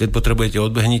keď potrebujete,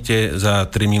 odbehnite, za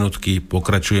 3 minútky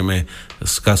pokračujeme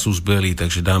z Casus belli,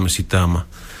 takže dáme si tam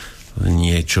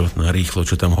niečo na rýchlo,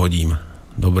 čo tam hodím.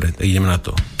 Dobre, idem na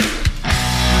to.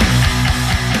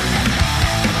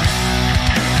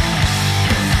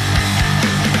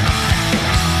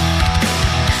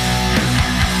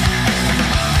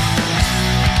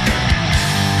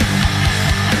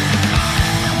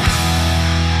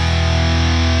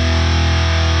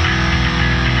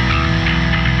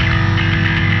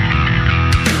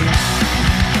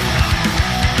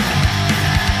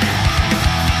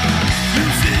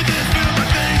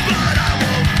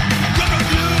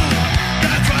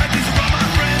 That's right.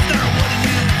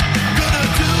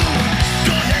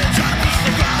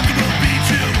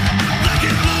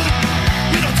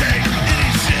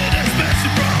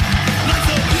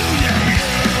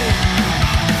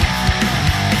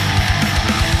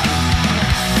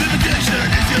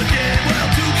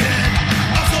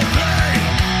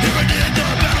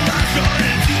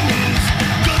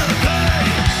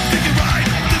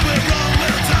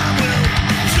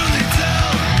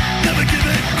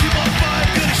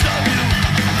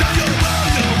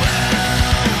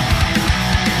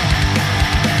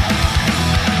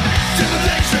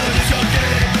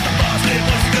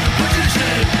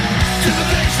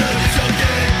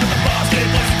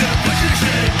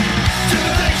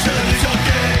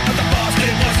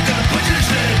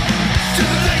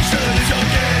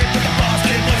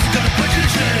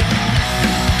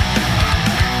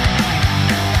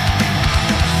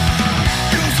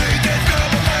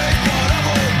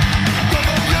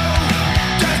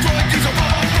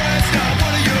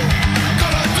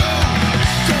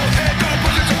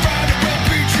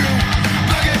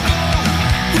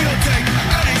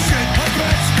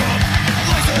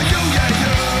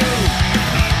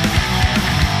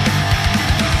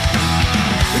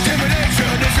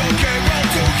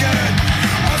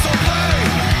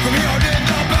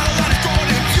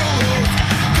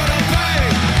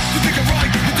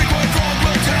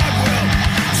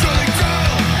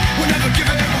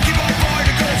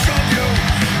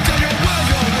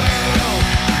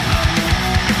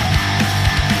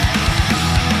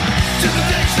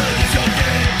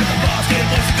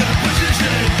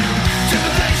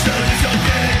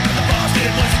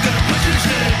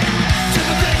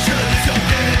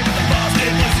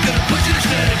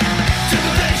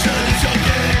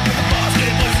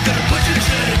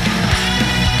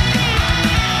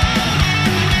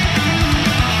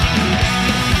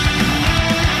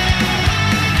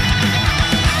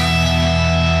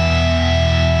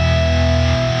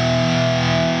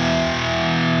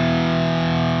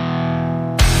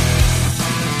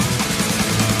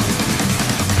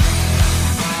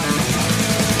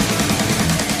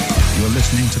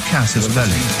 listening to Casus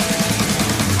Belli.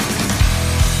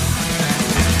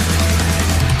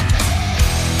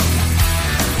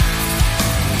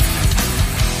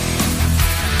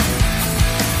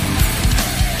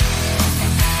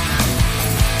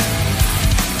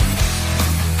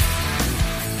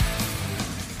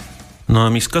 No a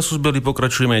my z Casus Belli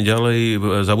pokračujeme ďalej.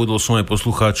 Zabudol som aj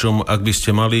poslucháčom, ak by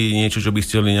ste mali niečo, čo by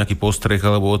chceli, nejaký postreh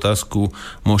alebo otázku,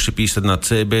 môžete písať na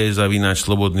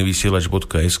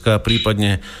cb@slobodnyvysielac.sk,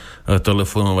 prípadne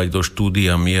telefonovať do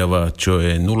štúdia Mijava, čo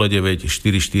je 09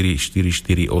 44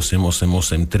 44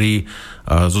 8883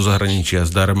 a zo zahraničia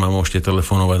zdarma môžete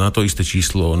telefonovať na to isté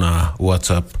číslo na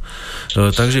WhatsApp.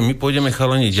 Takže my pôjdeme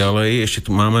chalani ďalej.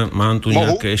 Ešte tu mám tu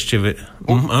nejaké ešte...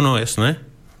 Áno, jasné.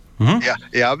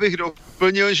 Já bych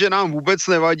doplnil, že nám vůbec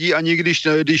nevadí, ani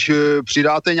když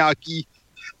přidáte nějaký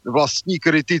vlastní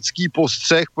kritický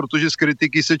postřeh, protože z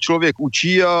kritiky se člověk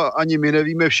učí a ani my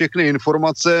nevíme všechny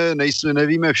informace,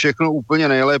 nevíme všechno úplně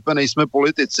nejlépe, nejsme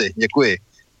politici. Děkuji.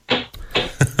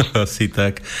 Asi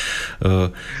tak.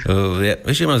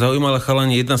 Ešte ma zaujímala,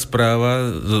 chalani, jedna správa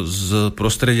z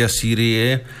prostredia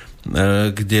Sýrie,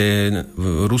 kde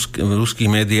v ruských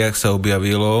médiách sa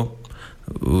objavilo,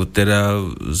 teda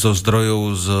zo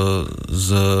zdrojov z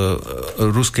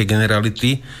ruskej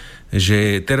generality,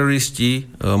 že teroristi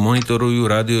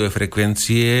monitorujú rádiové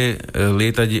frekvencie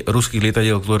ruských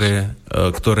lietadiel,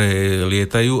 ktoré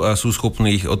lietajú a sú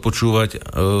schopní ich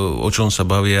odpočúvať, o čom sa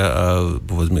bavia a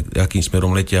povedzme, akým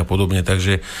smerom letia a podobne.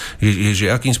 Takže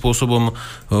že akým spôsobom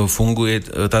funguje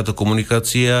táto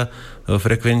komunikácia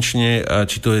frekvenčne a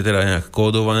či to je teda nejak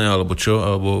kódované alebo čo,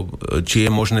 alebo či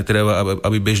je možné teda,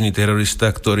 aby bežný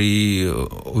terorista, ktorý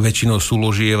väčšinou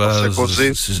súložieva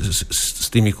s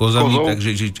tými kozami, takže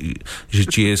že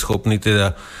či je schopný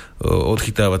teda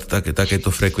odchytávať takéto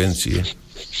frekvencie.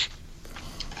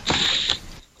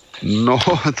 No,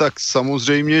 tak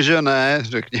samozřejmě, že ne,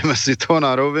 řekněme si to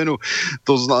na rovinu.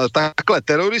 Takhle,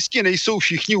 teroristi nejsou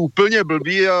všichni úplně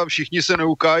blbí a všichni se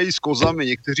neukájí s kozami.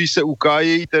 Někteří se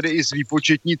ukájí tedy i s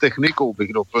výpočetní technikou,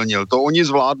 bych doplnil. To oni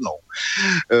zvládnou.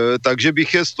 Takže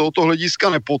bych je z tohoto hlediska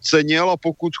nepodcenil a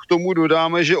pokud k tomu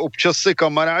dodáme, že občas se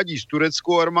kamarádí s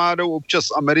tureckou armádou, občas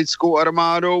s americkou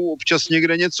armádou, občas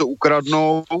někde něco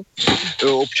ukradnou,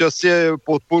 občas je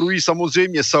podporují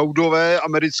samozřejmě Saudové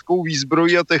americkou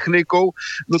výzbrojí a technikou,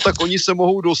 no tak oni se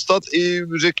mohou dostat i,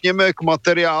 řekněme, k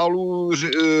materiálu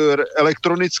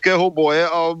elektronického boje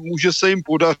a může se jim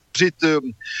podařit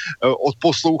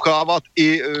odposlouchávat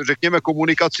i, řekněme,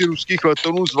 komunikaci ruských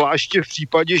letounů, zvláště v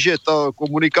případě, že ta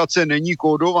komunikace není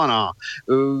kódovaná.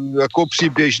 Jako při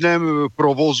běžném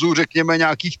provozu, řekněme,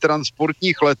 nějakých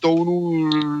transportních letounů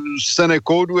se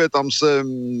nekóduje, tam se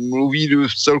mluví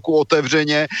v celku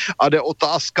otevřeně a jde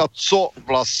otázka, co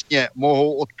vlastně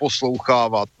mohou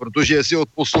odposlouchávat. Protože jestli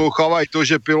odposlouchávají to,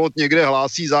 že pilot někde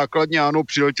hlásí základně, ano,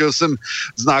 přiletěl jsem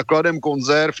s nákladem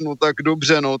konzerv, no tak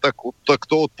dobře, no tak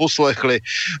to odposlechli.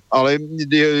 Ale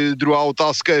druhá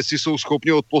otázka, jestli jsou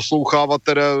schopni odposlouchávat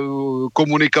teda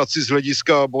komunikaci z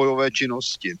hlediska bojové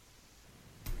činnosti.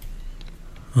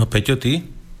 A Peťo, ty?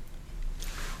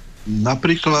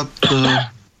 Napríklad,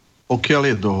 pokiaľ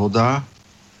je dohoda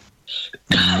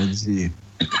medzi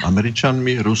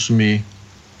Američanmi, Rusmi,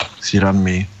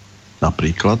 Syranmi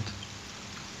napríklad,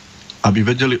 aby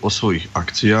vedeli o svojich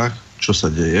akciách, čo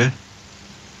sa deje,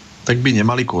 tak by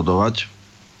nemali kódovať.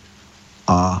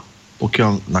 A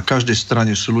pokiaľ na každej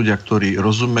strane sú ľudia, ktorí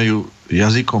rozumejú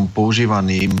jazykom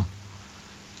používaným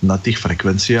na tých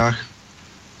frekvenciách,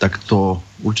 tak to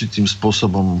určitým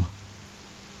spôsobom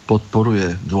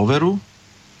podporuje dôveru,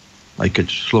 aj keď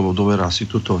slovo dôvera si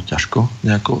tuto ťažko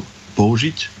nejako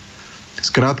použiť.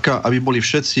 Skrátka, aby boli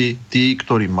všetci tí,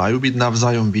 ktorí majú byť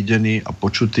navzájom videní a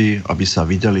počutí, aby sa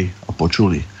videli a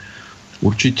počuli.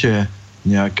 Určite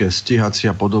nejaké stíhacie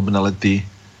a podobné lety,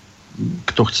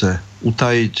 kto chce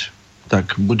utajiť,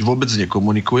 tak buď vôbec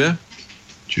nekomunikuje,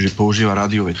 čiže používa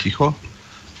rádiové ticho,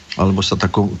 alebo sa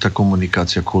tá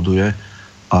komunikácia koduje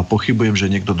a pochybujem,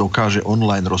 že niekto dokáže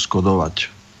online rozkodovať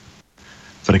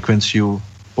frekvenciu,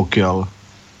 pokiaľ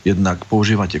jednak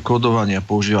používate kodovanie a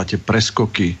používate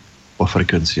preskoky po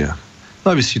frekvenciách.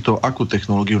 Závisí to, akú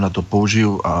technológiu na to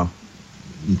použijú a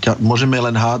môžeme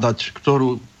len hádať,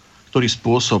 ktorý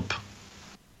spôsob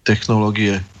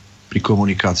technológie pri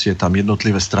komunikácii tam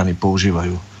jednotlivé strany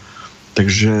používajú.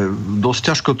 Takže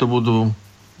dosť ťažko to budú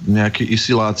nejakí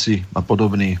isiláci a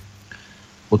podobní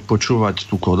odpočúvať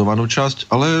tú kódovanú časť,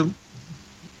 ale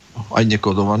aj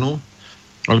nekodovanú.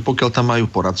 Ale pokiaľ tam majú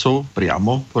poradcov,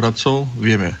 priamo poradcov,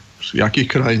 vieme z jakých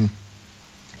krajín,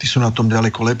 tí sú na tom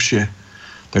ďaleko lepšie,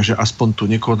 takže aspoň tú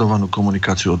nekodovanú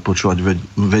komunikáciu odpočúvať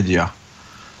vedia.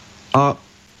 A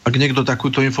ak niekto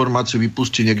takúto informáciu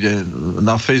vypustí niekde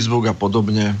na Facebook a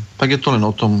podobne, tak je to len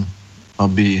o tom,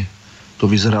 aby to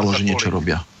vyzeralo, že niečo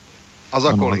robia. A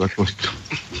za kolik.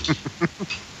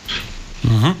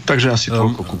 Takže asi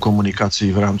toľko ku komunikácii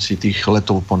v rámci tých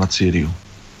letov ponad Sýriu.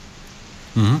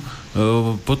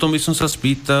 Potom by som sa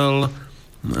spýtal,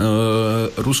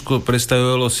 Rusko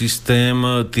predstavovalo systém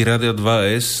Tyradia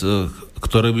 2S,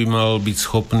 ktorý by mal byť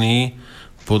schopný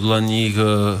podľa nich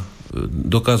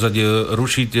dokázať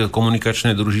rušiť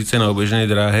komunikačné družice na obežnej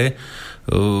dráhe.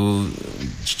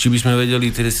 Či by sme vedeli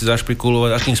teda si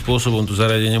zašpekulovať, akým spôsobom to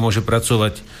zariadenie môže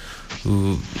pracovať.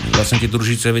 Vlastne tie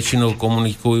družice väčšinou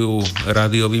komunikujú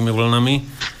rádiovými vlnami,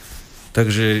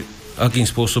 takže akým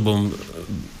spôsobom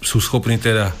sú schopní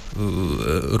teda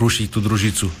rušiť tú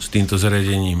družicu s týmto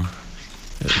zariadením.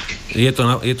 Je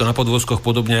to na podvozkoch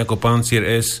podobne ako Pancier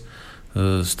S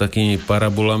s takými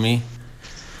parabolami,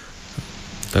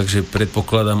 takže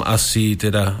predpokladám asi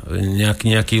teda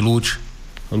nejaký lúč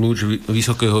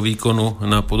vysokého výkonu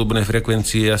na podobnej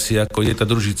frekvencii asi ako je tá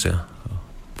družica,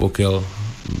 pokiaľ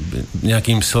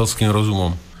nejakým selským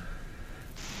rozumom.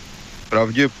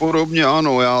 Pravděpodobně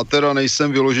ano, já teda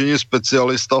nejsem vyloženě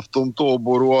specialista v tomto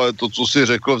oboru, ale to, co si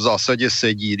řekl, v zásadě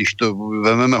sedí, když to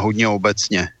vememe hodně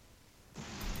obecně.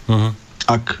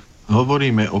 Ak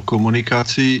hovoríme o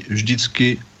komunikácii,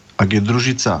 vždycky, ak je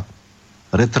družica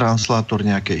retranslátor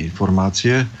nejakej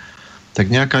informácie, tak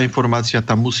nejaká informácia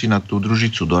tam musí na tú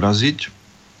družicu doraziť,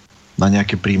 na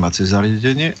nejaké príjmacie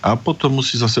zariadenie a potom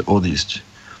musí zase odísť.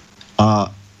 A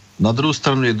na druhú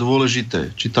stranu je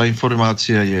dôležité, či tá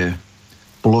informácia je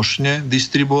plošne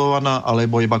distribuovaná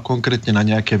alebo iba konkrétne na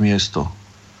nejaké miesto.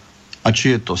 A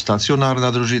či je to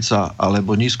stacionárna družica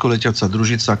alebo nízkoletiaca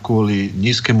družica kvôli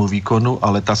nízkemu výkonu,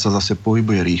 ale tá sa zase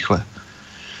pohybuje rýchle.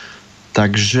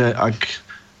 Takže ak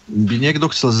by niekto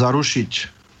chcel zarušiť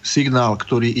signál,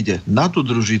 ktorý ide na tú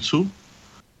družicu,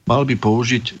 mal by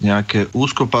použiť nejaké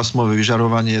úzkopásmové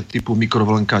vyžarovanie typu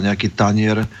mikrovlnka, nejaký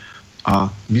tanier a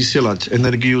vysielať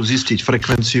energiu, zistiť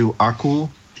frekvenciu akú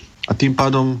a tým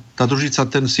pádom tá družica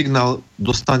ten signál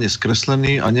dostane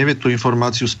skreslený a nevie tú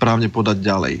informáciu správne podať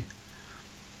ďalej.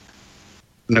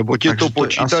 Nebo je to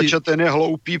počítač a ten je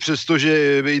hloupý, přestože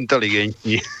je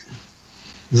inteligentní.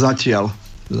 Zatiaľ.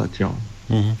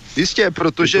 Jistě,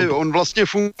 protože on vlastně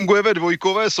funguje ve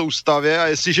dvojkové soustavě a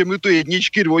jestliže mu tu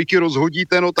jedničky, dvojky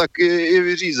rozhodíte, no tak je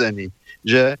vyřízený,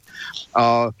 že?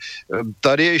 A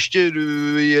tady ještě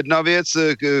jedna věc,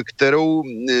 kterou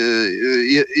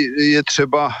je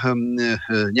třeba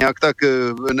nějak tak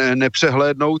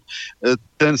nepřehlédnout.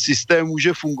 Ten systém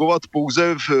může fungovat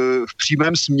pouze v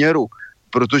přímém směru,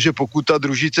 protože pokud ta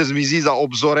družice zmizí za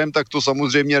obzorem, tak to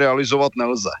samozřejmě realizovat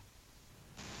nelze.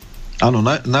 Áno,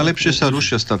 najlepšie sa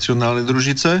rušia stacionálne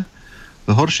družice,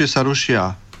 horšie sa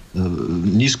rušia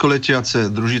nízkoletiace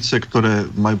družice, ktoré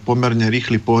majú pomerne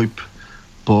rýchly pohyb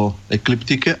po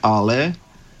ekliptike, ale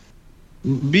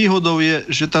výhodou je,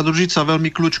 že tá družica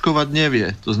veľmi kľúčkovať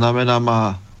nevie. To znamená,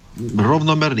 má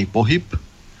rovnomerný pohyb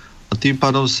a tým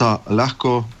pádom sa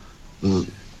ľahko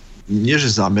nie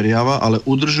že zameriava, ale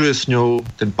udržuje s ňou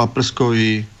ten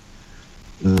paprskový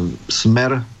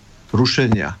smer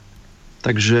rušenia.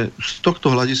 Takže z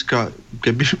tohto hľadiska,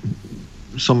 keby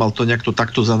som mal to nejak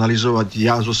takto zanalizovať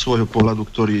ja zo svojho pohľadu,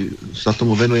 ktorý sa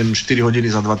tomu venujem 4 hodiny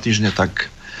za 2 týždne,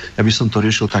 tak ja by som to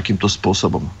riešil takýmto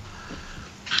spôsobom.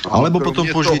 Alebo potom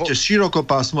použijete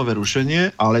širokopásmové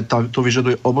rušenie, ale to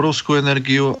vyžaduje obrovskú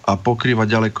energiu a pokrýva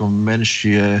ďaleko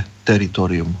menšie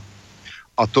teritorium.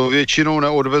 A to väčšinou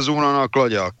neodvezú na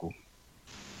náklaďáku.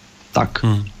 Tak.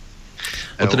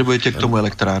 Potrebujete k tomu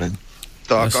elektráreň.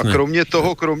 Tak jasne. A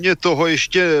kromě toho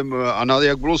ještě,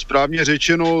 jak bylo správně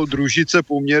řečeno, družice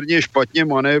poměrně špatně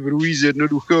manévrují z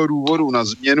jednoduchého důvodu na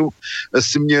změnu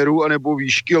směru anebo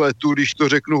výšky letu, když to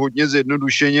řeknu hodně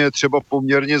zjednodušeně, třeba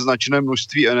poměrně značné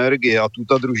množství energie a tu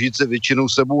ta družice většinou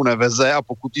sebou neveze a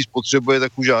pokud ji spotřebuje,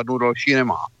 tak už žádnou další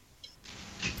nemá.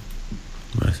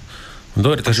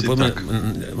 Dobre, takže poďme,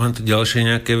 mám tu ďalšie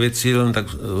nejaké veci, len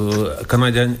tak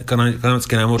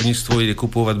kanadské námorníctvo ide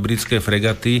kupovať britské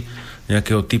fregaty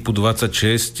nejakého typu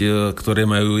 26, ktoré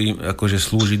majú im akože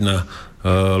slúžiť na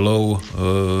lov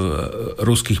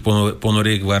ruských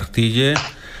ponoriek v Arktíde.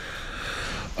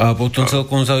 A potom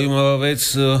celkom zaujímavá vec,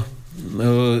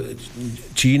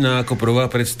 Čína ako prvá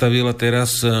predstavila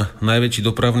teraz najväčší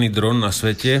dopravný dron na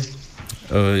svete.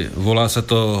 Volá sa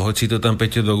to, hoci to tam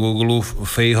Peťo do Google,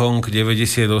 Feihong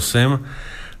 98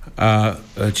 a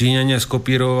Číňania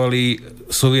skopírovali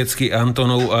sovietský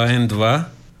Antonov AN-2,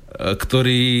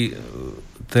 ktorý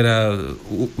teda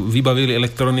vybavili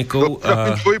elektronikou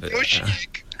a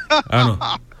áno.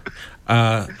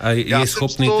 A je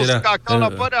schopný teda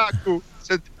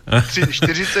před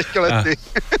 40 lety.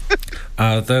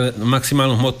 A tá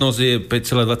maximálna hmotnosť je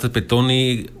 5,25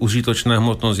 tony, užitočná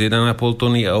hmotnosť 1,5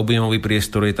 tony a objemový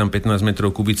priestor je tam 15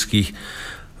 metrov kubických.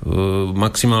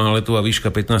 Maximálna letová výška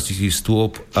 15 000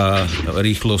 stôp a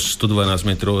rýchlosť 112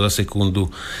 metrov za sekundu.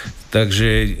 Takže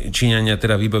Číňania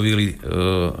teda vybavili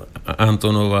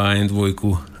Antonova A2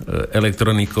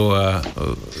 elektronikou a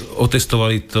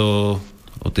otestovali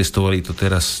to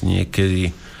teraz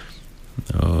niekedy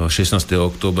 16.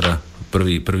 októbra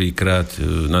prvýkrát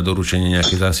na doručenie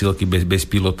nejaké zásielky bez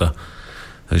pilota.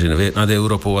 Takže nad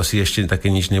Európou asi ešte také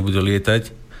nič nebude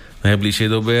lietať v najbližšej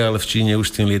dobe, ale v Číne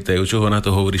už s tým lietajú. Čo ho na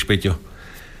to hovoríš, Peťo?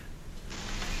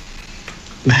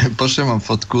 Pošlem vám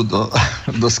fotku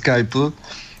do Skypeu.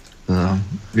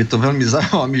 Je to veľmi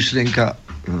zaujímavá myšlienka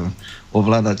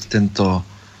ovládať tento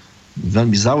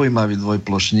veľmi zaujímavý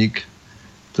dvojplošník,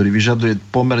 ktorý vyžaduje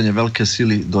pomerne veľké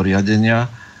sily do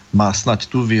riadenia. Má snať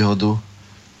tú výhodu,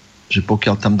 že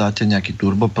pokiaľ tam dáte nejaký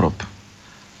turboprop,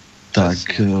 tak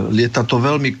lieta to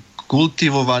veľmi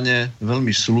kultivovane,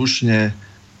 veľmi slušne,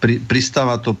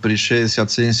 pristáva to pri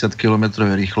 60-70 km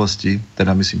rýchlosti,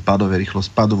 teda myslím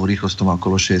padovú rýchlosť to má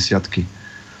okolo 60.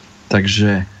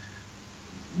 Takže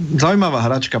zaujímavá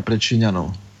hračka pre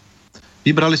Číňanov.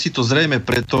 Vybrali si to zrejme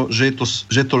preto, že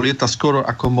to lieta skoro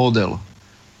ako model.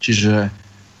 Čiže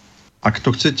ak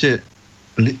to chcete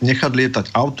nechať lietať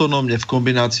autonómne v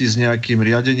kombinácii s nejakým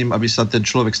riadením, aby sa ten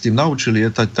človek s tým naučil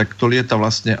lietať, tak to lieta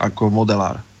vlastne ako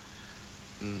modelár.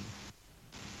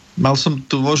 Mal som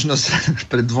tu možnosť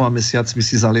pred 2 mesiacmi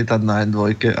si zalietať na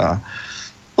N2 a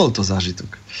bol to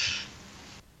zážitok.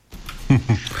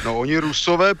 No oni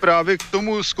Rusové právě k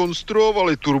tomu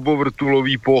skonstruovali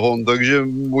turbovrtulový pohon, takže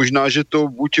možná, že to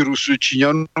buď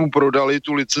Číňanům prodali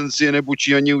tu licenci, nebo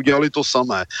Číňani udělali to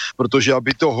samé, protože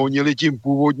aby to honili tím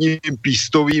původním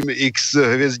pístovým X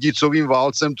hvězdicovým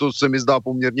válcem, to se mi zdá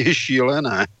poměrně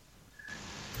šílené.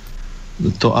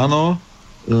 To áno,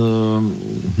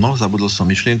 zabudol som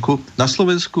myšlienku. Na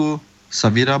Slovensku sa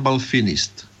vyrábal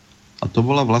Finist a to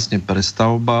bola vlastne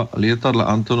prestavba lietadla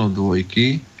Antonov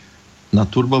 2 na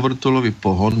turbovrtulový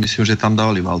pohon, myslím, že tam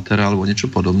dávali Valtera alebo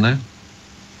niečo podobné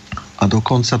a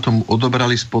dokonca tomu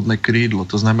odobrali spodné krídlo,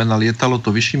 to znamená lietalo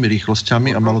to vyššími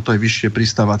rýchlosťami a malo to aj vyššie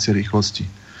pristávacie rýchlosti.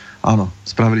 Áno,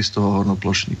 spravili z toho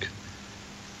hornoplošník.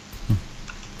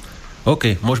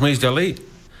 OK, môžeme ísť ďalej?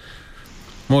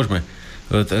 Môžeme.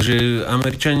 Takže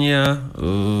Američania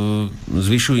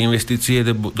zvyšujú investície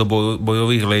do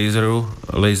bojových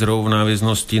laserov v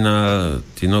náväznosti na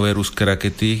tie nové ruské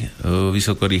rakety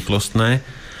vysokorýchlostné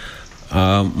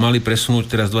a mali presunúť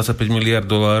teraz $25 miliard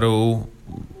do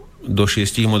 6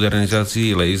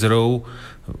 modernizácií laserov.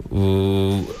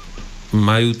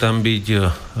 Majú tam byť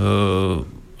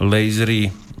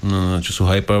lasery, čo sú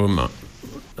high power,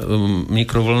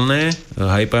 mikrovlnné,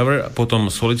 high power, a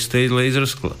potom solid state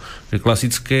lasers,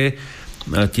 klasické,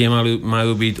 tie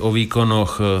majú byť o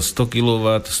výkonoch 100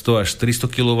 kW, 100 až 300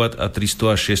 kW a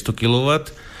 300 až 600 kW.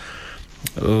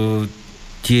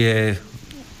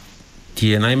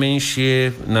 Tie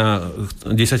najmenšie na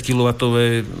 10 kW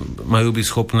majú byť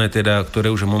schopné, teda,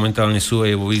 ktoré už momentálne sú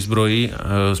aj vo výzbroji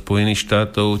Spojených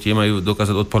štátov, tie majú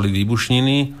dokázať odpaliť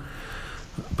výbušniny,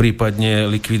 prípadne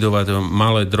likvidovať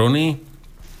malé drony.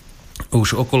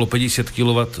 Už okolo 50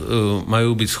 kW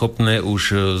majú byť schopné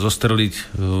už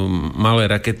zostreliť malé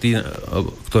rakety,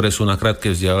 ktoré sú na krátke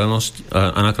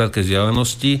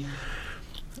vzdialenosti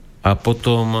a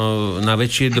potom na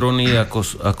väčšie drony,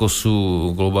 ako sú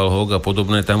Global Hawk a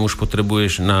podobné, tam už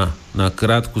potrebuješ na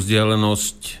krátku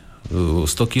vzdialenosť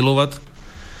 100 kW.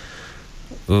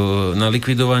 Na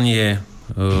likvidovanie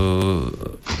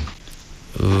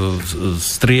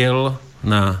striel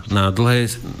na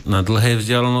dlhé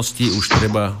vzdialenosti už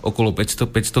treba okolo 500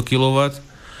 kW.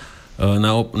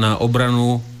 Na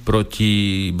obranu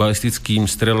proti balistickým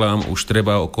strelám už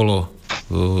treba okolo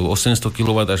 800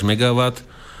 kW až megawatt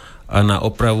a na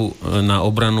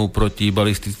obranu proti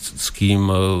balistickým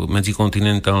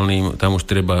medzikontinentálnym tam už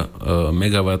treba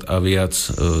megawatt a viac,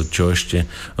 čo ešte.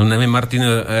 No neviem, Martin,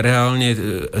 reálne,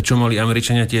 čo mali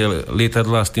Američania tie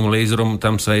lietadlá s tým laserom,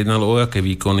 tam sa jednalo o aké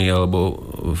výkony, alebo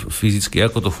fyzicky,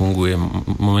 ako to funguje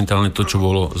momentálne to, čo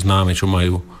bolo známe, čo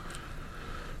majú?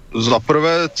 Za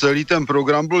prvé, celý ten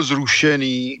program byl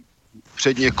zrušený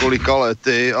před několika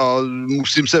lety a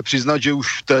musím se přiznat, že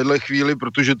už v téhle chvíli,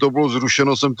 protože to bylo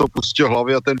zrušeno, jsem to pustil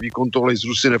hlavě a ten výkon toho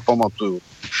laseru si nepamatuju.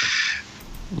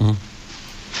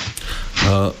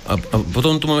 A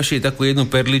potom tu mám ešte takú jednu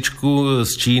perličku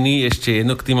z Číny, ešte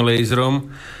jedno k tým laserom.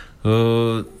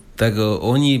 Tak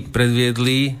oni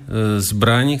predviedli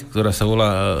zbraň, ktorá sa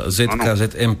volá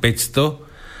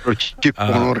ZM500 Proti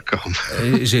ponorkám.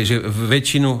 Že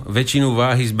väčšinu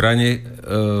váhy zbrane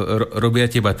robia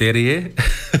tie batérie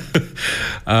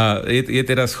a je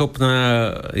teda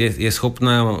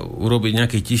schopná urobiť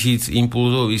nejakých 1000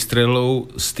 impulzov, výstrelov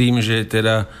s tým, že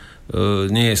teda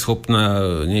nie je schopná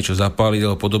niečo zapáliť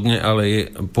alebo podobne,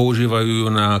 ale používajú ju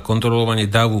na kontrolovanie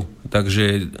davu.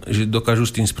 Takže že dokážu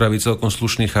s tým spraviť celkom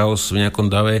slušný chaos v nejakom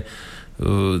dave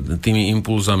tými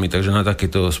impulzami, takže na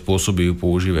takéto spôsoby ju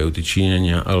používajú tí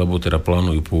Číňania, alebo teda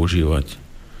plánujú používať.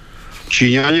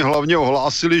 Číňani hlavně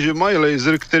ohlásili, že mají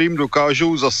laser, kterým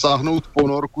dokážou zasáhnout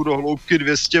ponorku do hloubky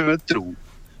 200 metrů.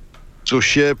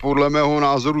 Což je podle mého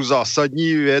názoru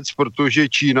zásadní věc, protože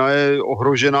Čína je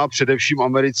ohrožená především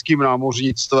americkým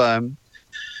námořnictvem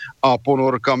a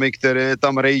ponorkami, které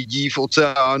tam rejdí v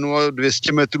oceánu, a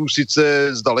 200 metrů sice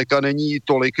zdaleka není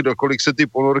tolik, dokolik se ty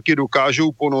ponorky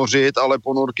dokážou ponořit, ale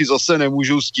ponorky zase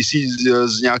nemůžou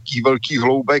z nějakých velkých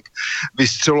hloubek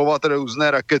vystřelovat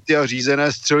různé rakety a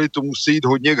řízené střely, to musí jít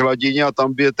hodně k hladině a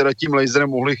tam by je teda tím laserem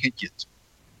mohli chytit.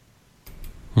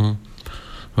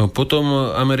 No, potom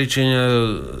Američania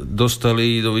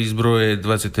dostali do výzbroje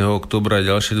 20. októbra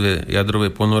ďalšie 2 jadrové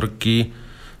ponorky,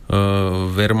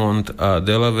 Vermont a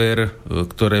Delaware,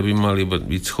 ktoré by mali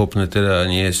byť schopné teda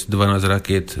niesť 12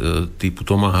 rakiet typu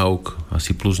Tomahawk,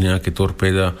 asi plus nejaké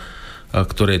torpéda,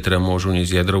 ktoré teda môžu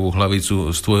niesť jadrovú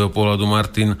hlavicu. Z tvojho pohľadu,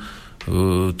 Martin,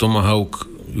 Tomahawk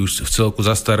už v celku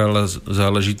zastarala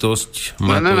záležitosť?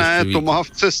 Ne,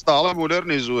 Tomahawk se stále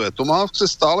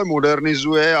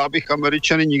modernizuje. Já bych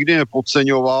Američany nikdy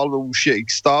nepodceňoval, to už je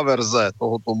xtá verze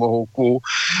toho Tomahawku.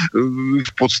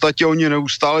 V podstatě oni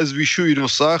neustále zvyšují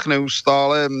dosah,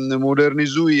 neustále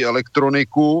modernizují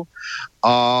elektroniku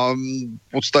a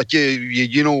v podstatě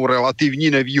jedinou relativní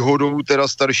nevýhodou teda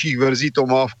starších verzí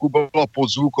Tomahawku byla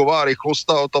podzvuková rychlost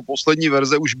a ta poslední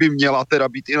verze už by měla teda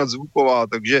být i nadzvuková,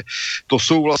 takže to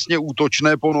jsou vlastně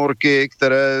útočné ponorky,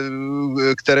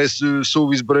 které jsou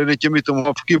vyzbrojeny těmi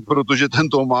Tomahawky, protože ten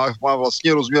Tomahawk má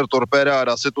vlastně rozměr torpéda a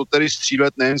dá se to tedy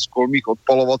střílet nejen z kolmých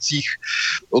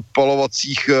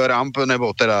odpalovacích ramp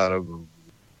nebo teda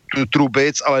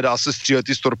trubic, ale dá se střílet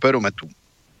i z torpédometů.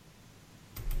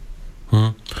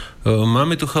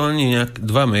 Máme tu chalani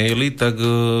 2 maily, tak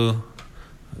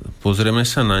pozrieme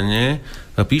sa na ne.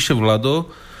 Píše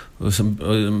Vlado,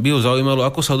 by ho zaujímalo,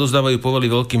 ako sa odozdávajú povaly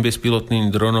veľkým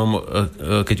bezpilotným dronom,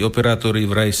 keď operátori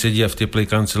vraj sedia v teplej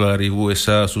kancelárii v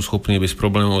USA, sú schopní bez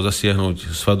problémov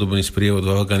zasiahnuť svadobný sprievod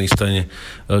v Afganistane.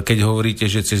 Keď hovoríte,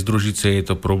 že cez družice je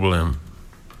to problém.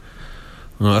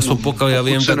 No aspoň pokiaľ ja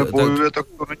viem,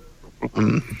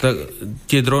 tak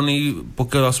tie drony,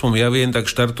 pokiaľ aspoň ja viem, tak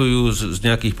štartujú z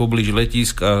nejakých poblíž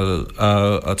letísk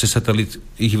a cez satelit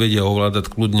ich vedia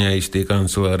ovládať kľudne aj z tej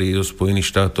kancelárii do Spojených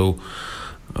štátov.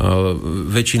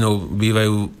 Väčšinou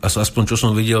bývajú, aspoň čo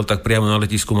som videl, tak priamo na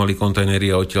letisku mali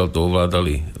kontajnery a odtiaľ to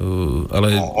ovládali.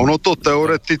 Ale... No, ono to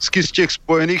teoreticky z těch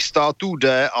Spojených států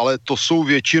jde, ale to jsou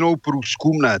většinou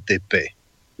průzkumné typy.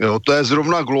 Jo, to je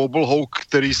zrovna Global Hawk,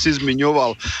 který si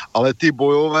zmiňoval, ale ty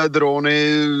bojové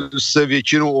drony se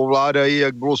většinou ovládají,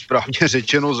 jak bylo správně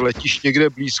řečeno, z letišť někde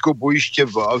blízko bojiště,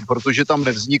 protože tam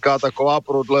nevzniká taková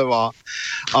prodleva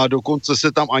a dokonce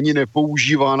se tam ani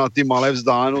nepoužívá na ty malé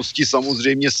vzdálenosti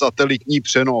samozřejmě satelitní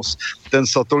přenos. Ten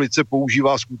satelit se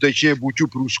používá skutečně buď u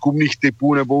průzkumných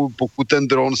typů, nebo pokud ten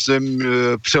dron sem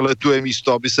přeletuje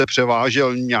místo, aby se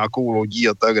převážel nějakou lodí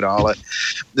a tak dále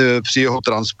při jeho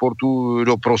transportu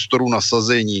do prostoru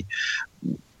nasazení.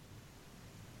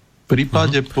 V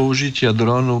prípade použitia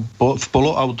dronu v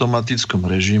poloautomatickom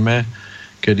režime,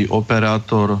 kedy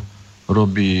operátor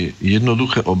robí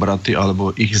jednoduché obraty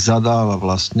alebo ich zadáva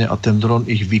vlastne a ten dron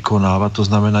ich vykonáva, to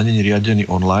znamená, nie je riadený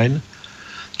online,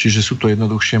 čiže sú to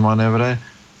jednoduchšie manévre,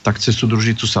 tak cez tú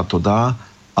družicu sa to dá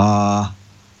a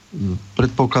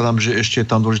predpokladám, že ešte je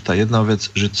tam dôležitá jedna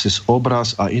vec, že cez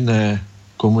obraz a iné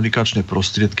komunikačné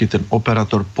prostriedky ten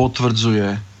operátor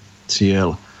potvrdzuje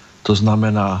cieľ. To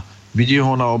znamená, vidí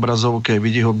ho na obrazovke,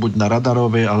 vidí ho buď na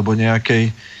radarovej alebo nejakým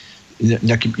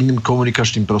iným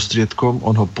komunikačným prostriedkom,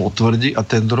 on ho potvrdí a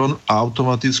ten dron v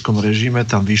automatickom režime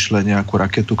tam vyšle nejakú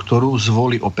raketu, ktorú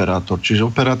zvolí operátor. Čiže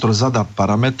operátor zadá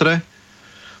parametre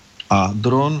a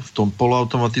dron v tom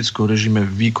poloautomatickom režime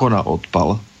vykoná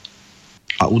odpal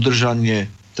a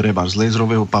udržanie treba z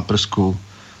laserového paprsku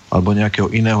alebo nejakého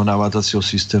iného navádzacieho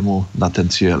systému na ten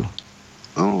cieľ.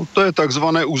 No, to je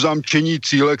takzvané uzamčení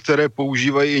cíle, které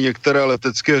používají i některé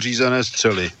letecké řízené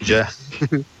střely, že?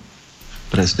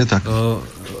 Presne tak.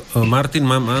 Martin,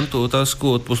 mám tu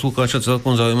otázku od poslucháča,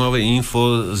 celkom zaujímavé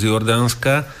info z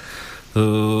Jordánska.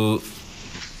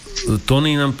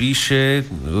 Tony nám píše,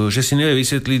 že si nevie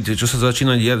vysvetliť, čo sa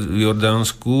začína diať v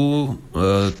Jordánsku,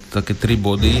 také 3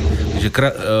 body, že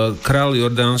král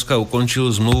Jordánska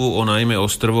ukončil zmluvu o nájme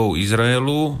ostrovov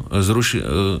Izraelu,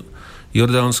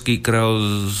 jordánsky král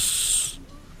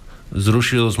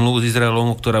zrušil zmluvu s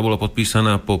Izraelom, ktorá bola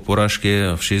podpísaná po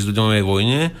porážke v 6-dňovej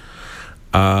vojne,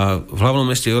 a v hlavnom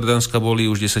meste Jordánska boli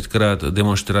už 10-krát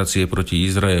demonštrácie proti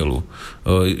Izraelu.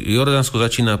 Jordánsko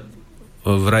začína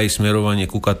vraj smerovanie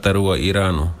ku Kataru a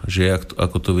Iránu. Že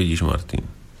ako to vidíš, Martin?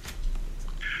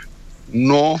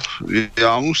 No,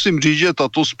 já musím říct, že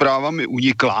tato zpráva mi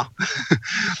unikla,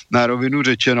 na rovinu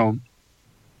řečeno.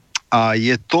 A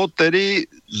je to tedy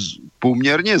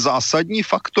poměrně zásadní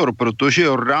faktor, protože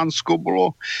Jordánsko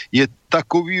je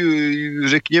takový,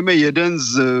 řekněme, jeden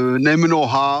z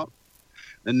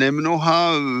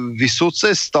nemnoha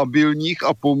vysoce stabilních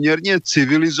a poměrně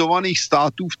civilizovaných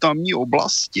států v tamní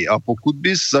oblasti. A pokud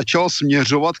bys začal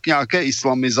směřovat k nějaké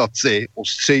islamizaci,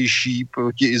 ostřejší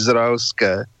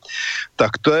protiizraelské,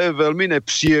 tak to je velmi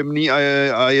nepříjemný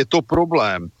a je to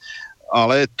problém.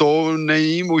 Ale to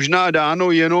není možná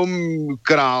dáno jenom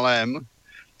králem,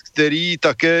 který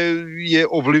také je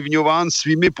ovlivňován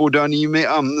svými podanými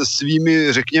a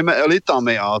svými, řekněme,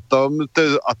 elitami. A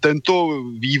tento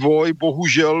vývoj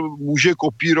bohužel může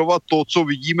kopírovat to, co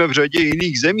vidíme v řadě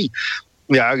jiných zemí.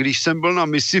 Já, když jsem byl na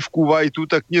misi v Kuvajtu,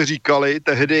 tak mě říkali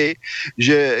tehdy,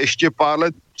 že ještě pár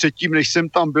let předtím, než jsem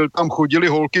tam byl, tam chodili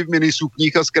holky v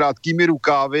minisukních a s krátkými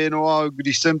rukávy, no a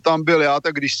když jsem tam byl já,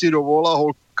 tak když si dovolila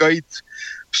holka jít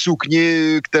v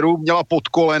sukni, kterou měla pod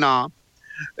kolena,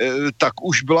 tak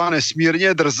už byla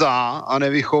nesmírně drzá a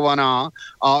nevychovaná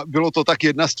a bylo to tak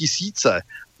 1 z 1000.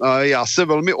 Já se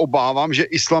velmi obávám, že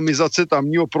islamizace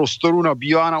tamního prostoru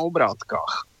nabývá na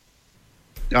obrátkách.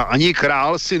 A ani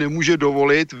král si nemůže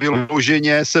dovolit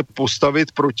vyloženě se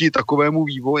postavit proti takovému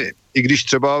vývoji, i když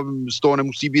třeba z toho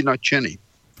nemusí být nadšený.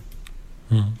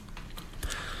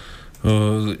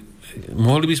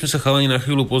 Mohli by sme sa chalani na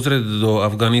chvíľu pozrieť do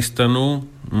Afganistanu.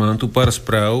 Mám tu pár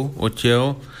správ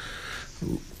odtiaľ.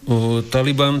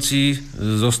 Talibanci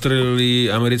zostrelili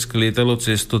americké lietadlo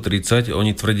C-130,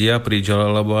 oni tvrdia, pri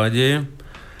Džalalabáde.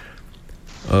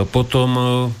 Potom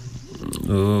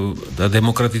tá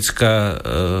demokratická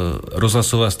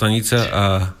rozhlasová stanica a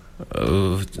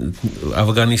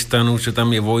Afganistanu, čo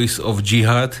tam je Voice of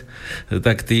Jihad,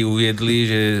 tak tí uviedli,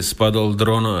 že spadol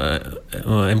dron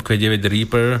MQ-9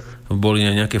 Reaper, boli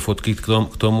nejaké fotky k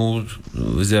tomu,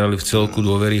 vyzerali v celku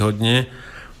dôveryhodne.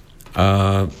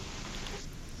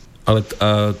 Ale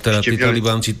teda tí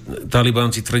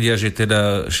Talibánci tvrdia, že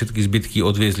teda všetky zbytky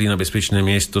odviezli na bezpečné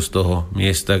miesto z toho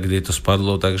miesta, kde to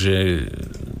spadlo, takže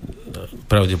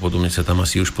pravdepodobne sa tam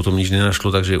asi už potom nič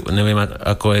nenašlo, takže neviem,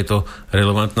 ako je to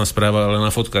relevantná správa, ale na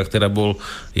fotkách teda bol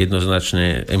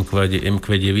jednoznačne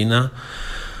MQ-9.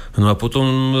 No a potom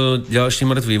ďalší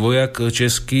mŕtvý vojak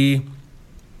český,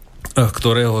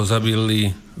 ktorého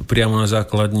zabili priamo na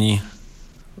základni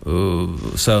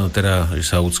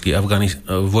saúdsky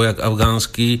vojak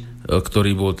afgánsky,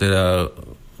 ktorý bol teda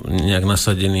nejak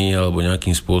nasadený alebo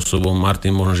nejakým spôsobom.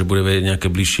 Martin možno, že bude vedieť nejaké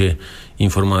bližšie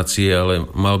informácie, ale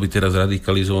mal byť teraz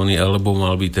radikalizovaný, alebo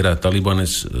mal byť teda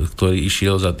talibanec, ktorý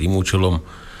išiel za tým účelom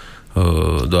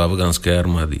do afgánskej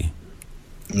armády.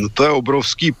 No to je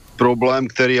obrovský problém,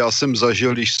 který já jsem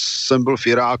zažil, když jsem byl v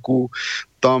Iráku.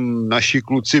 Tam naši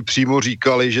kluci přímo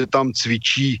říkali, že tam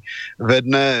cvičí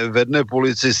ve dne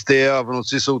policisty a v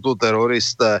noci jsou to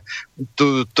teroristé.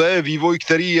 To je vývoj,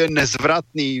 který je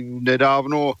nezvratný.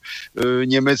 Nedávno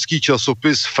německý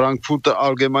časopis Frankfurter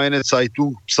Allgemeine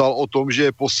Zeitung psal o tom,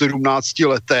 že po 17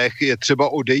 letech je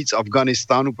třeba odejít z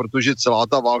Afganistánu, protože celá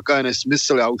ta válka je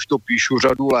nesmysl. Já už to píšu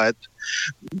řadu let.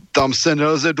 Tam se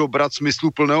nelze dobrat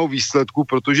smyslu plného výsledku,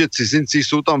 protože cizinci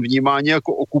jsou tam vnímáni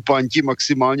jako okupanti,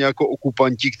 maximálně jako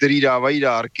okupanti, který dávají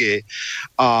dárky.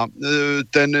 A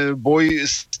ten boj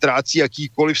ztrácí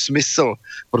jakýkoliv smysl,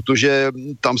 protože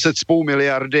tam se cpou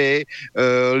miliardy,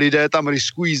 lidé tam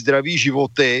riskují zdraví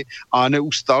životy a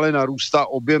neustále narůstá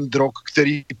objem drog,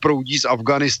 který proudí z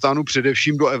Afganistánu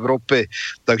především do Evropy.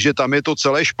 Takže tam je to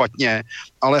celé špatně,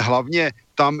 ale hlavně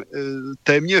tam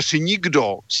téměř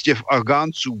nikdo z těch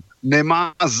Afgánců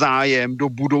nemá zájem do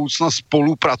budoucna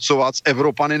spolupracovat s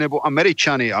Evropany nebo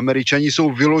Američany. Američani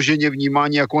jsou vyloženě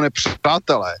vnímáni jako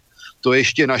nepřátelé. To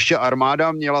ještě naše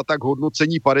armáda měla tak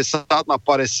hodnocení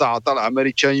 50/50, ale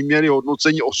Američani měli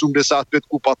hodnocení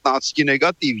 85/15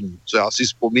 negativní, co já si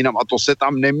vzpomínám, a to se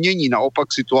tam nemění.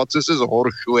 Naopak situace se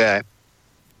zhoršuje.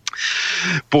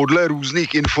 Podle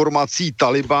různých informací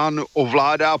Taliban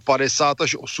ovládá 50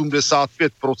 až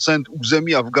 85%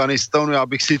 území Afghánistánu. Já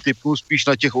bych si tipnul spíš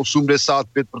na těch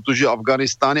 85, protože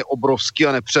Afghánistán je obrovský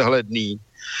a nepřehledný.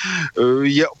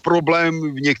 Je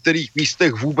problém v některých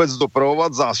místech vůbec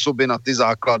dopravovat zásoby na ty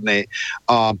základny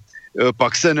a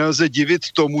pak se nelze divit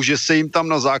tomu, že se jim tam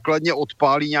na základně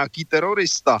odpálí nějaký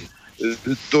terorista.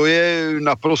 To je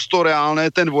naprosto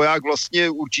reálné, ten voják vlastně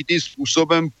určitým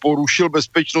způsobem porušil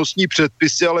bezpečnostní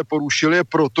předpisy, ale porušil je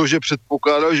proto, že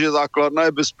předpokládal, že základna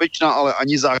je bezpečná, ale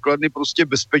ani základny prostě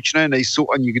bezpečné nejsou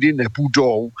a nikdy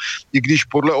nebudou, i když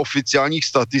podle oficiálních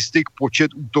statistik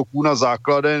počet útoků na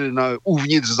základen,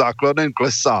 uvnitř základen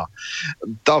klesá.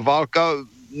 Ta válka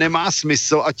nemá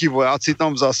smysl a ti vojáci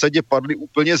tam v zásadě padli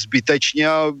úplně zbytečně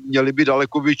a měli by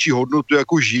daleko větší hodnotu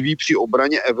jako živí při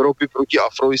obraně Evropy proti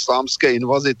afroislámské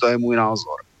invazi, to je můj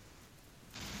názor.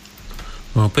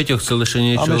 No, Peťo chcel ešte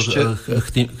niečo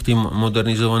k tým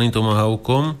modernizovaným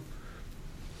tomahawkom?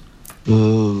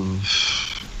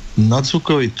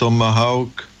 Nadzvukový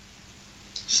tomahawk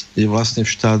je vlastne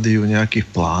v štádiu nejakých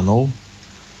plánov,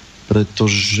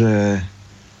 pretože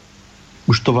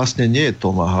už to vlastne nie je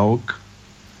tomahawk,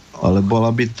 ale bola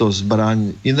by to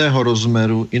zbraň iného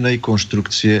rozmeru, inej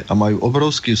konštrukcie a majú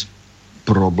obrovský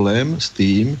problém s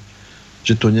tým,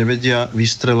 že to nevedia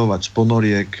vystreľovať z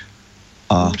ponoriek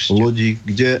a lodí,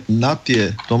 kde na tie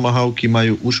tomahawky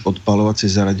majú už odpaľovacie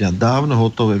zariadenia dávno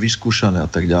hotové, vyskúšané a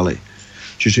tak ďalej.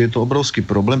 Čiže je to obrovský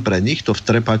problém pre nich to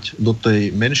vtrepať do tej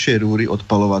menšej rúry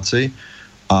odpaľovacej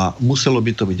a muselo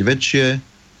by to byť väčšie,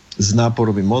 s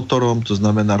náporovým motorom, to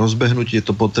znamená rozbehnutie je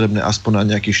to potrebné aspoň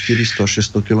na nejakých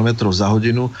 400-600 km za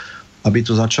hodinu, aby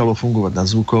to začalo fungovať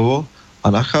nadzvukovo a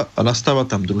nastáva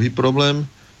tam druhý problém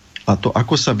a to,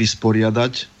 ako sa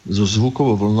vysporiadať so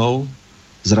zvukovou vlnou,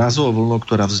 s rázovou vlnou,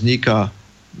 ktorá vzniká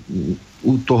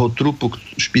u toho trupu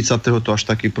špicatého, to až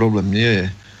taký problém nie je,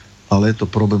 ale je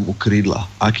to problém u krídla.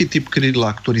 Aký typ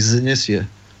krídla, ktorý znesie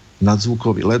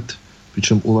nadzvukový let,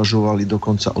 pričom uvažovali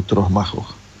dokonca o 3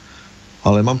 machoch.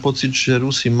 Ale mám pocit, že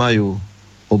Rusi majú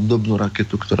obdobnú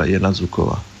raketu, ktorá je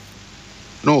nadzvuková.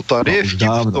 No, tady je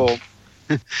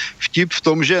vtip v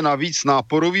tom, že navíc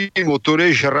náporový motor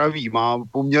je žravý, má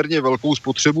poměrně velkou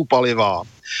spotřebu paliva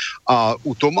a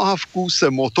u tomahawku se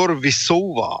motor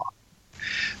vysouvá.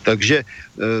 Takže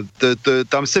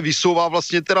tam se vysouvá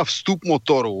vlastně teda vstup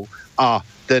motoru a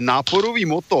ten náporový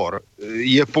motor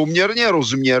je poměrně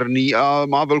rozměrný a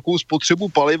má velkou spotřebu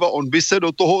paliva, on by se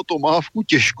do toho tomahawku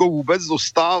těžko vůbec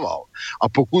dostával. A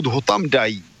pokud ho tam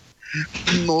dají,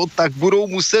 no tak budou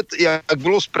muset, jak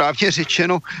bylo správně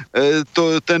řečeno,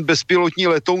 ten bezpilotní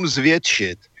letoun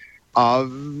zvětšit. A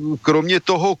kromě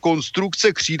toho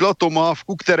konstrukce křídla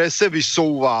tomahawku, které se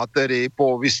vysouvá tedy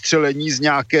po vystřelení z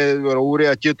nějaké roury,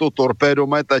 ať je to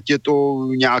torpédomet, ať je to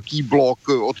nějaký blok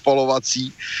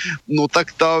odpalovací, no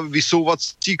tak ta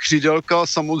vysouvací křídelka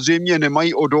samozřejmě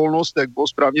nemají odolnost, jak bylo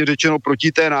správně řečeno,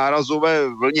 proti té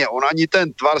nárazové vlně. On ani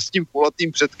ten tvar s tím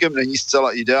kulatým předkem není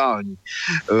zcela ideální.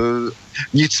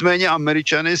 Nicméně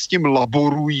Američané s tím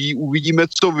laborují, uvidíme,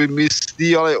 co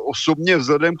vymyslí, ale osobně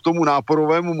vzhledem k tomu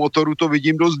náporovému motoru to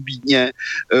vidím dost bídně,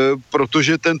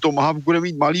 protože ten tomahawk bude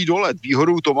mít malý dolet.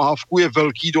 Výhodou tomahawku je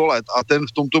velký dolet a ten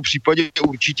v tomto případě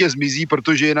určitě zmizí,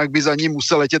 protože jinak by za ním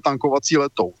musel letět tankovací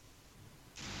letoun.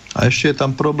 A ešte je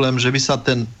tam problém, že by sa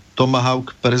ten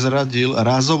tomahawk prezradil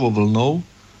rázovou vlnou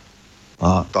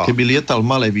a keby lietal v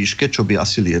malej výške, čo by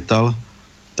asi lietal,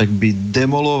 tak by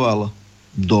demoloval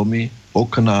domy,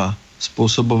 okná,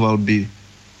 spôsoboval by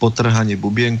potrhanie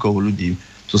bubienkov ľudí.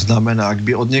 To znamená, ak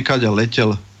by odniekaďa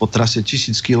letel po trase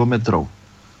 1000 kilometrov,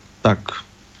 tak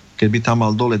keby tam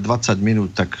mal dole 20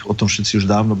 minút, tak o tom všetci už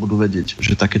dávno budú vedieť,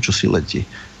 že také čosi letí.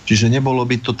 Čiže nebolo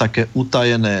by to také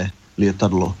utajené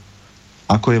lietadlo,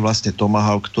 ako je vlastne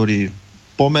Tomahawk, ktorý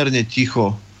pomerne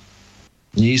ticho,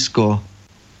 nízko,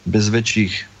 bez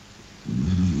väčších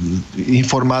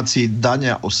informácií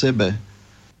dania o sebe.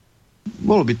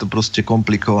 Bolo by to proste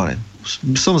komplikované.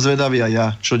 Som zvedavý aj ja,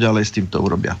 čo ďalej s týmto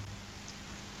urobia.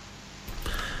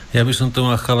 Ja by som to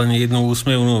mal chalani jednu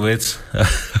úsmevnú vec,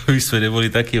 aby sme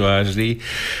neboli takí vážni.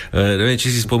 Neviem,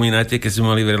 či si spomínate, keď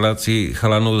sme mali v relácii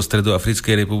chalanov zo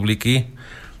Stredoafrickej republiky,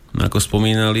 ako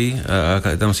spomínali, a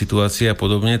aká je tam situácia a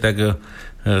podobne, tak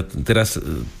teraz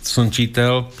som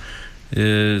čítal,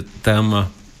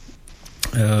 tam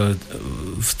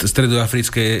v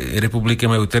Stredoafrickej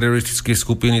republike majú teroristické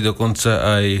skupiny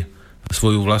dokonca aj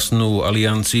svoju vlastnú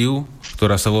alianciu,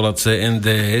 ktorá sa volá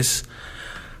CNDS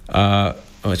a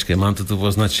počkej, mám to tu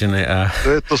poznačené.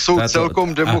 To sú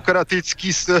celkom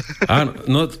demokratický... Áno,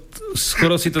 no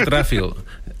skoro si to trafil.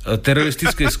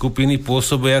 teroristické skupiny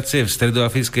pôsobiace v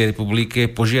Stredoafrickej republike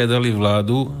požiadali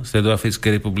vládu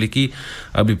Stredoafrickej republiky,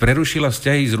 aby prerušila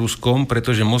vzťahy s Ruskom,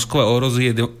 pretože Moskva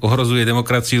ohrozuje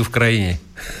demokraciu v krajine.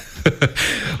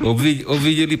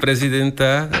 Obvideli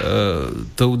prezidenta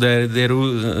Toudaderu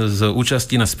z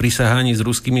účasti na sprísahaní s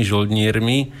ruskými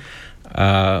žoldniermi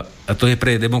a to je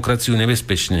pre demokraciu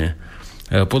nebezpečné.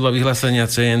 Podľa vyhlásenia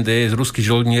CND z ruskí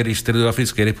žoldnieri v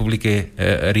Stredoafrickej republike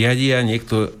radia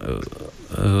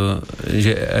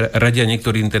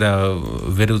niektorým teda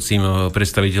vedúcim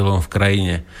predstaviteľom v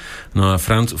krajine. No a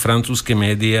francúzske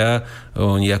médiá,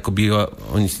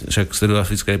 však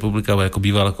Stredoafrická republika ako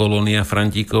bývalá kolónia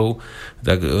Frantíkov,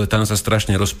 tak tam sa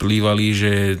strašne rozplývali,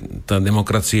 že tá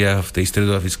demokracia v tej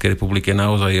Stredoafrickej republike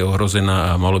naozaj je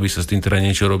ohrozená a malo by sa s tým teda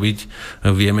niečo robiť.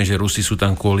 Vieme, že Rusi sú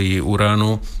tam kvôli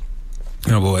uránu,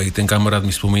 alebo aj ten kamarát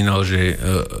mi spomínal, že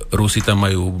Rusi tam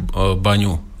majú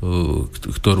baňu,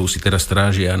 ktorú si teraz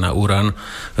strážia na urán,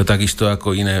 takisto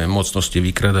ako iné mocnosti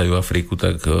vykradajú Afriku,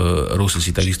 tak Rusi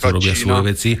si takisto robia svoje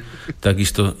veci,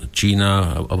 takisto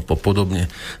Čína a podobne.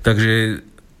 Takže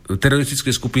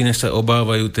teroristické skupiny sa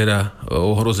obávajú teda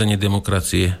ohrozenie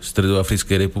demokracie v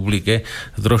Stredoafrickej republike.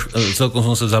 Celkom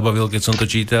som sa zabavil, keď som to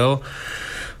čítal.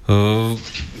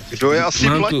 Kto je asi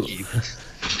platí?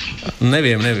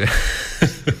 Neviem.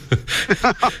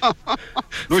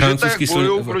 No, že tak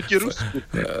bojujú proti Rusku.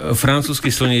 Francúzski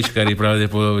slniečkári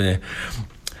pravdepodobne.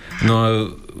 No a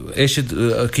ešte,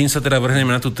 kým sa teda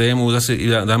vrhneme na tú tému, zase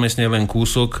dáme s nej len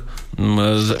kúsok.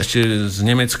 Ešte z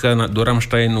Nemecka do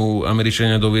Ramsteinu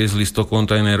Američania doviezli 100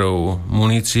 kontajnerov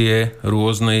munície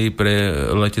rôznej pre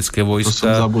letecké vojska.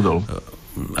 To som zabudol.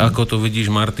 Ako to vidíš,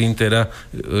 Martin, teda,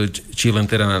 či len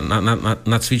teda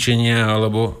na cvičenia,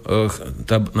 alebo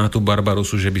na tú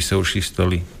Barbarosu, že by sa už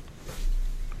chystali?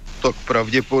 Tak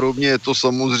pravděpodobně je to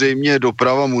samozřejmě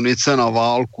doprava munice na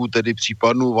válku, tedy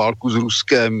případnou válku s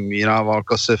Ruskem. Jiná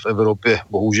válka se v Evropě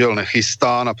bohužel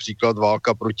nechystá, například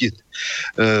válka proti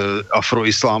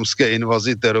afroislámské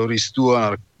invazi teroristů a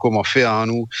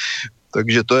narkomafiánů.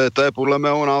 Takže to je podle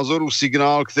mého názoru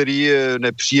signál, který je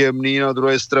nepříjemný. Na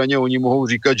druhé straně oni mohou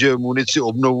říkat, že munici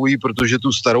obnovují, protože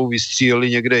tu starou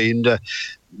vystříleli někde jinde.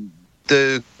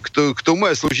 K tomu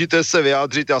je složité se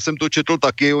vyjádřit. Já jsem to četl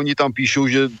taky, oni tam píšou,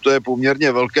 že to je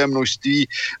poměrně velké množství.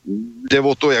 Jde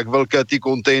o to, jak velké ty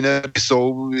kontejnery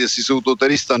jsou, jestli jsou to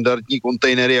tedy standardní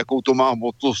kontejnery, jakou to má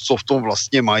hmotu, co v tom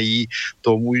vlastně mají.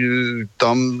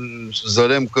 Tam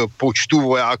vzhledem k počtu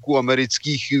vojáků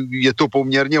amerických je to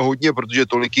poměrně hodně, protože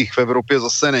tolik jich v Evropě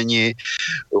zase není.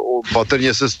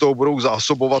 Patrně se z toho budou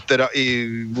zásobovat teda i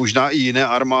možná i jiné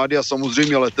armády a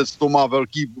samozřejmě letectvo má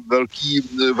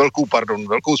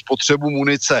velkou spotřebu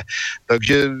munice.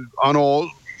 Takže ano,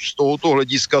 z tohoto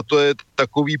hlediska to je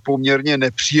takový poměrně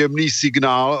nepříjemný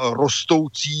signál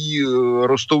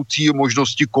rostoucí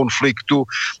možnosti konfliktu,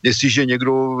 jestliže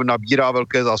někdo nabírá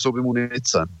velké zásoby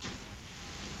munice.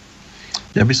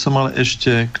 Ja by som ale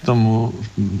ešte k tomu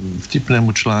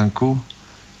vtipnému článku,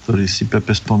 ktorý si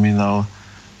Pepe spomínal,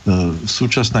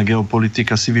 súčasná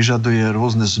geopolitika si vyžaduje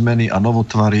rôzne zmeny a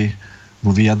novotvary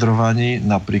vo vyjadrovaní,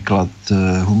 napríklad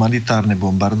humanitárne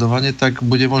bombardovanie, tak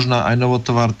bude možná aj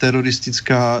novotvar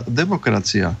teroristická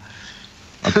demokracia.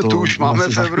 A to už máme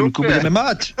v Európe. Budeme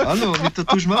mať. Áno, my to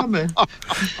tu už máme.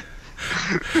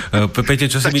 Peťo,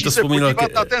 čo si mi to spomínal?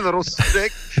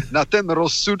 Na ten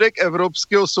rozsudek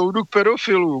Evropského soudu k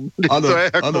pedofilům. Ano, to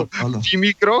je jako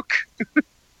přímý krok.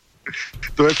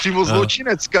 To je přímo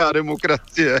zločinecká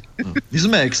demokracie. My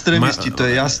sme extrémisti, to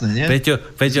je jasné, nie? Peťo,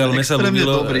 ale mne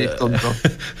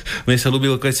sa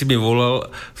ľúbilo, keď si mi volal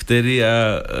vtedy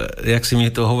a jak si mi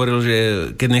to hovoril, že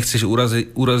keď nechceš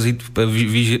uraziť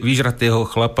vyžratého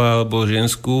chlapa alebo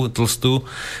žensku tlstú,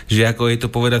 že ako je to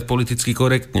povedať politicky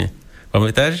korektne.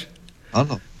 Pamätáš?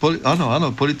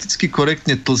 Áno, politicky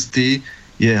korektne tlstý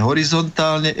je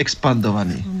horizontálne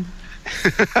expandovaný.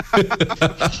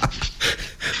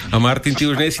 A Martin, ty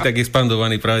už nejsi tak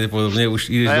expandovaný pravděpodobně, už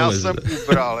jdeš dole.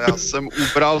 Já jsem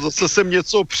ubral, zase jsem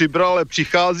něco přibral, ale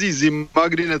přichází zima,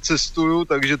 kdy necestuju,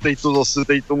 takže teď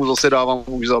tomu zase dávám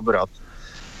už zabrat.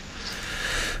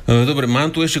 Dobre,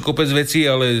 mám tu ešte kopec vecí,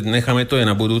 ale necháme to aj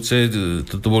na budúce.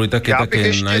 To boli také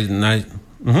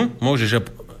môžeš,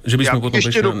 že by sme potom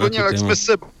ještě doplnil, jak jsme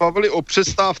se bavili o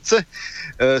přestávce.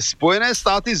 Spojené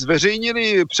státy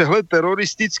zveřejnili přehled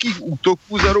teroristických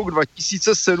útoků za rok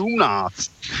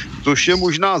 2017, což je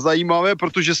možná zajímavé,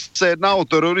 protože se jedná o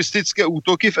teroristické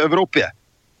útoky v Evropě.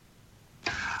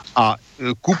 A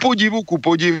ku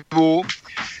podivu,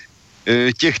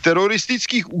 těch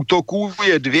teroristických útoků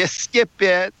je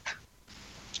 205,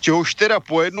 z čehož teda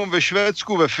po jednom ve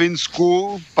Švédsku, ve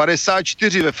Finsku,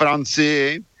 54 ve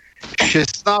Francii,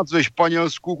 16 16 ve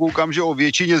Španělsku, koukám, že o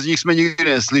většině z nich jsme nikdy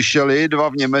neslyšeli, 2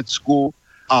 v Německu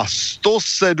a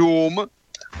 107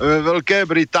 ve Velké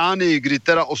Británii, kdy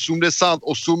teda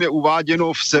 88 je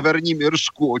uváděno v severním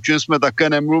Irsku, o čem jsme také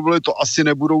nemluvili, to asi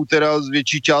nebudou teda z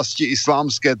větší části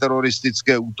islámské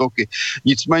teroristické útoky.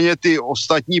 Nicméně ty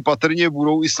ostatní patrně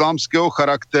budou islámského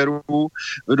charakteru,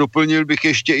 doplnil bych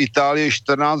ještě Itálie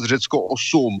 14, Řecko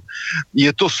 8.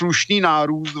 Je to slušný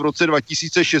nárůst, v roce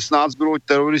 2016 bylo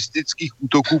teroristických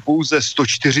útoků pouze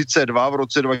 142, v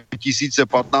roce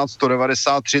 2015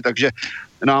 193, takže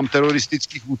nám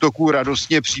teroristických útoků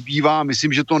radostně přibývá.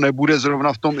 Myslím, že to nebude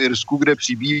zrovna v tom Irsku, kde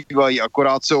přibývají,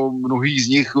 akorát se o mnohých z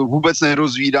nich vůbec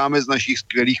nedozvídáme z našich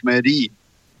skvělých médií.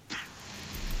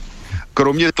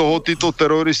 Kromě toho tyto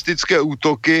teroristické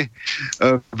útoky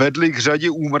vedly k řadě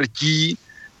úmrtí,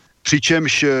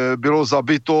 přičemž bylo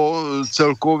zabito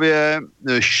celkově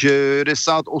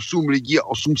 68 lidí a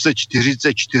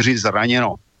 844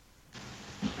 zraněno.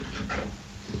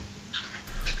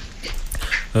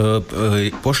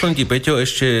 Pošlem ti, Peťo,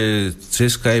 ešte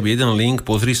cez Skype jeden link,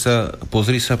 pozri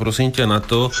sa prosím ťa na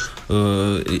to.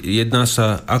 Jedná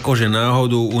sa akože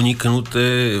náhodou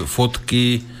uniknuté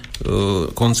fotky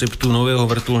konceptu nového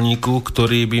vrtuľníku,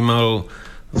 ktorý by mal,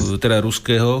 teda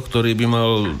ruského, ktorý by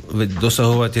mal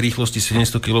dosahovať rýchlosti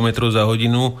 700 km za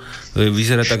hodinu.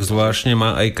 Vyzerá tak zvláštne,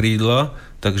 má aj krídla,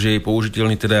 takže je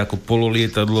použiteľný teda ako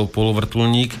pololietadlo,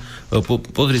 polovrtuľník.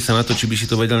 Pozri sa na to, či by si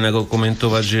to vedel nejako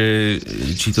komentovať, že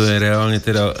či to je reálne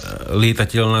teda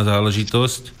lietateľná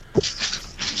záležitosť.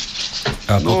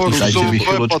 No,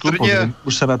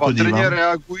 Rusové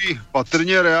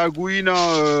patrně reagují na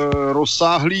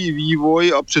rozsáhlý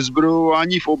vývoj a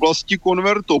přezbrojování v oblasti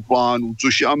konvertoplánů,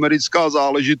 což je americká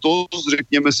záležitost,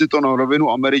 řekněme si to na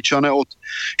rovinu, Američané od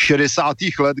 60.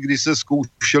 let, kdy se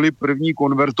zkoušeli první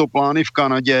konvertoplány v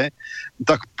Kanadě,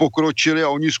 tak pokročili a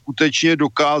oni skutečně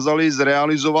dokázali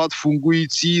zrealizovat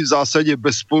fungující v zásadě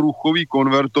bezporuchový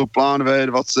konvertoplán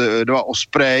V-22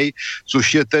 Osprey,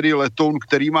 což je tedy letoun,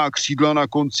 který má křídla, na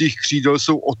koncích křídel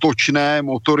jsou otočné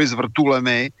motory s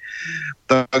vrtulemi,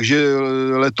 takže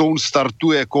letoun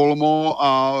startuje kolmo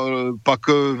a pak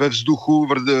ve vzduchu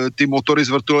ty motory s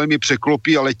vrtulemi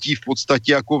překlopí a letí v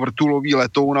podstatě jako vrtulový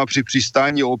letoun a při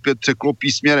přistání opět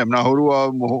překlopí směrem nahoru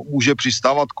a může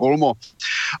přistávat kolmo.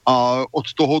 A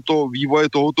od tohoto vývoje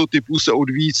tohoto typu se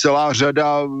odvíjí celá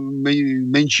řada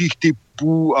menších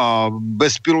typů a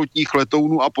bezpilotních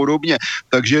letounů a podobně.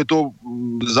 Takže je to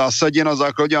v zásadě na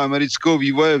základě amerického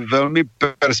vývoje velmi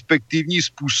perspektivní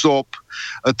způsob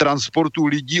transportu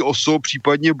lidí, osob,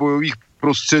 případně bojových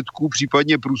prostředků,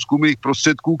 případně průzkumných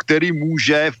prostředků, který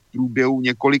může v průběhu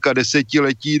několika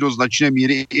desetiletí do značné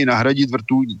míry i nahradit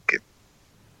vrtuľníky.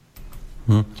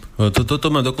 Toto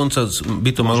má dokonca,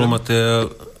 by to malo mať...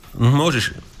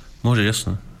 Môžeš,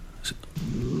 jasné.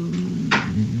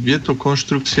 Je to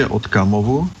konštrukcia od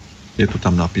Kamovu, je to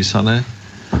tam napísané,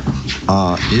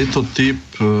 a je to typ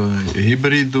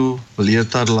hybridu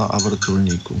lietadla a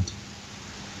vrtuľníku.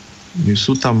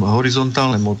 Sú tam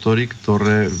horizontálne motory,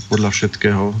 ktoré podľa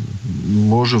všetkého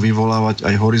môžu vyvolávať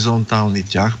aj horizontálny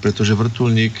ťah, pretože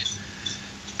vrtuľník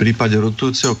v prípade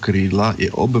rotujúceho krídla je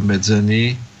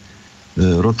obmedzený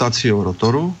rotáciou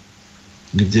rotoru,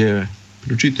 kde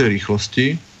pri určitej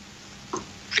rýchlosti,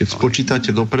 keď spočítate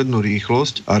doprednú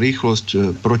rýchlosť a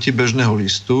rýchlosť protibežného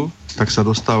listu, tak sa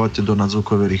dostávate do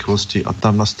nadzvukovej rýchlosti a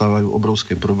tam nastávajú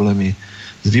obrovské problémy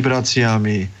s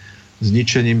vibráciami,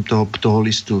 zničením toho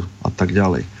listu a tak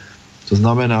ďalej. To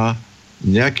znamená,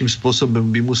 nejakým spôsobom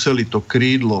by museli to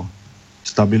krídlo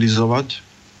stabilizovať,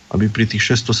 aby pri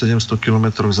tých 600-700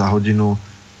 km za hodinu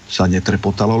sa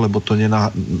netrepotalo, lebo to nie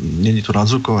je to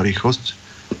nadzvuková rýchlosť,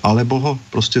 alebo ho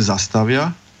proste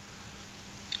zastavia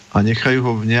a nechajú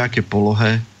ho v nejakej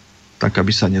polohe, tak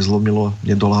aby sa nezlomilo,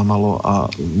 nedolámalo a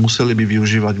museli by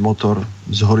využívať motor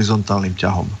s horizontálnym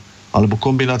ťahom. Alebo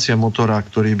kombinácia motora,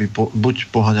 ktorý by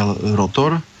buď poháňal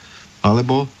rotor,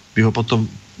 alebo by ho potom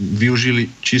využili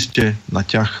čiste na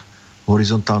ťah v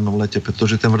horizontálnom lete,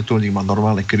 pretože ten vrtuľník má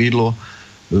normálne krídlo,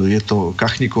 je to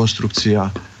kachní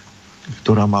konštrukcia,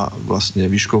 ktorá má vlastne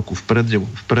výškovku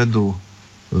vpredu,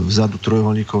 vzadu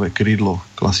trojuholníkové krídlo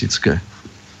klasické.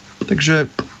 Takže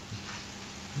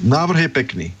návrh je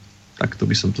pekný. Takto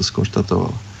by som to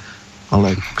skonštatoval.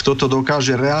 Ale kto to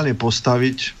dokáže reálne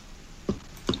postaviť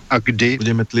A kdy?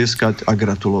 Budeme tlieskať a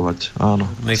gratulovať. Áno.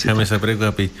 Necháme sa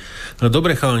prekvapiť. No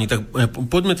dobre, chalani, tak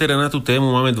poďme teda na tú tému.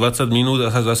 Máme 20 minút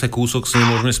a zase kúsok si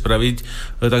môžeme spraviť.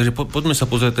 Takže poďme sa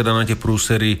pozrieť teda na tie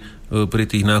prúsery pri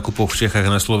tých nákupoch v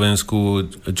Čechách a na Slovensku,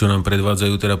 čo nám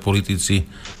predvádzajú teda politici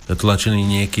tlačení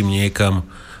niekam.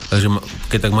 Takže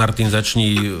keď tak Martin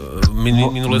začni.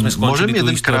 Minule sme skončili tú históriu.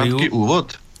 Môžem jeden krátky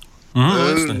úvod?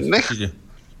 Jasne.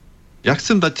 Ja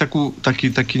chcem dať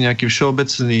taký nejaký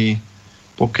všeobecný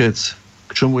pokec,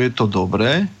 k čomu je to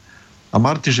dobré, a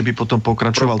Martin, že by potom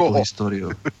pokračoval tú históriu.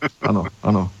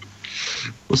 Áno.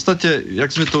 V podstate,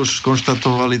 jak sme to už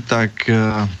konštatovali, tak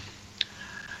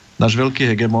náš veľký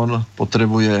hegemon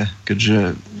potrebuje,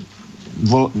 keďže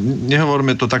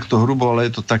nehovoríme to takto hrubo, ale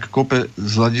je to tak kope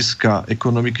z hľadiska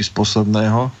ekonomiky z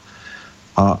posledného,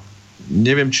 a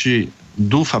neviem,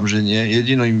 dúfam, že nie,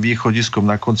 jediným východiskom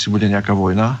na konci bude nejaká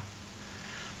vojna,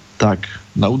 tak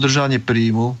na udržanie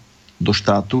príjmu do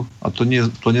štátu, a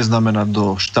to neznamená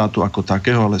do štátu ako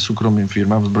takého, ale súkromným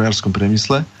firmám v zbrojárskom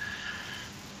priemysle,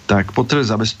 tak potrebuje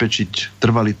zabezpečiť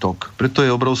trvalý tok. Preto je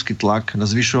obrovský tlak na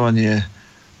zvyšovanie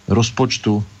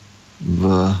rozpočtu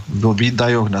vo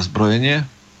výdajoch na zbrojenie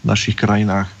v našich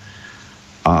krajinách,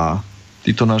 a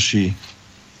títo naši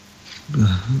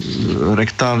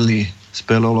rektálni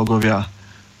speleológovia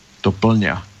to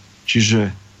plnia. Čiže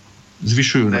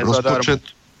zvyšujú rozpočet,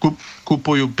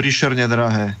 kupujú príšerne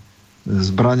drahé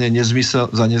zbranie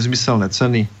za nezmyselné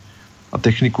ceny a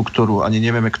techniku, ktorú ani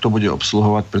nevieme, kto bude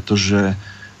obsluhovať, pretože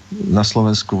na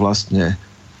Slovensku vlastne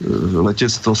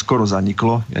letectvo skoro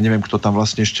zaniklo. Ja neviem, kto tam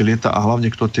vlastne ešte lieta, a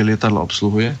hlavne kto tie lietadla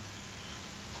obsluhuje.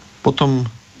 Potom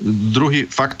druhý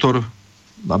faktor,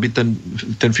 aby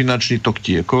ten finančný tok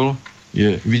tiekol,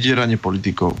 je vydieranie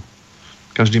politikov.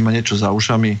 Každý má niečo za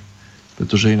ušami,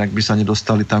 pretože inak by sa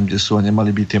nedostali tam, kde sú, a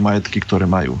nemali by tie majetky, ktoré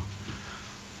majú.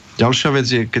 Ďalšia vec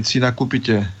je, keď si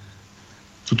nakúpite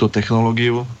túto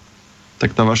technológiu,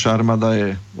 tak tá vaša armáda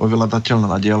je ovladateľná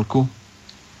na diaľku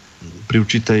pri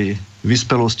určitej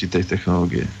vyspelosti tej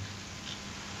technológie.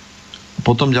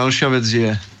 Potom ďalšia vec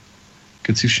je,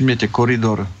 keď si všimnete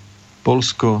koridor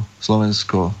Poľsko,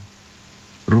 Slovensko,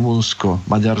 Rumunsko,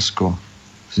 Maďarsko,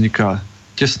 vzniká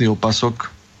tesný opasok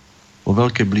vo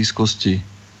veľkej blízkosti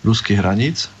ruských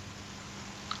hraníc,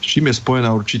 s čím je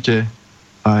spojená určite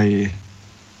aj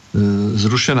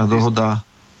zrušená dohoda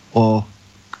o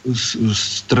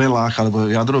strelách alebo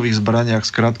jadrových zbraniach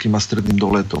s krátkým a stredným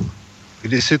doletom.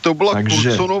 Kdysi to byla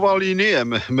Kurzonová linie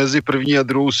mezi první a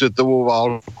druhou světovou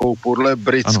válkou podle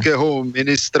britského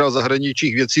ministra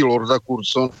zahraničních věcí Lorda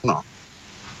Curzona.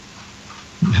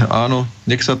 Áno,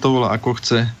 nech sa to volá ako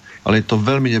chce, ale je to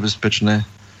veľmi nebezpečné,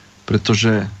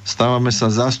 pretože stávame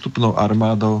sa zástupnou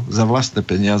armádou za vlastné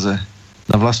peniaze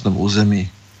na vlastnom území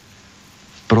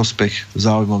v prospech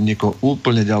záujmom niekoho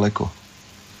úplne ďaleko.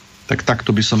 Tak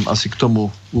takto by som asi k tomu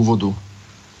úvodu.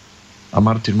 A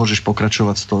Martin, môžeš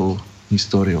pokračovať s tou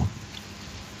históriou.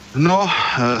 No,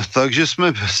 takže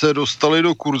jsme se dostali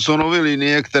do Curzonovy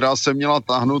linie, která se měla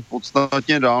táhnout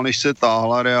podstatně dál, než se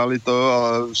táhla realita, a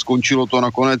skončilo to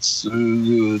nakonec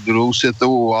druhou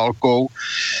světovou válkou,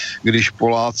 když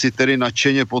Poláci tedy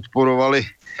nadšeně podporovali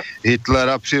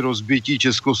Hitlera při rozbití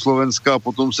Československa, a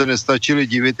potom se nestačili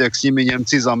divit, jak s nimi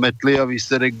Němci zametli, a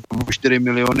výsledek 4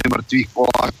 miliony mrtvých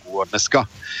Poláků. A dneska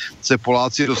se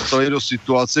Poláci dostali do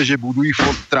situace, že budují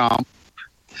Fort Trump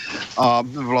a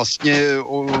vlastně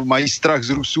mají strach z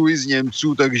Rusů i z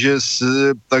Němců, takže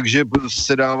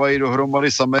se dávají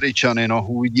dohromady s Američany. No,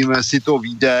 uvidíme, jestli to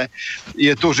vyjde.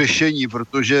 Je to řešení,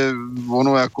 protože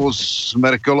ono jako s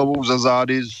Merkelovou za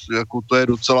zády, jako to je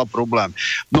docela problém.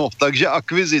 No, takže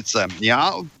akvizice.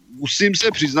 Já musím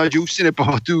se přiznat, že už si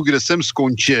nepamatuju, kde jsem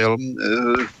skončil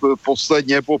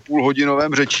posledně po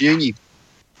půlhodinovém řečnění.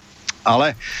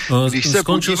 Ale když se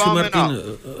podíváme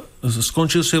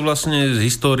Skončil si vlastne s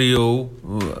históriou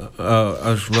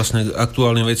a až vlastne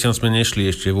aktuálnym veciam sme nešli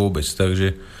ešte vôbec,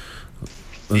 takže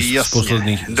z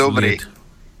posledných dobrý. Liet.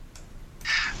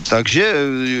 Takže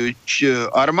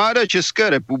armáda České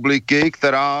republiky,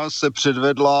 která se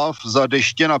předvedla za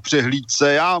deště na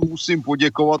přehlídce, já musím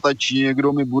poděkovat, ať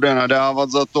někdo mi bude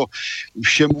nadávat za to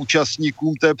všem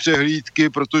účastníkům té přehlídky,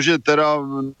 protože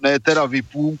ne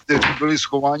VIPům, kteří byli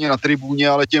schováni na tribuně,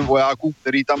 ale těm vojákům,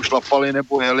 kteří tam šlapali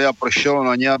nebo jeli a pršelo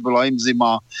na ně a byla jim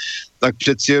zima. Tak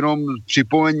přeci jenom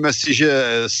připomeňme si,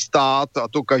 že stát, a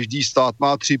to každý stát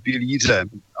má 3 pilíře,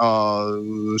 a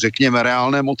řekněme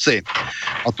reálné moci.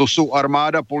 A to jsou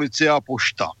armáda, policie a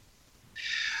pošta.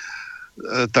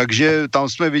 Takže tam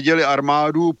jsme viděli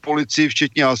armádu, policii,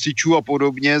 včetně hasičů a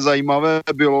podobně. Zajímavé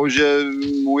bylo, že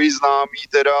moji známí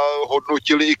teda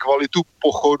hodnotili i kvalitu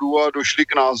pochodu a došli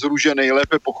k názoru, že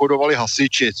nejlépe pochodovali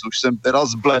hasiči, což jsem teda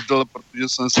zbledl, protože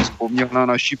jsem si vzpomněl na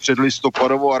naši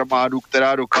předlistopadovou armádu,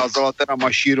 která dokázala teda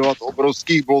mašírovat v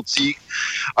obrovských blocích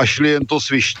a šli jen to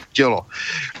svištělo.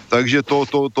 Takže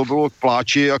to bylo k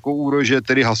pláči jako úro, že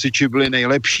tedy hasiči byli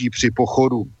nejlepší při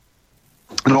pochodu.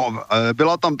 No,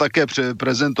 byla tam také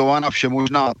prezentována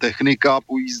všemožná technika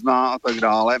pojízdná a tak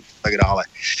dále.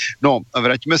 No,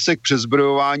 vraťme se k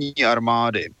přezbrojování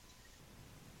armády.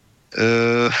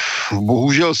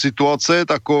 Bohužel situace je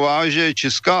taková, že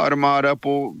česká armáda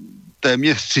po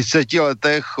téměř 30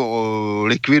 letech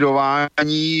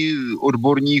likvidování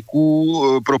odborníků,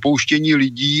 propouštění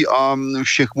lidí a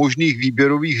všech možných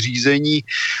výběrových řízení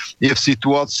je v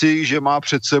situaci, že má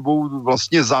před sebou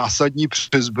vlastně zásadní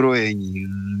přezbrojení.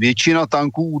 Většina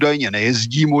tanků údajně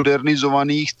nejezdí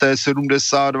modernizovaných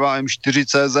T-72 M4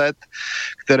 CZ,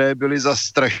 které byly za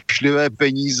strašlivé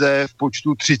peníze v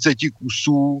počtu 30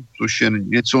 kusů, což je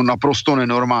něco naprosto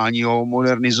nenormálního,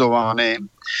 modernizovány.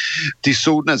 Ty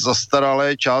jsou dnes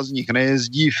zastaralé, část z nich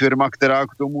nejezdí. Firma, která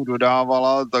k tomu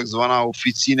dodávala, takzvaná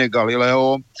Officine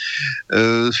Galileo,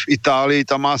 v Itálii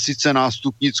tam má sice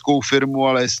nástupnickou firmu,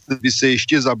 ale jestli by se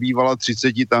ještě zabývala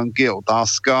 30 tanky, je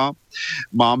otázka.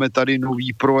 Máme tady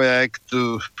nový projekt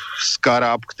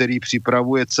Skarab, který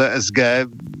připravuje CSG,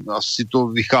 asi to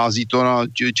vychází to na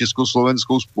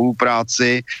československou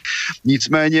spolupráci.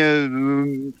 Nicméně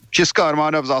česká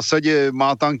armáda v zásadě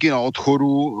má tanky na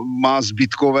odchodu, má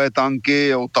zbytkové tanky,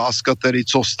 je otázka tedy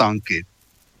co s tanky.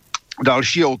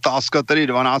 Další je otázka tedy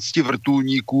 12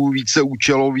 vrtulníků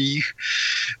víceúčelových,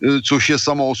 což je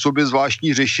samo o sobě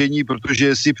zvláštní řešení, protože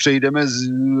jestli přejdeme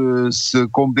z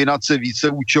kombinace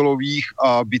víceúčelových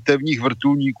a bitevních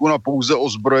vrtulníků na pouze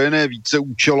ozbrojené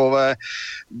víceúčelové,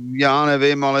 já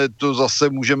nevím, ale to zase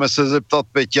můžeme se zeptat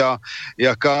Peťa,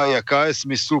 jaká je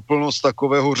smysluplnost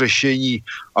takového řešení.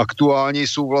 Aktuálně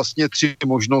jsou vlastně 3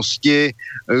 možnosti,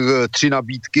 3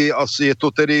 nabídky a je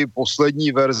to tedy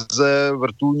poslední verze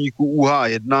vrtulníků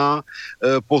UH-1,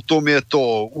 potom je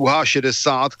to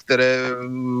UH-60, které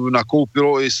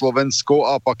nakoupilo i Slovensko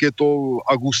a pak je to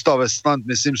Augusta Westland,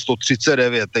 myslím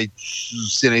 139, teď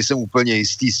si nejsem úplně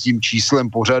jistý s tím číslem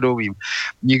pořadovým.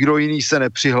 Nikdo jiný se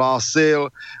nepřihlásil,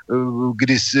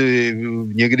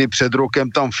 někdy před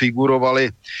rokem tam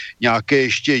figurovaly nějaké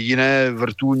ještě jiné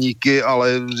vrtulníky,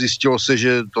 ale zjistilo se,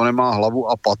 že to nemá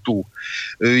hlavu a patu.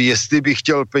 Jestli bych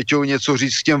chtěl, Peťo, něco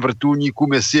říct k těm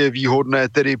vrtulníkům, jestli je výhodné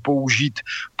tedy použít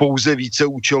pouze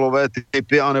víceúčelové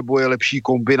typy, anebo je lepší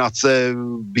kombinace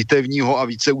bitevního a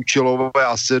víceúčelové.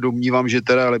 Já se domnívám, že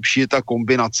teda lepší je ta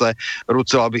kombinace.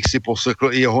 Docela bych si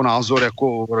poslechl i jeho názor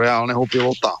jako reálného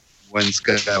pilota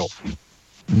vojenského.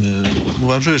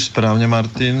 Uvažuješ správne,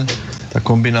 Martin. Tá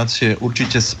kombinácia je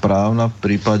určite správna v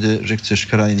prípade, že chceš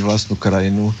chrániť vlastnú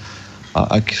krajinu a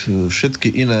ak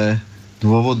všetky iné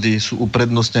dôvody sú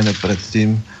uprednostnené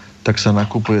predtým, tak sa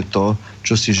nakupuje to,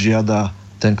 čo si žiada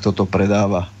ten, kto to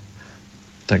predáva.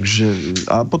 Takže,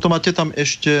 a potom máte tam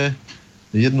ešte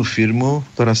jednu firmu,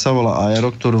 ktorá sa volá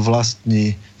Aero, ktorú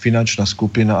vlastní finančná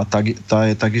skupina a tá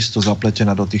je takisto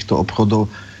zapletená do týchto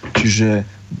obchodov, čiže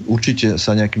určite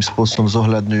sa nejakým spôsobom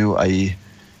zohľadňujú aj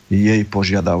jej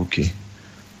požiadavky.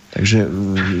 Takže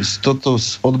s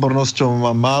odbornosťou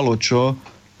mám málo čo,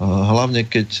 hlavne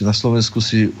keď na Slovensku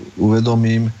si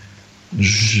uvedomím,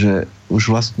 že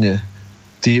už vlastne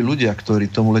tí ľudia,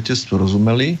 ktorí tomu letectvu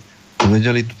rozumeli,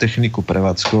 vedeli tú techniku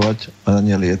prevádzkovať a na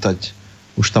ne lietať,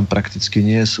 už tam prakticky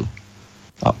nie sú.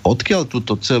 A odkiaľ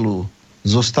túto celú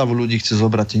zostavu ľudí chce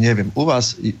zobrať, neviem. U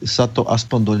vás sa to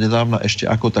aspoň donedávna ešte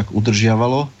ako tak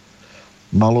udržiavalo.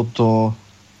 Malo to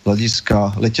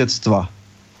hľadiska letectva,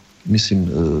 myslím,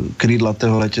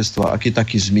 krídlatého letectva, aký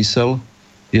taký zmysel.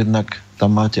 Jednak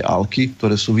tam máte Alky,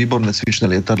 ktoré sú výborné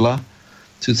cvičné lietadla,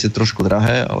 síce trošku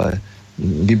drahé, ale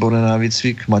výborné na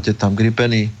výcvik. Máte tam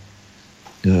Gripeny,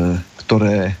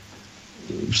 ktoré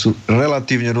sú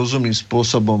relatívne rozumným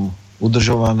spôsobom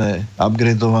udržované,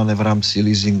 upgradeované v rámci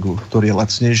leasingu, ktorý je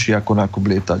lacnejší ako nákup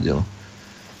lietadiel.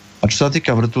 A čo sa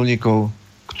týka vrtuľníkov,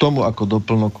 k tomu ako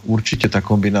doplnok určite tá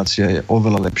kombinácia je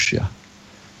oveľa lepšia.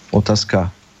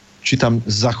 Otázka, či tam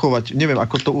zachovať, neviem,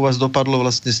 ako to u vás dopadlo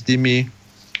vlastne s tými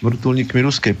vrtuľníkmi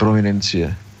ruskej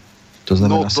provinencie. To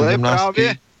znamená, no to 17. je právě,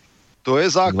 to je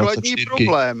základní 24.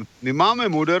 problém. My máme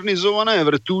modernizované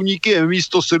vrtulníky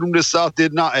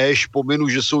Mi-171 Eš, pominu,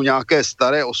 že jsou nějaké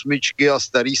staré osmičky a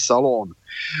starý salon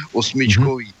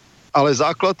osmičkový. ale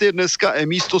základ je dneska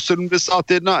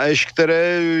Mi-171Š,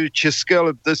 které české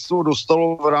letectvo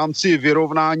dostalo v rámci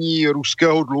vyrovnání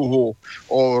ruského dluhu.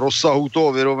 O rozsahu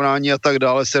toho vyrovnání a tak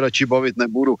dále se radši bavit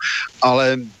nebudu.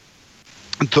 Ale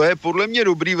to je podle mě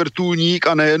dobrý vrtulník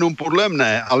a nejenom podle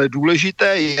mne, ale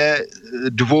důležité je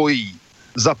dvojí.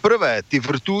 Za prvé, ty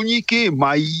vrtulníky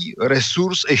mají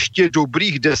resurs ještě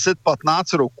dobrých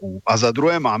 10-15 roků a za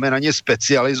druhé máme na ně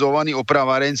specializovaný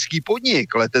opravárenský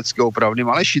podnik letecké opravny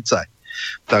Malešice.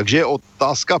 Takže je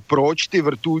otázka, proč ty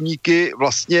vrtulníky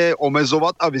vlastně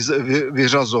omezovat a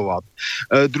vyřazovat.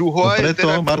 Druhá no je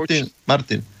teda,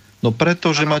 Martin, no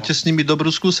preto, že máte s nimi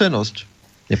dobrú skúsenosť.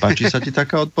 Nepáči sa ti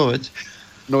taká odpoveď?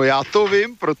 No já to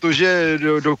vím, protože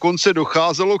dokonce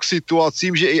docházelo k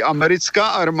situacím, že i americká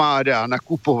armáda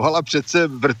nakupovala přece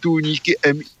vrtulníky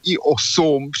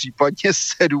Mi-8, případně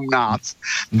 17,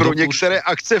 pro některé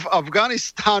akce v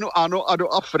Afghánistánu, ano, a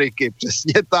do Afriky.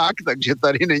 Přesně tak, takže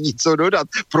tady není co dodat.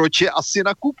 Proč je asi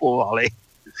nakupovali?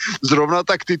 Zrovna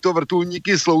tak tyto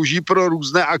vrtulníky slouží pro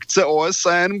různé akce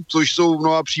OSN, což jsou v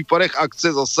mnoha případech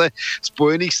akce zase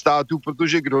Spojených států,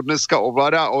 protože kdo dneska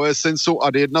ovládá OSN jsou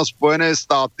ad 1 Spojené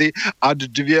státy, ad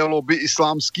 2 lobby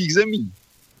islámských zemí.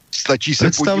 Stačí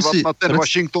se podívat na ten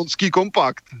Washingtonský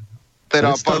kompakt.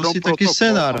 Predstav si taký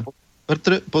scenár.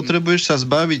 Potrebuješ sa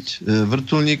zbaviť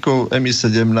vrtuľníkov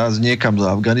Mi-17 niekam do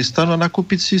Afganistanu a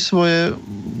nakúpiť si svoje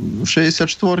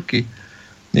 64-ky.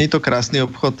 Nie je to krásny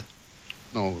obchod?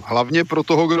 No, hlavně pro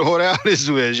toho, kdo ho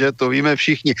realizuje, že? To víme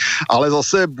všichni. Ale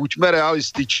zase buďme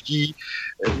realističtí.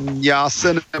 Já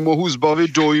se nemohu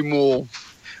zbavit dojmu.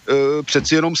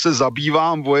 Přeci jenom se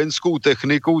zabývám vojenskou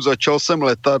technikou. Začal jsem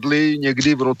letadly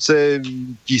někdy v roce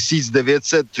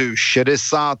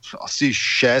 1960, asi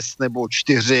 6 nebo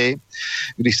 4,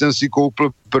 když jsem si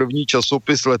koupil první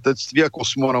časopis Letectví a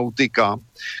kosmonautika,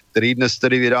 který dnes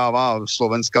tedy vydává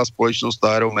slovenská společnost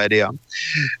Aeromedia.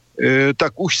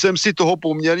 Tak už jsem si toho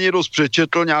poměrně dost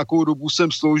přečetl, nějakou dobu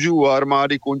jsem sloužil u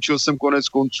armády, končil jsem konec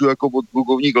konců jako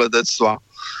podplukovník letectva.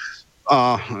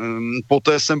 A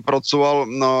poté jsem pracoval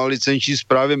na licenční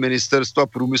správě ministerstva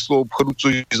průmyslu a obchodu,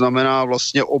 což znamená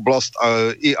vlastně oblast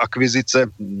i akvizice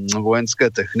vojenské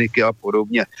techniky a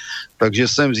podobně. Takže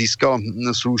jsem získal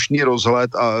slušný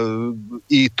rozhled a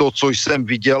i to, co jsem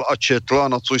viděl a četl a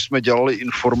na co jsme dělali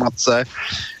informace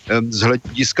z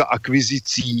hlediska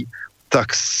akvizicí,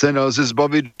 tak se nelze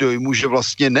zbavit dojmu, že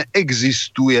vlastně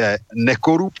neexistuje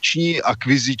nekorupční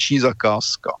akviziční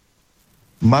zakázka.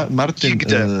 Martin,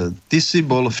 ty si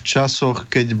bol v časoch,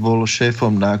 keď bol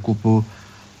šéfom nákupu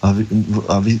a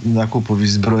nákupu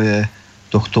výzbroje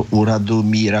tohto úradu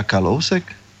Míra Kalousek?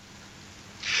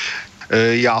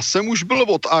 Já jsem už byl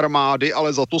od armády,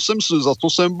 ale za to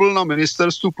jsem byl na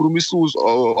ministerstvu průmyslu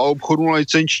a obchodu na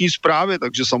licenční správě,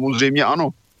 takže samozřejmě ano.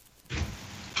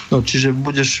 No, čiže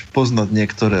budeš poznať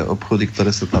niektoré obchody,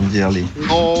 ktoré sa tam diali.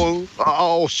 No,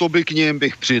 a osoby k nim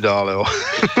bych přidal, jo.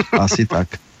 Asi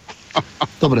tak.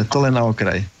 Dobre, to len na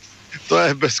okraj. To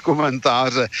je bez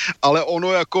komentáře. Ale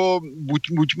ono jako,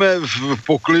 buďme v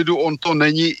poklidu, on to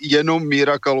není jenom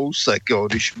Míra Kalousek,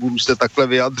 jo. Když budu se takhle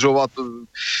vyjadřovat,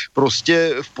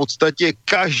 prostě v podstatě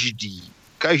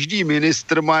každý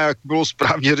ministr má, jak bylo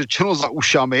správně řečeno, za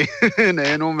ušami,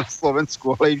 nejenom v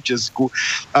Slovensku, ale i v Česku.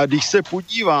 A když se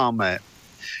podíváme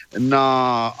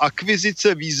na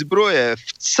akvizice výzbroje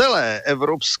v celé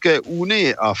Evropské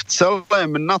unii a v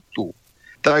celém NATO,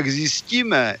 tak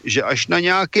zjistíme, že až na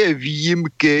nějaké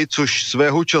výjimky, což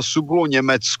svého času bylo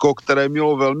Německo, které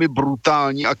mělo velmi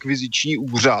brutální akviziční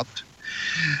úřad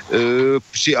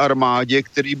při armádě,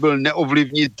 který byl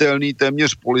neovlivnitelný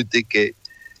téměř politiky,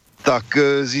 tak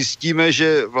zjistíme,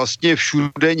 že vlastně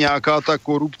všude nějaká ta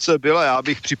korupce byla. Já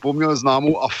bych připomněl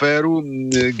známou aféru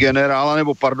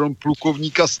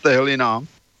plukovníka Stehlina,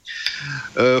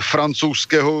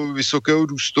 francouzského vysokého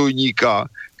důstojníka,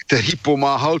 který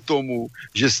pomáhal tomu,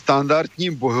 že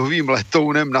standardním bojovým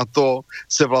letounem NATO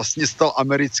se vlastně stal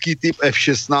americký typ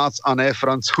F-16 a ne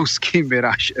francouzský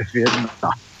Mirage F-1.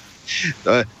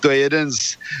 To je jeden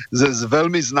z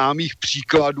velmi známých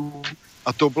příkladů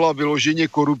a to byla vyloženě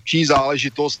korupční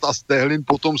záležitost a Stehlin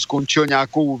potom skončil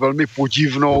nějakou velmi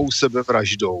podivnou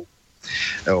sebevraždou.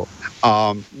 Jo.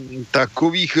 A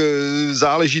takových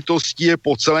záležitostí je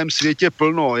po celém světě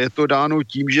plno. Je to dáno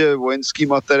tím, že vojenský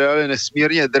materiál je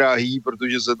nesmírně drahý,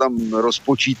 protože se tam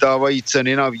rozpočítávají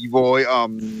ceny na vývoj a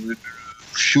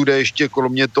všude ještě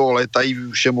kromě toho letají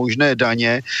všemožné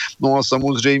daně. No a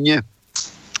samozřejmě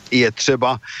je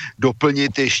třeba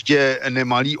doplnit ještě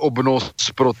nemalý obnos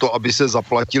pro to, aby se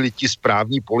zaplatili ti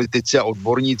správní politici a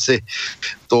odborníci.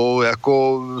 To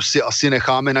jako si asi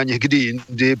necháme na někdy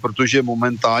jindy, protože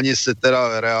momentálně se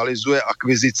teda realizuje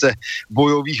akvizice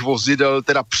bojových vozidel,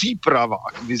 teda příprava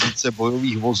akvizice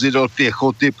bojových vozidel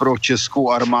pěchoty pro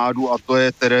českou armádu a to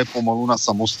je tedy pomalu na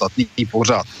samostatný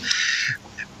pořad.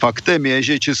 Faktem je,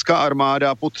 že česká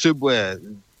armáda potřebuje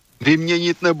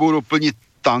vyměnit nebo doplnit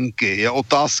tanky. Je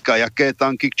otázka, jaké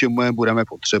tanky k čemu je budeme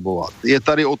potřebovat. Je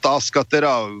tady otázka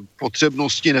teda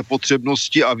potřebnosti,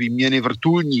 nepotřebnosti a výměny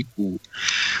vrtulníků.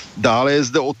 Dále je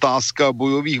zde otázka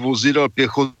bojových vozidel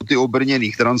pěchoty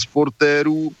obrněných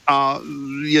transportérů a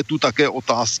je tu také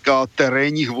otázka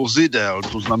terénních vozidel,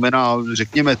 to znamená,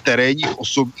 řekněme, terénních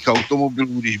osobních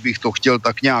automobilů, když bych to chtěl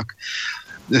tak nějak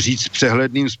říct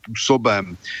přehledným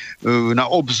způsobem. Na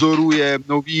obzoru je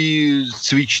nový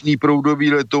cvičný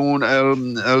proudový letoun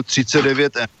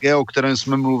L-39MG, o kterém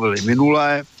jsme mluvili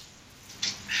minulé.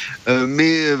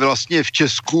 My vlastně v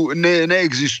Česku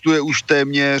neexistuje už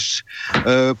téměř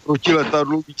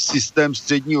protiletadlový systém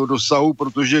středního dosahu,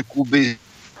 protože Kuby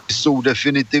jsou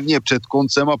definitivně před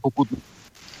koncem a pokud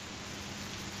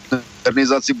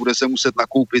modernizaci bude se muset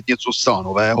nakoupit něco zcela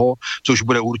nového, což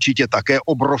bude určitě také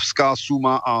obrovská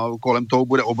suma a kolem toho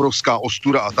bude obrovská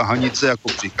ostuda a tahanice, jako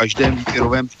při každém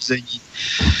výběrovém řízení.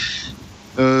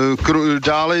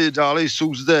 Dále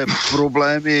jsou zde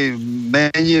problémy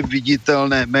méně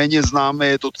viditelné, méně známé,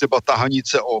 je to třeba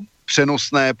tahanice o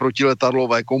přenosné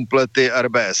protiletadlové komplety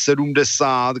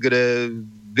RBS-70, kde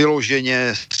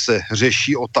vyloženě se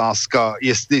řeší otázka,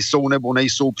 jestli jsou nebo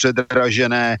nejsou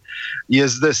předražené. Je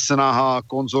zde snaha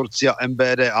konzorcia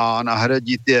MBDA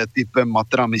nahradit je typem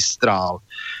Matra Mistral.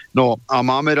 No a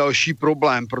máme další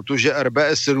problém, protože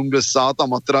RBS-70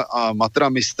 a Matra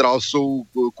Mistral jsou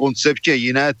konceptně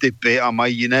jiné typy a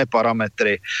mají jiné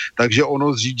parametry. Takže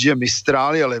ono říct, že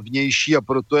Mistral je levnější a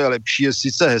proto je lepší, je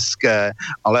sice hezké,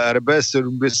 ale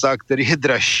RBS-70, který je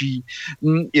dražší,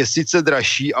 je sice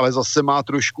dražší, ale zase má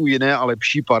trošku jiné a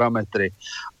lepší parametry.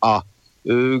 A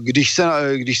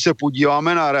když se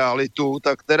podíváme na realitu,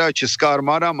 tak teda česká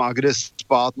armáda má kde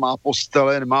spát, má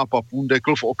postele, má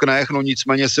papundekl v oknech, no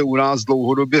nicméně se u nás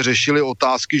dlouhodobě řešily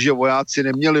otázky, že vojáci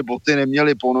neměli boty,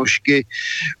 neměli ponožky,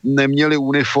 neměli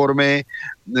uniformy.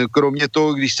 Kromě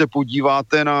toho, když se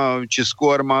podíváte na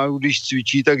českou armádu, když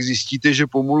cvičí, tak zjistíte, že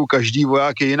pomalu každý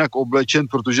voják je jinak oblečen,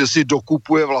 protože si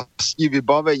dokupuje vlastní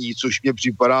vybavení, což mě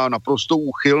připadá naprosto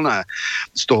úchylné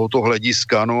z tohoto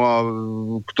hlediska. No a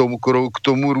k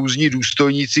tomu různí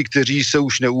důstojníci, kteří se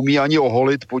už neumí ani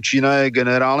oholit, počínaje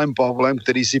generálem Pavlem,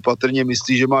 který si patrně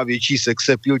myslí, že má větší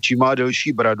sexapil, či má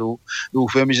delší bradu.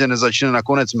 Doufám, že nezačne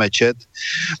nakonec mečet.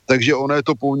 Takže ono je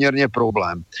to poměrně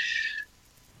problém.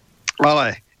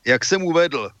 Ale, jak jsem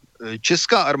uvedl,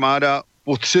 česká armáda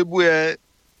potřebuje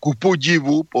ku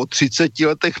podivu po 30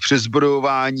 letech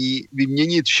přezbrojování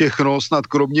vyměnit všechno, snad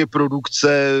kromě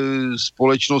produkce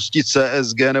společnosti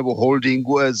CSG nebo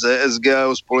holdingu CSG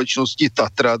a společnosti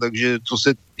Tatra, takže co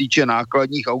se týče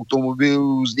nákladních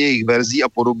automobilů, z jejich verzí a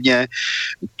podobně,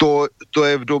 to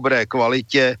je v dobré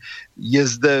kvalitě. Je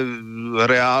zde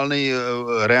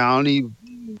reálný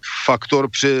faktor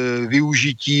při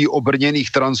využití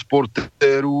obrněných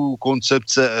transportérů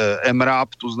koncepce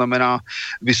MRAP, to znamená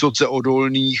vysoce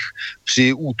odolných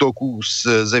při útoku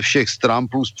ze všech stran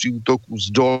plus při útoku z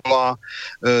dola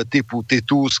typu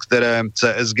Titus, které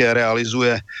CSG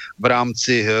realizuje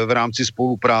v rámci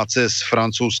spolupráce s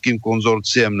francouzským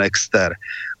konzorciem Nexter.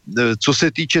 Co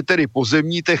se týče tedy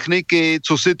pozemní techniky,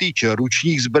 co se týče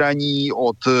ručních zbraní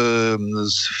od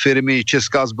firmy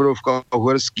Česká zbrojovka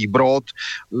Uherský Brod,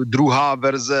 druhá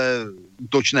verze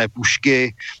útočné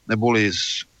pušky, neboli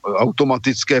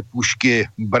automatické pušky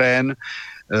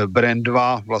Bren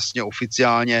 2 vlastně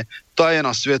oficiálně, ta je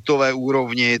na světové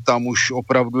úrovni, tam už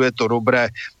opravdu je to dobré.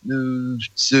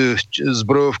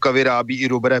 Zbrojovka vyrábí i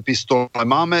dobré pistole.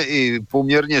 Máme i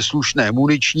poměrně slušné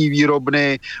muniční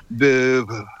výrobny,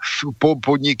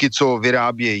 podniky, co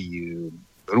vyrábějí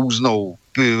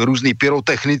různý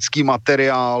pyrotechnický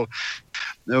materiál.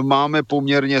 Máme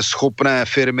poměrně schopné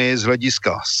firmy z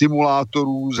hlediska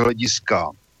simulátorů, z hlediska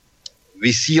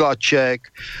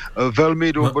vysílaček, veľmi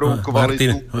dobrou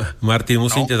kvalitu. Martin,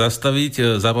 musím ťa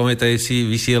zastaviť, zapamätaj si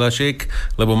vysielaček,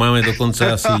 lebo máme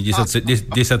dokonca asi 10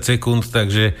 sekúnd,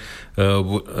 takže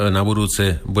na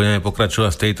budúce budeme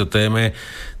pokračovať v tejto téme.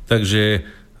 Takže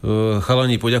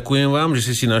chalani, poďakujem vám, že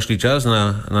ste si našli čas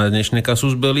na dnešné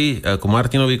Casus belli, ako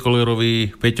Martinovi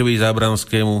Kollerovi, Peťovi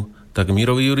Zábranskému, tak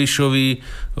Mirovi Jurišovi.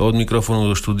 Od mikrofónu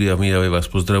do štúdia v Mijave vás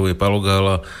pozdravuje Palo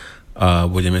Gála a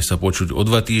budeme sa počuť o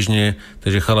 2 týždne.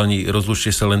 Takže chalani,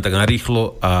 rozlučte sa len tak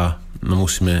narýchlo a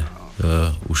musíme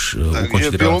už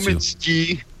ukončiť reláciu.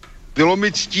 Bylo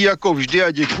mi ctí jako vždy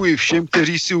a děkuji všem,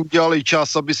 kteří si udělali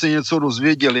čas, aby se něco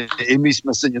dozvěděli. I my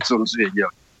jsme se něco dozvěděli.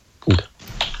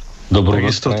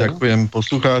 Takisto ďakujem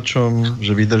poslucháčom,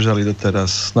 že vydržali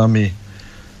doteraz s nami,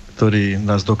 ktorí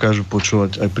nás dokážu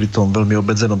počúvať aj pri tom veľmi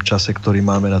obmedzenom čase, ktorý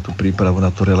máme na tú prípravu,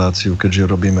 na tú reláciu,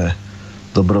 keďže robíme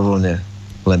dobrovoľne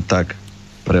len tak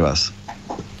pre vás.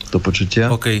 Do počutia.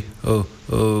 OK.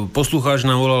 Poslucháč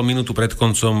nám volal minútu pred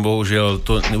koncom, bohužiaľ,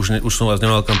 už som vás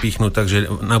nemal kam pichnúť, takže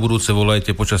na budúce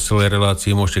volajte počas celej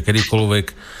relácie, môžete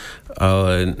kedykoľvek,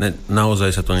 ale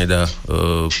naozaj sa to nedá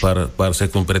pár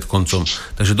sekúnd pred koncom.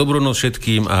 Takže dobrú noc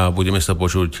všetkým a budeme sa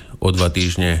počuť o 2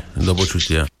 týždne. Do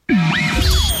počutia.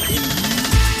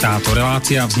 Táto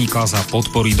relácia vznikla za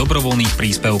podpory dobrovoľných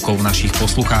príspevkov našich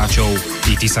poslucháčov.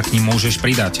 I ty sa k nim môžeš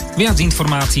pridať. Viac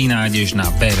informácií nájdeš na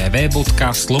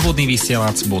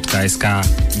www.slobodnyvysielac.sk.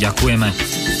 Ďakujeme.